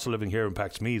 So the cost of living here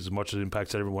impacts me as much as it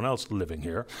impacts everyone else living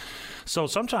here. So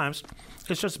sometimes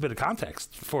it's just a bit of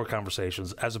context for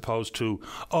conversations as opposed to,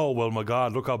 oh, well, my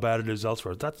God, look how bad it is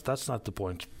elsewhere. That's not the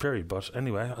point, period. But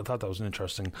anyway, I thought that was an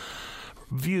interesting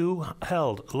view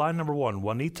held. Line number 1,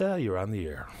 Juanita, you're on the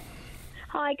air.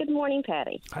 Hi, good morning,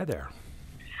 Patty. Hi there.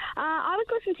 I was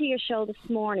listening to your show this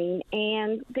morning,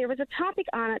 and there was a topic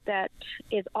on it that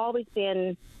has always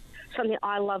been something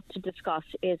I love to discuss,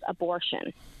 is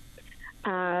abortion.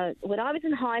 When I was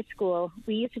in high school,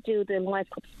 we used to do the Lions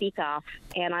Club Speak Off,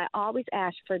 and I always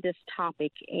asked for this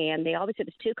topic, and they always said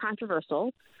it was too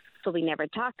controversial, so we never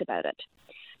talked about it.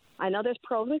 I know there's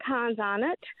pros and cons on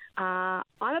it. I'm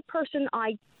a person,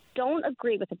 I don't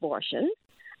agree with abortion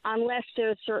unless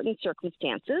there's certain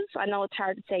circumstances. I know it's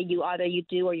hard to say either you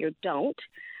do or you don't,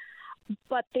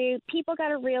 but people got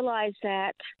to realize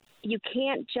that you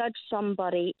can't judge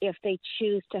somebody if they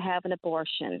choose to have an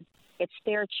abortion. It's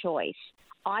their choice.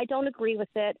 I don't agree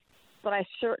with it, but I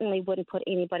certainly wouldn't put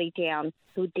anybody down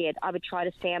who did. I would try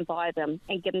to stand by them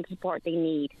and give them the support they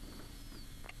need.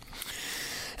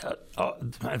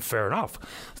 And fair enough.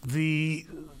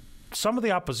 Some of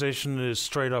the opposition is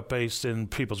straight up based in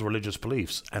people's religious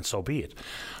beliefs, and so be it.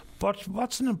 But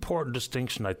what's an important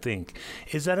distinction, I think,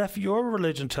 is that if your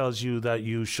religion tells you that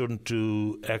you shouldn't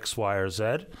do X, Y, or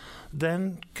Z,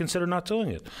 then consider not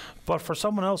doing it. But for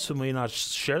someone else who may not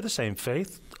share the same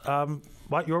faith,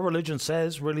 what your religion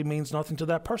says really means nothing to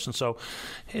that person. So,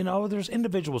 there's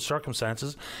individual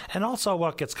circumstances. And also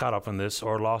what gets caught up in this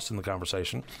or lost in the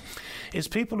conversation is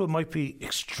people who might be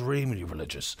extremely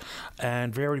religious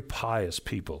and very pious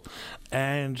people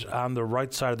and on the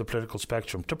right side of the political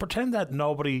spectrum. To pretend that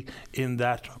nobody in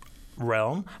that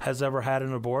realm has ever had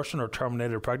an abortion or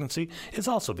terminated a pregnancy is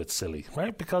also a bit silly,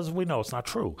 right? Because we know it's not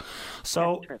true.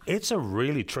 So it's a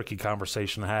really tricky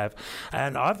conversation to have.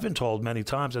 And I've been told many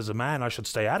times as a man I should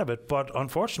stay out of it. But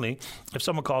unfortunately, if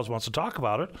someone calls and wants to talk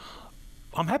about it,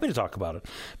 I'm happy to talk about it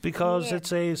because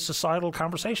it's a societal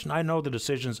conversation. I know the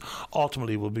decisions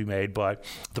ultimately will be made by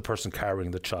the person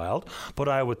carrying the child, but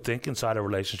I would think inside a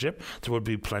relationship there would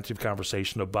be plenty of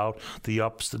conversation about the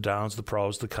ups, the downs, the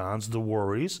pros, the cons, the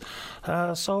worries.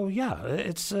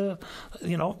 It's,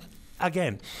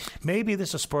 again, maybe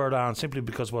this is spurred on simply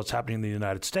because of what's happening in the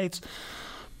United States.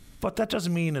 But that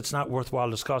doesn't mean it's not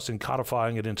worthwhile discussing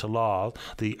codifying it into law.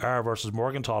 The R versus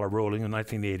Morgenthaler ruling in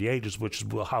 1988, which is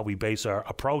how we base our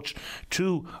approach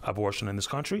to abortion in this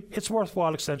country. It's a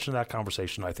worthwhile extension of that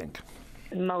conversation, I think.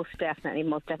 Most definitely.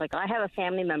 I have a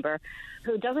family member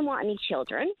who doesn't want any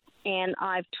children, and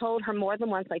I've told her more than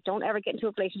once, don't ever get into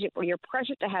a relationship where you're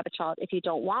pressured to have a child if you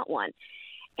don't want one.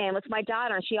 And with my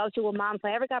daughter, and she always said, well, Mom, if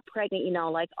I ever got pregnant,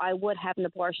 like I would have an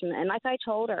abortion. And like I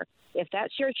told her, if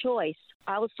that's your choice,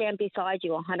 I will stand beside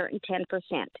you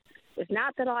 110%. It's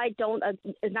not that I don't.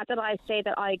 It's not that I say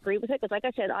that I agree with it, because, like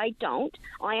I said, I don't.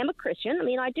 I am a Christian. I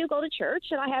mean, I do go to church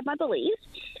and I have my beliefs,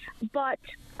 but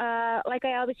like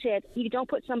I always said, you don't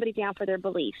put somebody down for their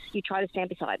beliefs. You try to stand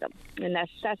beside them, and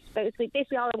that's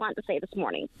basically all I wanted to say this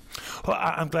morning. Well,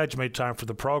 I'm glad you made time for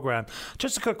the program.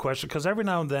 Just a quick question, because every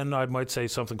now and then I might say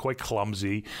something quite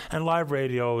clumsy, and live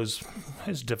radio is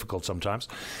difficult sometimes.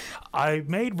 I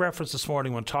made reference this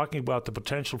morning when talking about the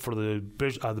potential for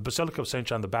the Basilica of St.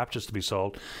 John the Baptist to be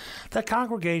sold, that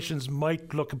congregations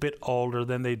might look a bit older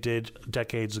than they did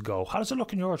decades ago. How does it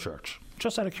look in your church?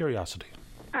 Just out of curiosity.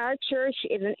 Our church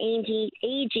is an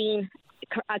aging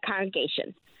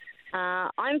congregation.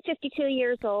 I'm 52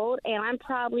 years old, and I'm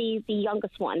probably the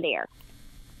youngest one there.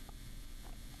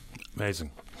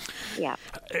 Amazing. Yeah.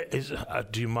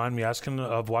 Do you mind me asking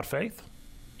of what faith?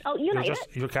 Oh, United.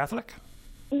 You're Catholic?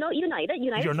 No, United.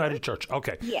 United Church.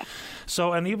 Okay. Yeah.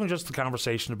 So, and even just the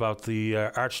conversation about the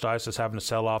Archdiocese having to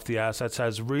sell off the assets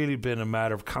has really been a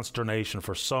matter of consternation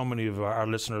for so many of our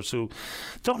listeners who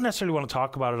don't necessarily want to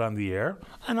talk about it on the air,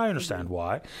 and I understand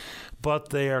why. But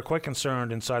they are quite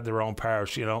concerned inside their own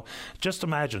parish. Just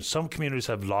imagine, some communities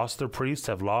have lost their priests,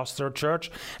 have lost their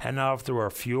church, and now if there are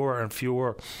fewer and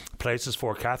fewer places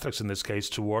for Catholics, in this case,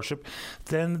 to worship,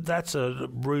 then that's a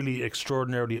really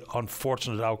extraordinarily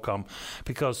unfortunate outcome,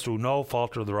 because through no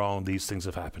fault of their own, these things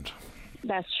have happened.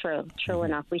 That's true. True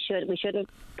enough. We shouldn't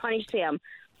punish them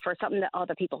for something that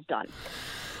other people's done.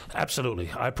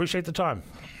 Absolutely. I appreciate the time.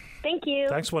 Thank you.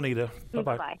 Thanks, Juanita.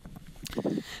 Bye-bye. Bye.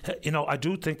 I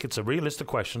do think it's a realistic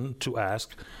question to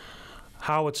ask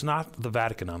how it's not the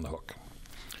Vatican on the hook.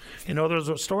 There's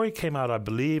a story came out, I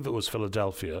believe it was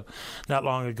Philadelphia, not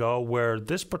long ago, where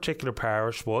this particular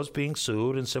parish was being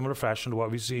sued in similar fashion to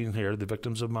what we've seen here, the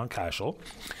victims of Mount Cashel.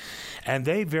 And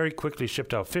they very quickly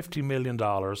shipped out $50 million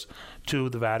to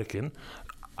the Vatican,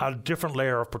 a different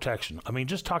layer of protection. I mean,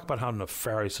 just talk about how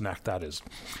nefarious an act that is.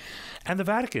 And the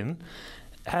Vatican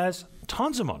has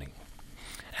tons of money.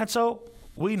 And so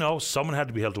we know someone had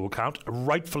to be held to account,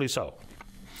 rightfully so.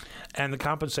 And the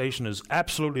compensation is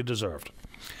absolutely deserved.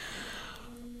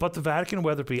 But the Vatican,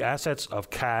 whether it be assets of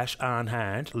cash on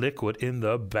hand, liquid in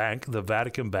the bank, the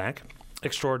Vatican Bank,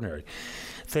 extraordinary.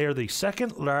 They are the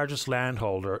second largest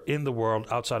landholder in the world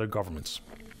outside of governments.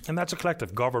 And that's a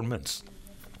collective, governments.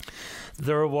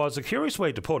 There was a curious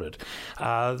way to put it.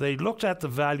 They looked at the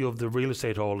value of the real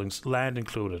estate holdings, land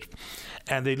included,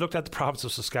 and they looked at the province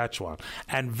of Saskatchewan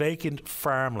and vacant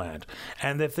farmland.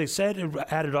 And if they said it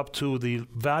added up to the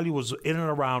value was in and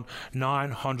around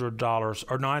 $900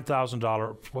 or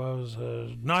 $9,000 was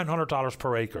 $900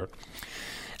 per acre.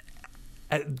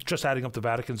 Just adding up the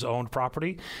Vatican's owned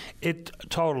property, it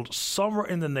totaled somewhere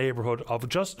in the neighborhood of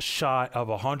just shy of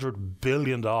 $100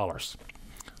 billion.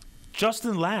 Just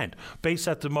in land, based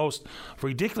at the most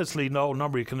ridiculously low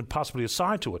number you can possibly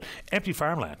assign to it, empty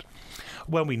farmland.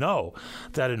 When we know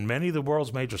that in many of the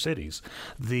world's major cities,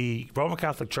 the Roman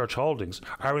Catholic Church holdings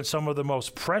are in some of the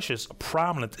most precious,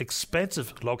 prominent,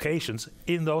 expensive locations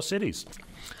in those cities.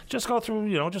 Just go through,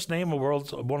 just name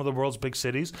one of the world's big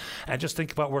cities and just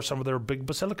think about where some of their big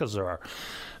basilicas are.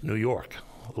 New York,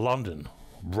 London,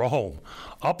 Rome,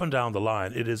 up and down the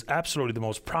line. It is absolutely the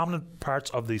most prominent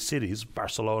parts of these cities,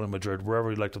 Barcelona, Madrid,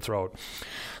 wherever you'd like to throw it,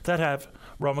 that have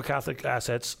Roman Catholic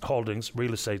assets, holdings,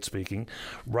 real estate speaking,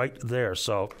 right there.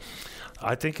 So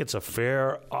I think it's a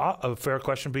fair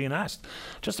question being asked.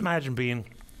 Just imagine being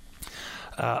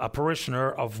a parishioner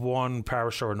of one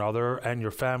parish or another, and your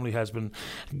family has been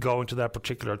going to that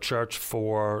particular church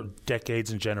for decades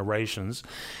and generations.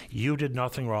 You did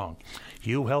nothing wrong.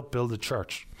 You helped build the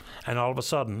church. And all of a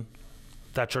sudden,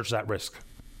 that church is at risk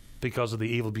because of the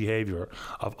evil behavior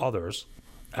of others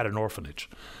at an orphanage.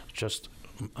 Just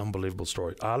unbelievable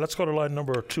story. Let's go to line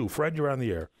number 2. Fred, you're on the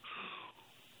air.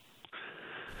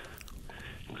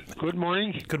 Good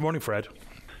morning. Good morning, Fred.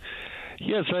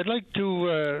 Yes, I'd like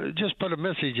to just put a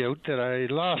message out that I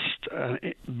lost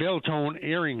a Bell-Tone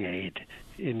hearing aid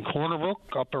in Corner Brook,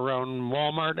 up around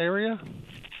Walmart area.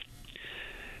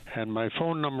 And my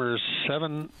phone number is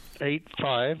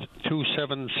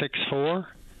 785-2764,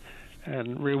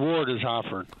 and reward is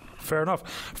offered. Fair enough.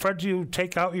 Fred, do you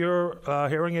take out your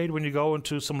hearing aid when you go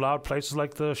into some loud places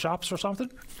like the shops or something?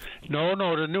 No,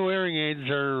 the new hearing aids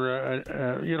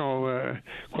are,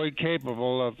 quite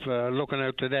capable of looking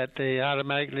out to that. They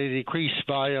automatically decrease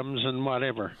volumes and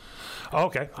whatever.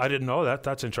 Okay, I didn't know that.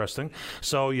 That's interesting.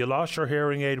 So you lost your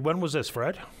hearing aid. When was this,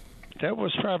 Fred? That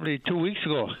was probably 2 weeks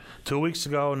ago. 2 weeks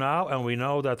ago now, and we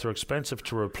know that they're expensive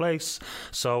to replace.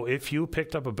 So if you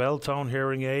picked up a Beltone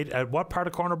hearing aid at what part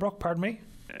of Corner Brook, pardon me?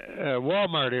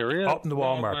 Walmart area. Up in the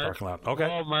Walmart parking lot. Okay.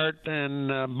 Walmart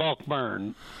and Bulk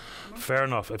Barn. Fair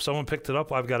enough. If someone picked it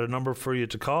up, I've got a number for you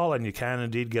to call, and you can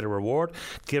indeed get a reward.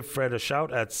 Give Fred a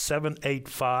shout at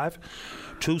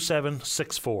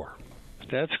 785-2764.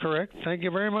 That's correct. Thank you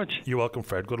very much. You're welcome,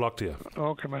 Fred. Good luck to you.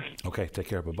 Okay, bye. Okay, take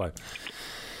care. Bye-bye.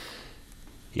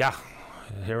 Yeah,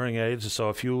 hearing aids. So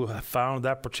if you found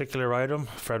that particular item,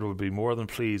 Fred would be more than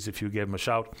pleased if you gave him a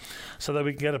shout so that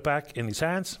we can get it back in his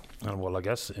hands and, well, I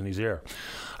guess in his ear.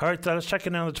 All right, let's check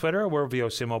in on the Twitter. We're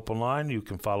VOCM Open Line. You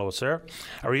can follow us there.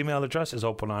 Our email address is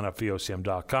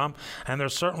openline@vocm.com. And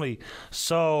there's certainly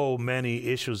so many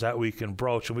issues that we can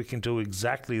broach, and we can do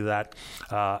exactly that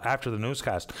after the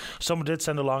newscast. Someone did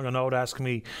send along a note asking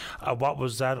me what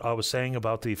was that I was saying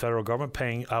about the federal government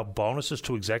paying out bonuses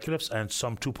to executives and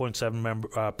some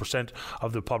 2.7%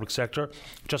 of the public sector,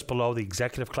 just below the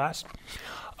executive class.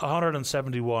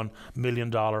 $171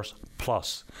 million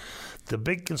plus. The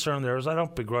big concern there is I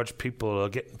don't begrudge people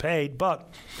getting paid,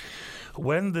 but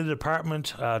when the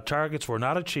department targets were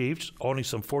not achieved, only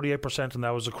some 48%, and that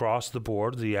was across the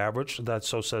board, the average, that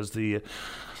so says the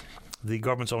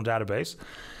government's own database.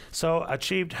 So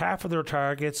achieved half of their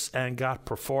targets and got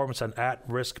performance and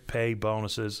at-risk pay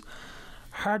bonuses.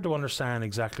 Hard to understand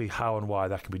exactly how and why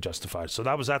that can be justified. So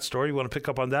that was that story. You want to pick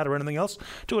up on that or anything else?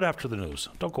 Do it after the news.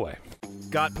 Don't go away.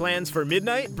 Got plans for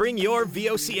midnight? Bring your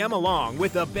VOCM along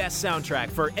with the best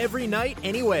soundtrack for every night,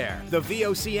 anywhere. The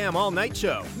VOCM All Night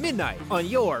Show, midnight on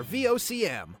your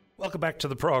VOCM. Welcome back to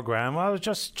the program. I was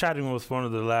just chatting with one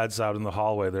of the lads out in the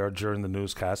hallway there during the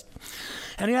newscast,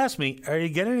 and he asked me, are you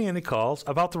getting any calls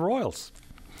about the Royals?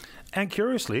 And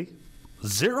curiously,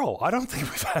 zero. I don't think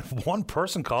we've had one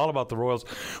person call about the Royals,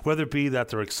 whether it be that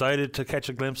they're excited to catch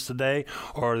a glimpse today,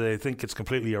 or they think it's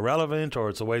completely irrelevant, or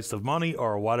it's a waste of money,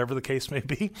 or whatever the case may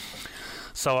be.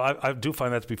 So I do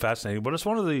find that to be fascinating. But it's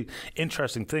one of the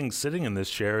interesting things sitting in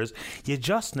this chair is you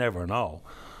just never know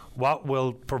what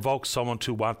will provoke someone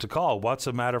to want to call. What's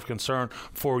a matter of concern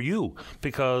for you?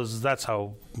 Because that's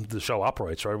how the show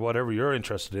operates, right? Whatever you're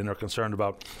interested in or concerned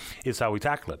about is how we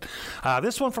tackle it.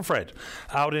 This one from Fred,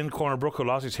 out in Corner Brook, who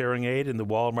lost his hearing aid in the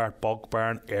Walmart Bulk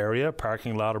Barn area,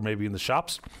 parking lot, or maybe in the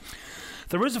shops.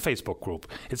 There is a Facebook group.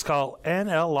 It's called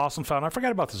NL Lost and Found. I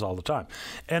forget about this all the time.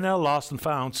 NL Lost and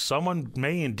Found. Someone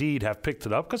may indeed have picked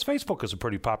it up because Facebook is a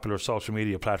pretty popular social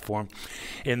media platform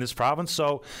in this province.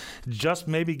 So just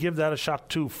maybe give that a shot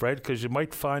too, Fred, because you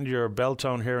might find your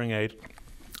Beltone hearing aid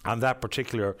on that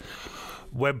particular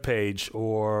web page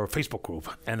or Facebook group,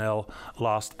 NL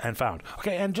Lost and Found.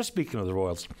 Okay, and just speaking of the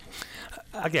Royals,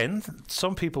 again,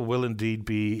 some people will indeed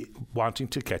be wanting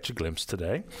to catch a glimpse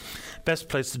today. Best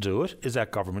place to do it is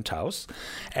at Government House,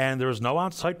 and there is no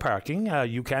on-site parking.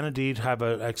 You can indeed have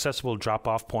an accessible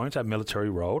drop-off point at Military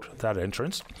Road, that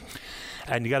entrance.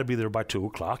 And you got to be there by 2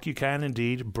 o'clock. You can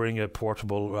indeed bring a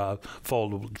portable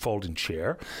folding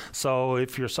chair. So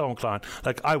if you're so inclined,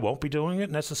 like I won't be doing it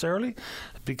necessarily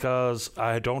because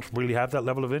I don't really have that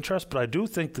level of interest, but I do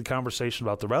think the conversation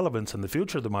about the relevance and the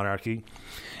future of the monarchy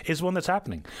is one that's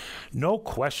happening. No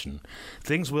question,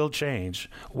 things will change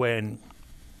when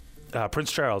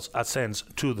Prince Charles ascends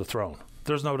to the throne.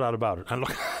 There's no doubt about it. And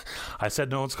look, I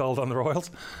said no one's called on the Royals.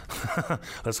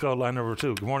 Let's go to line number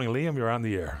 2. Good morning, Liam. You're on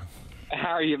the air.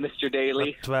 How are you, Mr.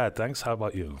 Daly? Not bad, thanks. How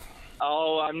about you?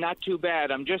 Oh, I'm not too bad.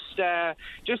 I'm just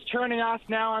turning off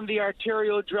now on the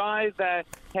arterial drive,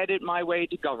 headed my way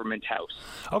to Government House.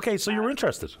 Okay, so you're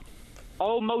interested?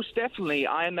 Oh, most definitely.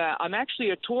 I'm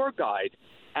actually a tour guide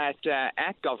at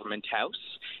Government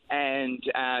House, and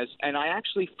I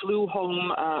actually flew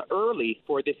home early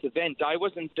for this event.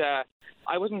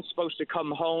 I wasn't supposed to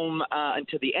come home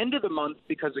until the end of the month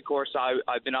because, of course,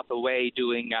 I've been up away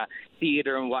doing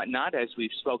theater and whatnot, as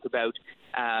we've spoke about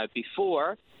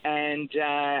before. And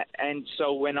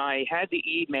so when I had the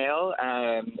email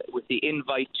with the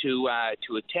invite to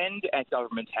attend at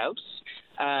Government House,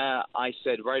 I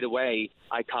said right away,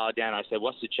 I called down, I said,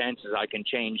 what's the chances I can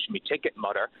change my ticket,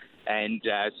 Mother? And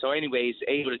so anyways,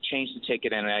 able to change the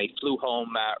ticket, and I flew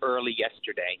home early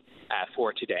yesterday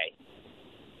for today.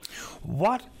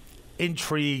 What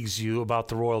intrigues you about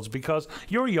the Royals? Because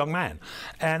you're a young man,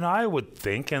 and I would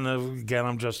think, and again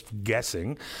I'm just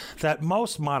guessing, that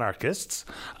most monarchists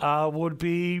would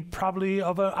be probably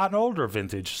of an older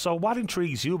vintage. So what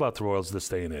intrigues you about the Royals this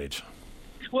day and age?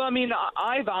 Well, I mean,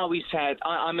 I've always had,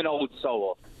 I'm an old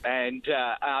soul, and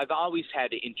I've always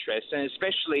had an interest, and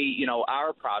especially,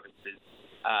 our province's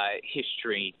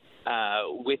history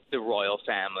with the royal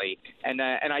family, and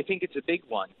I think it's a big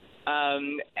one.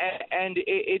 And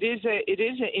it is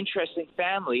an interesting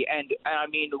family, and I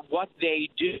mean what they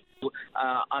do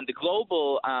on the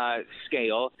global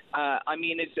scale. I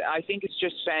think it's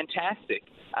just fantastic.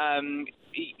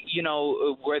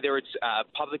 Whether it's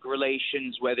public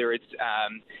relations, whether it's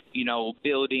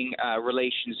building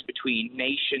relations between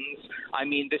nations. I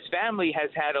mean, this family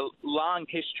has had a long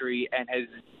history and has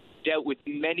dealt with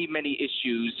many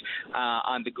issues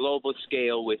on the global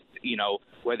scale with,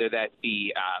 whether that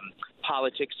be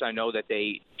politics. I know that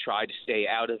they try to stay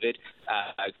out of it,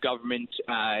 government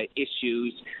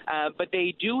issues, but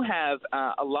they do have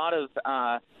a lot of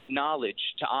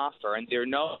knowledge to offer, and they're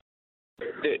no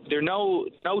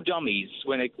dummies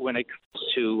when it comes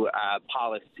to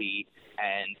policy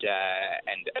and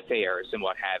affairs and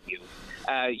what have you.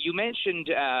 You mentioned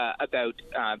about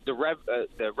the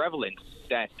relevance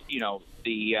that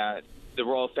the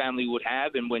royal family would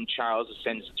have, and when Charles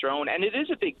ascends the throne, and it is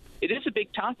a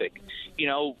big topic.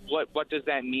 What does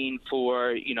that mean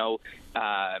for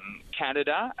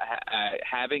Canada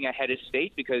having a head of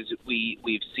state? Because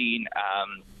we've seen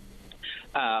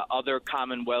other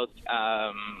Commonwealth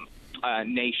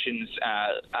nations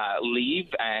leave,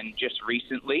 and just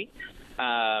recently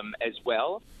as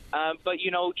well. But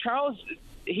Charles,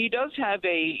 he does have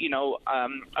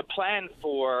a plan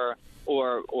for,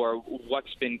 or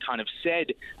what's been kind of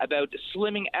said about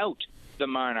slimming out the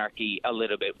monarchy a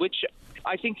little bit, which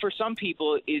I think for some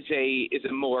people is a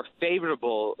more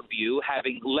favorable view,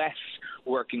 having less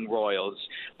working royals.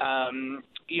 One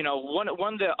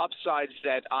of the upsides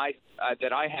that I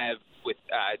have with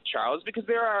Charles, because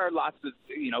there are lots of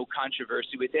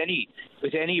controversy with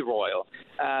any royal,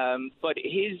 but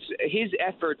his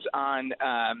efforts on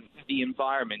the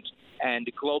environment and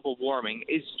global warming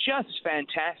is just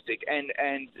fantastic, and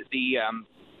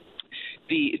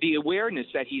the awareness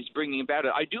that he's bringing about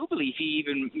it. I do believe he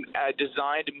even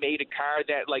designed and made a car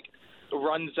that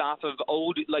runs off of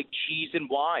old cheese and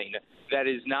wine that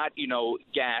is not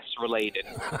gas related,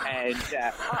 and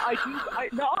I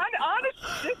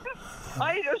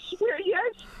swear,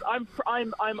 yes,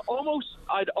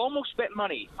 I'd almost bet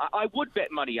money. I would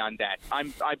bet money on that.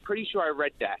 I'm pretty sure I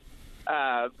read that,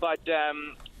 but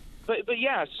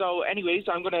yeah. So anyways,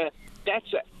 I'm gonna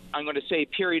say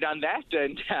period on that,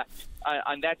 and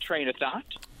on that train of thought.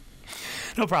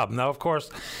 No problem. Now, of course,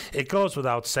 it goes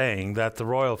without saying that the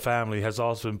royal family has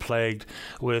also been plagued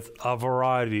with a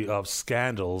variety of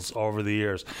scandals over the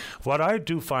years. What I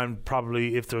do find,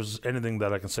 probably, if there's anything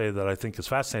that I can say that I think is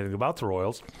fascinating about the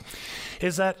royals,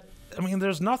 is that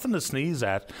there's nothing to sneeze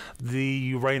at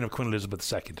the reign of Queen Elizabeth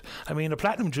II. A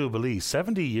Platinum Jubilee,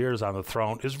 70 years on the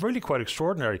throne, is really quite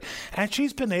extraordinary. And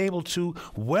she's been able to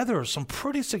weather some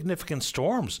pretty significant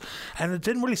storms. And it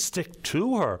didn't really stick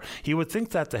to her. You would think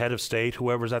that the head of state,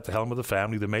 whoever's at the helm of the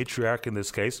family, the matriarch in this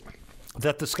case,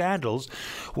 that the scandals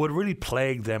would really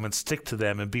plague them and stick to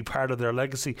them and be part of their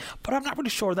legacy. But I'm not really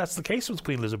sure that's the case with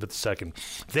Queen Elizabeth II.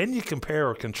 Then you compare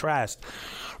or contrast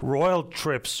royal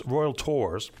trips, royal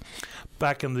tours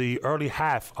back in the early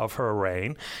half of her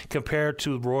reign compared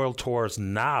to royal tours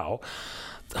now.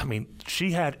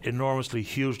 She had enormously,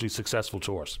 hugely successful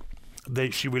tours.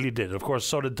 She really did. Of course,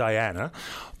 so did Diana.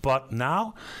 But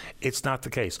now, it's not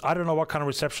the case. I don't know what kind of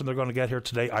reception they're going to get here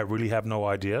today. I really have no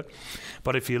idea.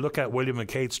 But if you look at William and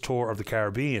Kate's tour of the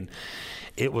Caribbean,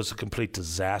 it was a complete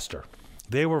disaster.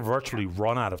 They were virtually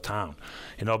run out of town.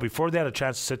 Before they had a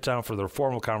chance to sit down for their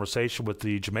formal conversation with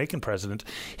the Jamaican president,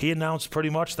 he announced pretty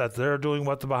much that they're doing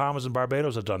what the Bahamas and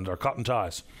Barbados had done. They're cutting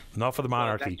ties. Not for the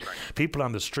monarchy. Well, right. People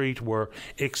on the street were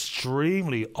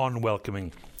extremely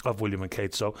unwelcoming of William and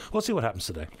Kate. So we'll see what happens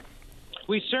today.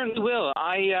 We certainly will.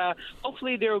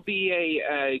 Hopefully there will be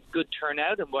a good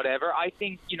turnout and whatever. I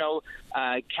think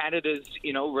Canada's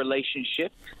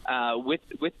relationship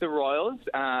with the royals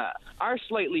are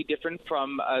slightly different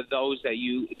from those that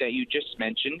you just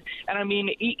mentioned. And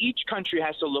each country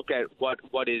has to look at what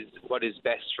is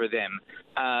best for them.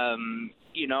 And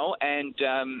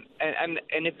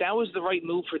if that was the right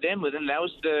move for them, well, then that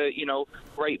was the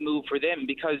right move for them,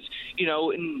 because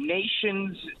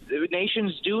nations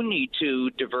do need to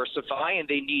diversify and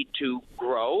they need to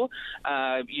grow.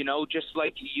 Just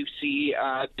like you see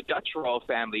the Dutch royal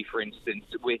family, for instance,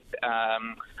 with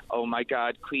oh my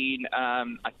God, Queen,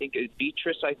 I think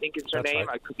Beatrice, I think is her name.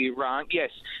 Right. I could be wrong.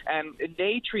 Yes, and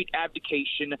they treat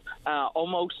abdication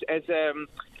almost as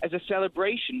a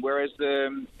celebration, whereas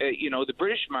the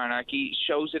British monarchy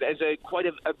shows it as quite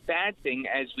a bad thing,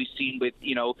 as we've seen with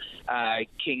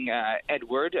King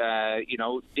Edward,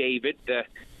 David,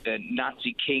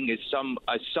 Nazi king, as some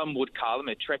would call him,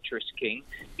 a treacherous king.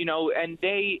 And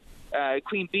they.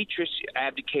 Queen Beatrice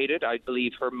abdicated. I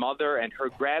believe her mother and her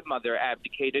grandmother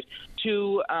abdicated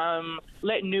to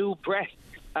let new breath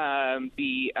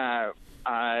be to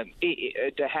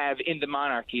have in the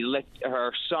monarchy. Let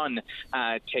her son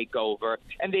take over,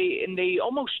 and they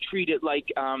almost treat it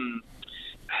like a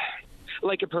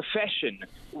profession,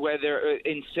 whether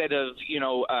instead of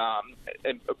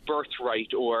a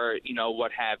birthright or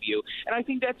what have you. And I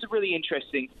think that's a really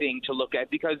interesting thing to look at,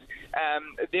 because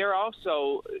they're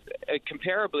also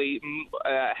comparably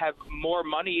have more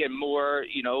money and more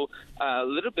a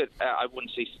little bit I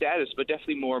wouldn't say status, but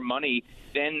definitely more money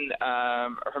than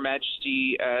Her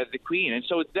Majesty the Queen. And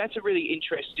so that's a really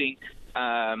interesting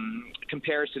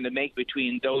comparison to make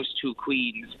between those two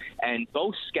queens, and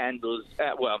both scandals.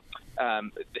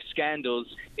 The scandals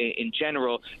in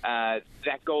general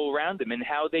that go around them, and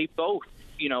how they both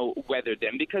weathered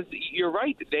them. Because you're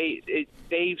right,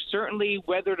 they've certainly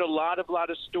weathered a lot of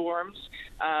storms,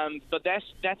 but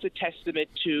that's a testament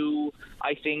to,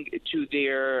 I think, to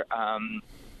their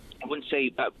I wouldn't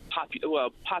say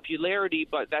popularity,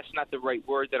 but that's not the right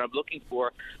word that I'm looking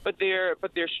for. But their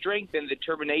strength and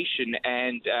determination,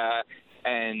 and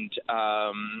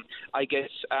I guess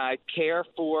care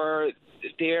for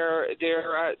their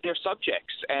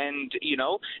subjects, and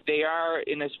they are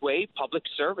in this way public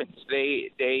servants.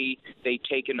 They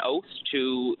take an oath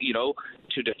to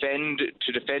defend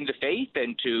the faith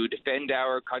and to defend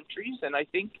our countries, and I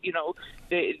think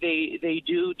they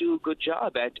do a good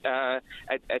job at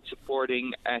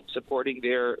supporting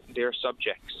their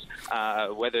subjects,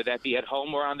 whether that be at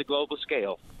home or on the global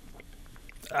scale.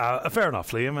 Fair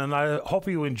enough, Liam, and I hope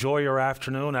you enjoy your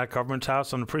afternoon at Government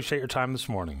House, and appreciate your time this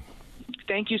morning.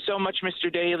 Thank you so much,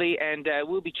 Mr. Daly, and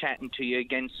we'll be chatting to you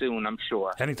again soon, I'm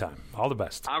sure. Anytime. All the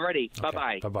best. Alrighty. Okay.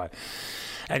 Bye-bye. Bye-bye.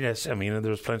 And yes, I mean,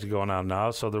 there's plenty going on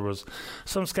now. So there was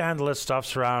some scandalous stuff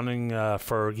surrounding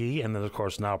Fergie, and then, of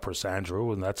course, now Prince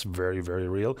Andrew, and that's very, very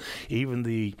real. Even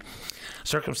the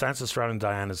circumstances surrounding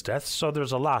Diana's death. So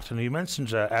there's a lot. And you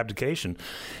mentioned abdication.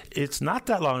 It's not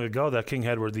that long ago that King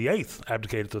Edward VIII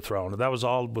abdicated the throne. And that was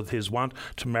all with his want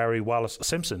to marry Wallis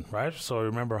Simpson, right? So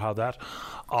remember how that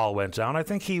all went down. I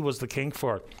think he was the king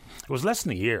for, it was less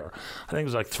than a year. I think it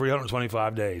was like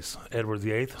 325 days. Edward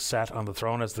VIII sat on the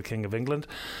throne as the King of England,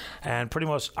 and pretty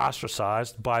much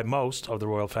ostracized by most of the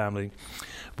royal family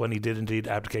when he did indeed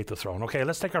abdicate the throne. Okay,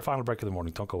 let's take our final break of the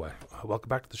morning. Don't go away. Welcome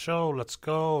back to the show. Let's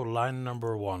go. Line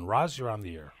number 1. Roz, you're on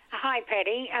the air. Hi,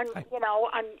 Patty. And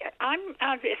I'm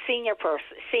a senior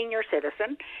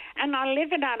citizen, and I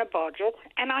live it on a budget.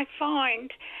 And I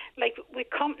find, like with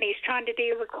companies, trying to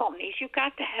deal with companies, you've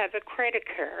got to have a credit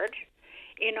card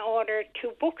in order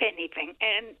to book anything,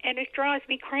 and it drives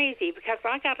me crazy because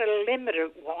I got a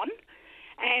limited one,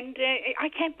 and I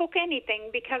can't book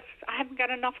anything because I haven't got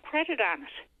enough credit on it.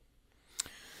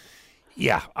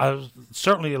 Yeah,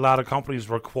 certainly a lot of companies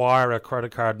require a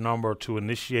credit card number to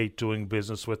initiate doing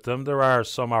business with them. There are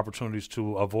some opportunities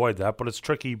to avoid that, but it's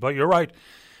tricky. But you're right,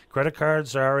 credit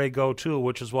cards are a go-to,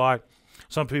 which is why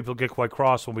some people get quite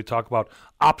cross when we talk about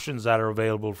options that are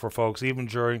available for folks, even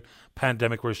during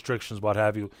pandemic restrictions, what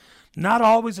have you. Not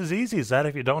always as easy as that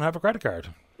if you don't have a credit card.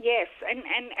 Yes, and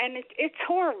it's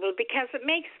horrible because it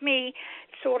makes me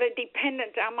sort of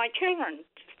dependent on my children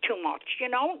too much,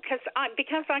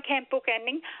 because I can't book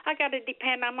anything. I got to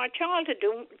depend on my child to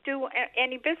do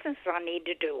any business I need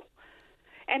to do.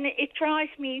 And it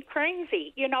drives me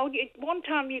crazy. One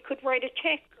time you could write a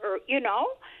check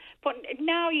but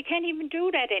now you can't even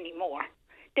do that anymore.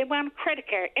 They want a credit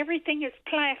card. Everything is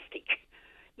plastic.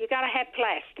 You got to have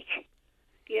plastic,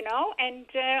 and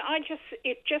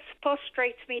it just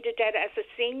frustrates me to death as a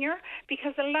senior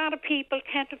because a lot of people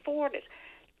can't afford it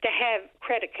to have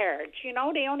credit cards.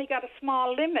 They only got a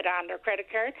small limit on their credit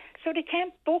card, so they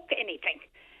can't book anything.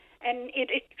 And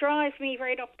it drives me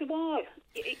right up the wall.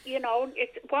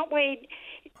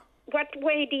 What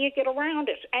way do you get around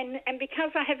it? And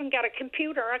because I haven't got a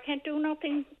computer, I can't do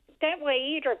nothing that way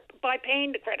either by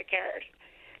paying the credit card.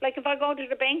 Like if I go to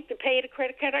the bank to pay the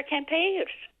credit card, I can't pay it.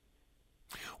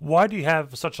 Why do you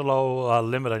have such a low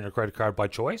limit on your credit card? By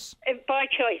choice? By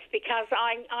choice, because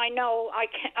I know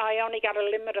I only got a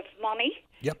limit of money.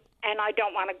 Yep. And I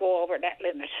don't want to go over that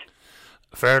limit.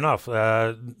 Fair enough.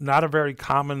 Not a very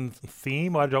common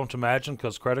theme, I don't imagine,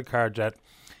 because credit card debt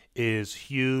is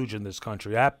huge in this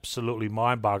country. Absolutely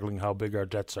mind-boggling how big our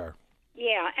debts are.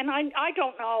 Yeah, and I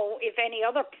don't know if any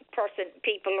other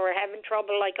people are having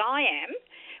trouble like I am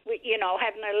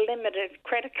having a limited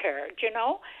credit card,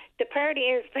 The party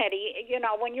is, Petty,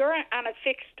 when you're on a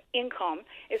fixed income,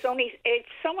 if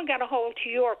someone got a hold to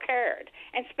your card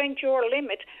and spent your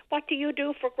limit, what do you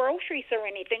do for groceries or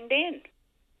anything then?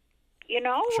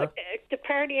 Sure. The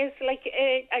party is like,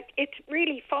 it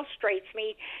really frustrates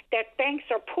me that banks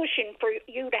are pushing for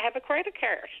you to have a credit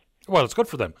card. Well, it's good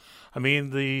for them. I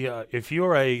mean, if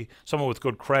you're someone with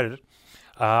good credit,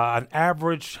 an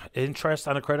average interest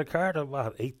on a credit card of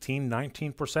about 18,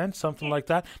 19%, something like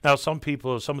that. Now, some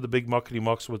of the big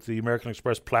muckety-mucks with the American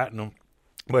Express Platinum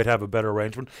might have a better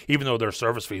arrangement, even though their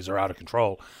service fees are out of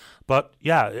control. But,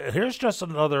 yeah, here's just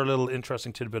another little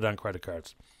interesting tidbit on credit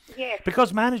cards. Yes.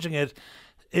 Because managing it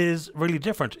is really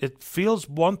different. It feels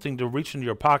one thing to reach into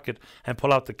your pocket and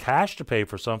pull out the cash to pay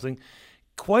for something.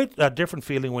 Quite a different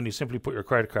feeling when you simply put your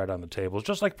credit card on the table. It's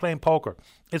just like playing poker.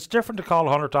 It's different to call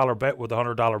a $100 bet with a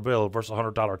 $100 bill versus a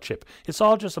 $100 chip. It's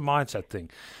all just a mindset thing.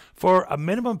 For a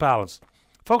minimum balance,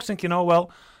 folks think,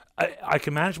 I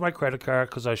can manage my credit card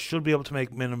because I should be able to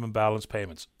make minimum balance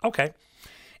payments. Okay.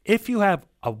 If you have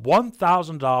a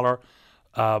 $1,000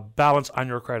 balance on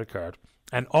your credit card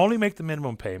and only make the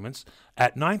minimum payments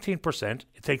at 19%,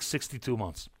 it takes 62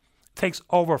 months. It takes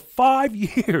over 5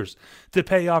 years to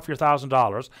pay off your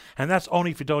 $1,000, and that's only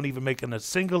if you don't even make a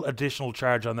single additional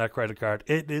charge on that credit card.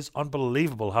 It is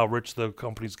unbelievable how rich the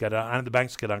companies get and the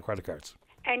banks get on credit cards.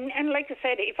 And like I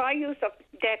said, if I use up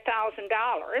that $1,000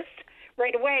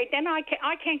 right away, then I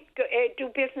can't do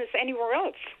business anywhere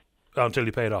else. Until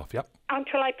you pay it off, yep.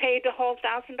 Until I pay the whole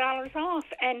 $1,000 off.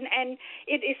 And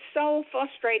it is so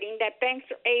frustrating that banks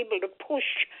are able to push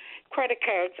credit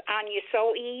cards on you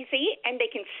so easy, and they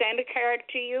can send a card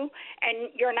to you, and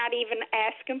you're not even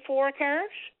asking for a card,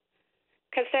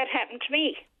 because that happened to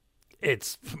me.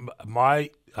 It's my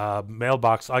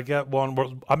mailbox. I get one.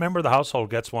 I remember the household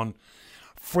gets one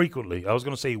frequently. I was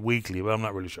going to say weekly, but I'm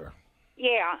not really sure.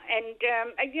 Yeah, and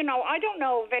I don't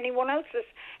know if anyone else is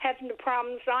having the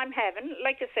problems I'm having.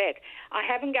 Like I said, I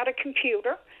haven't got a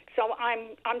computer, so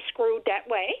I'm screwed that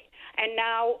way. And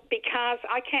now, because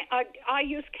I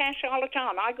use cash all the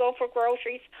time. I go for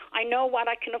groceries. I know what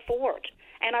I can afford,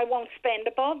 and I won't spend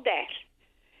above that.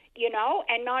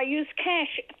 And I use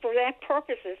cash for that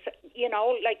purposes.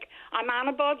 Like I'm on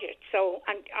a budget, so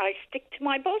I stick to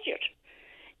my budget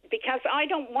because I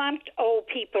don't want to owe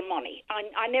people money.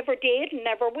 I never did and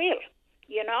never will.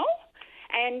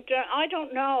 And I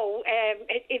don't know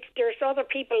if there's other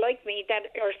people like me that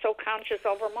are so conscious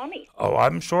over money. Oh,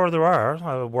 I'm sure there are.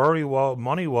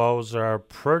 Money woes are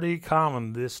pretty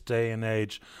common this day and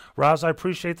age. Roz, I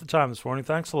appreciate the time this morning.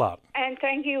 Thanks a lot. And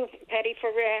thank you, Petty,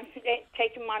 for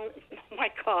taking my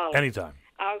call. Anytime.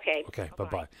 Okay. Okay,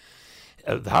 bye-bye.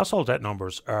 The household debt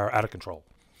numbers are out of control.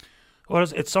 Well,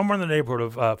 it's somewhere in the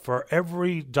neighborhood of, for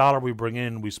every dollar we bring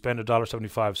in, we spend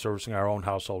 $1.75 servicing our own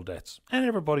household debts. And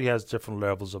everybody has different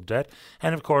levels of debt.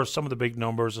 And, of course, some of the big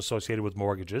numbers associated with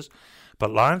mortgages.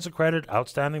 But lines of credit,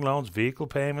 outstanding loans, vehicle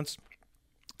payments,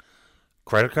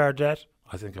 credit card debt,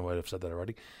 I think I might have said that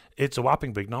already, it's a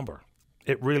whopping big number.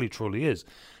 It really, truly is.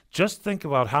 Just think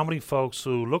about how many folks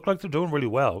who look like they're doing really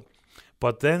well,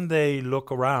 but then they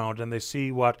look around and they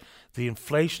see what the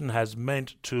inflation has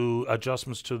meant to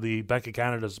adjustments to the Bank of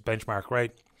Canada's benchmark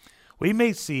rate. We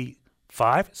may see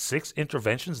 5-6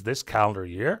 interventions this calendar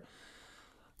year.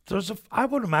 I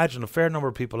would imagine, a fair number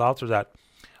of people out there that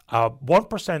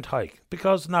 1% hike,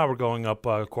 because now we're going up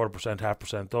 0.25%,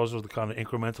 0.5%. Those are the kind of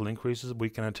incremental increases we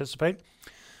can anticipate.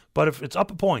 But if it's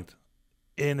up a point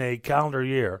in a calendar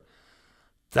year,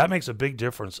 that makes a big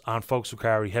difference on folks who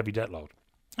carry heavy debt load.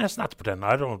 That's not to pretend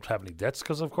I don't have any debts,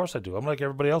 because of course I do. I'm like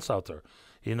everybody else out there.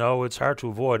 It's hard to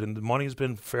avoid, and the money's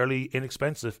been fairly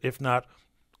inexpensive, if not,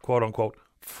 quote-unquote,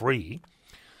 free.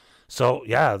 So,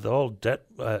 yeah, the whole debt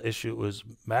issue is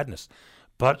madness.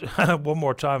 But one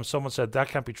more time, someone said that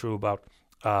can't be true about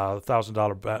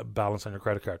 $1,000 balance on your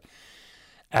credit card.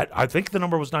 I think the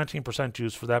number was 19%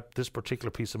 used for this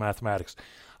particular piece of mathematics.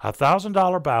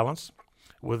 $1,000 balance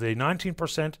with a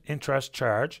 19% interest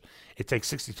charge, it takes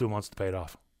 62 months to pay it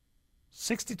off.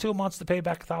 62 months to pay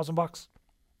back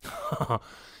 $1,000.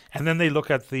 And then they look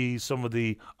at some of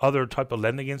the other type of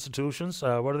lending institutions.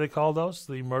 What do they call those?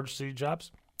 The emergency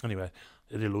jobs? Anyway,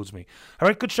 it eludes me. All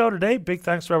right, good show today. Big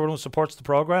thanks to everyone who supports the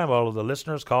program, all of the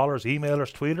listeners, callers,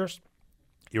 emailers, tweeters.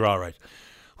 You're all right.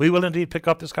 We will indeed pick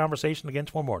up this conversation again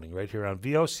tomorrow morning right here on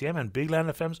VOCM and Big Land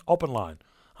FM's Open Line.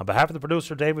 On behalf of the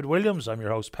producer, David Williams, I'm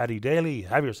your host, Paddy Daly.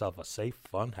 Have yourself a safe,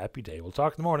 fun, happy day. We'll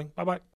talk in the morning. Bye-bye.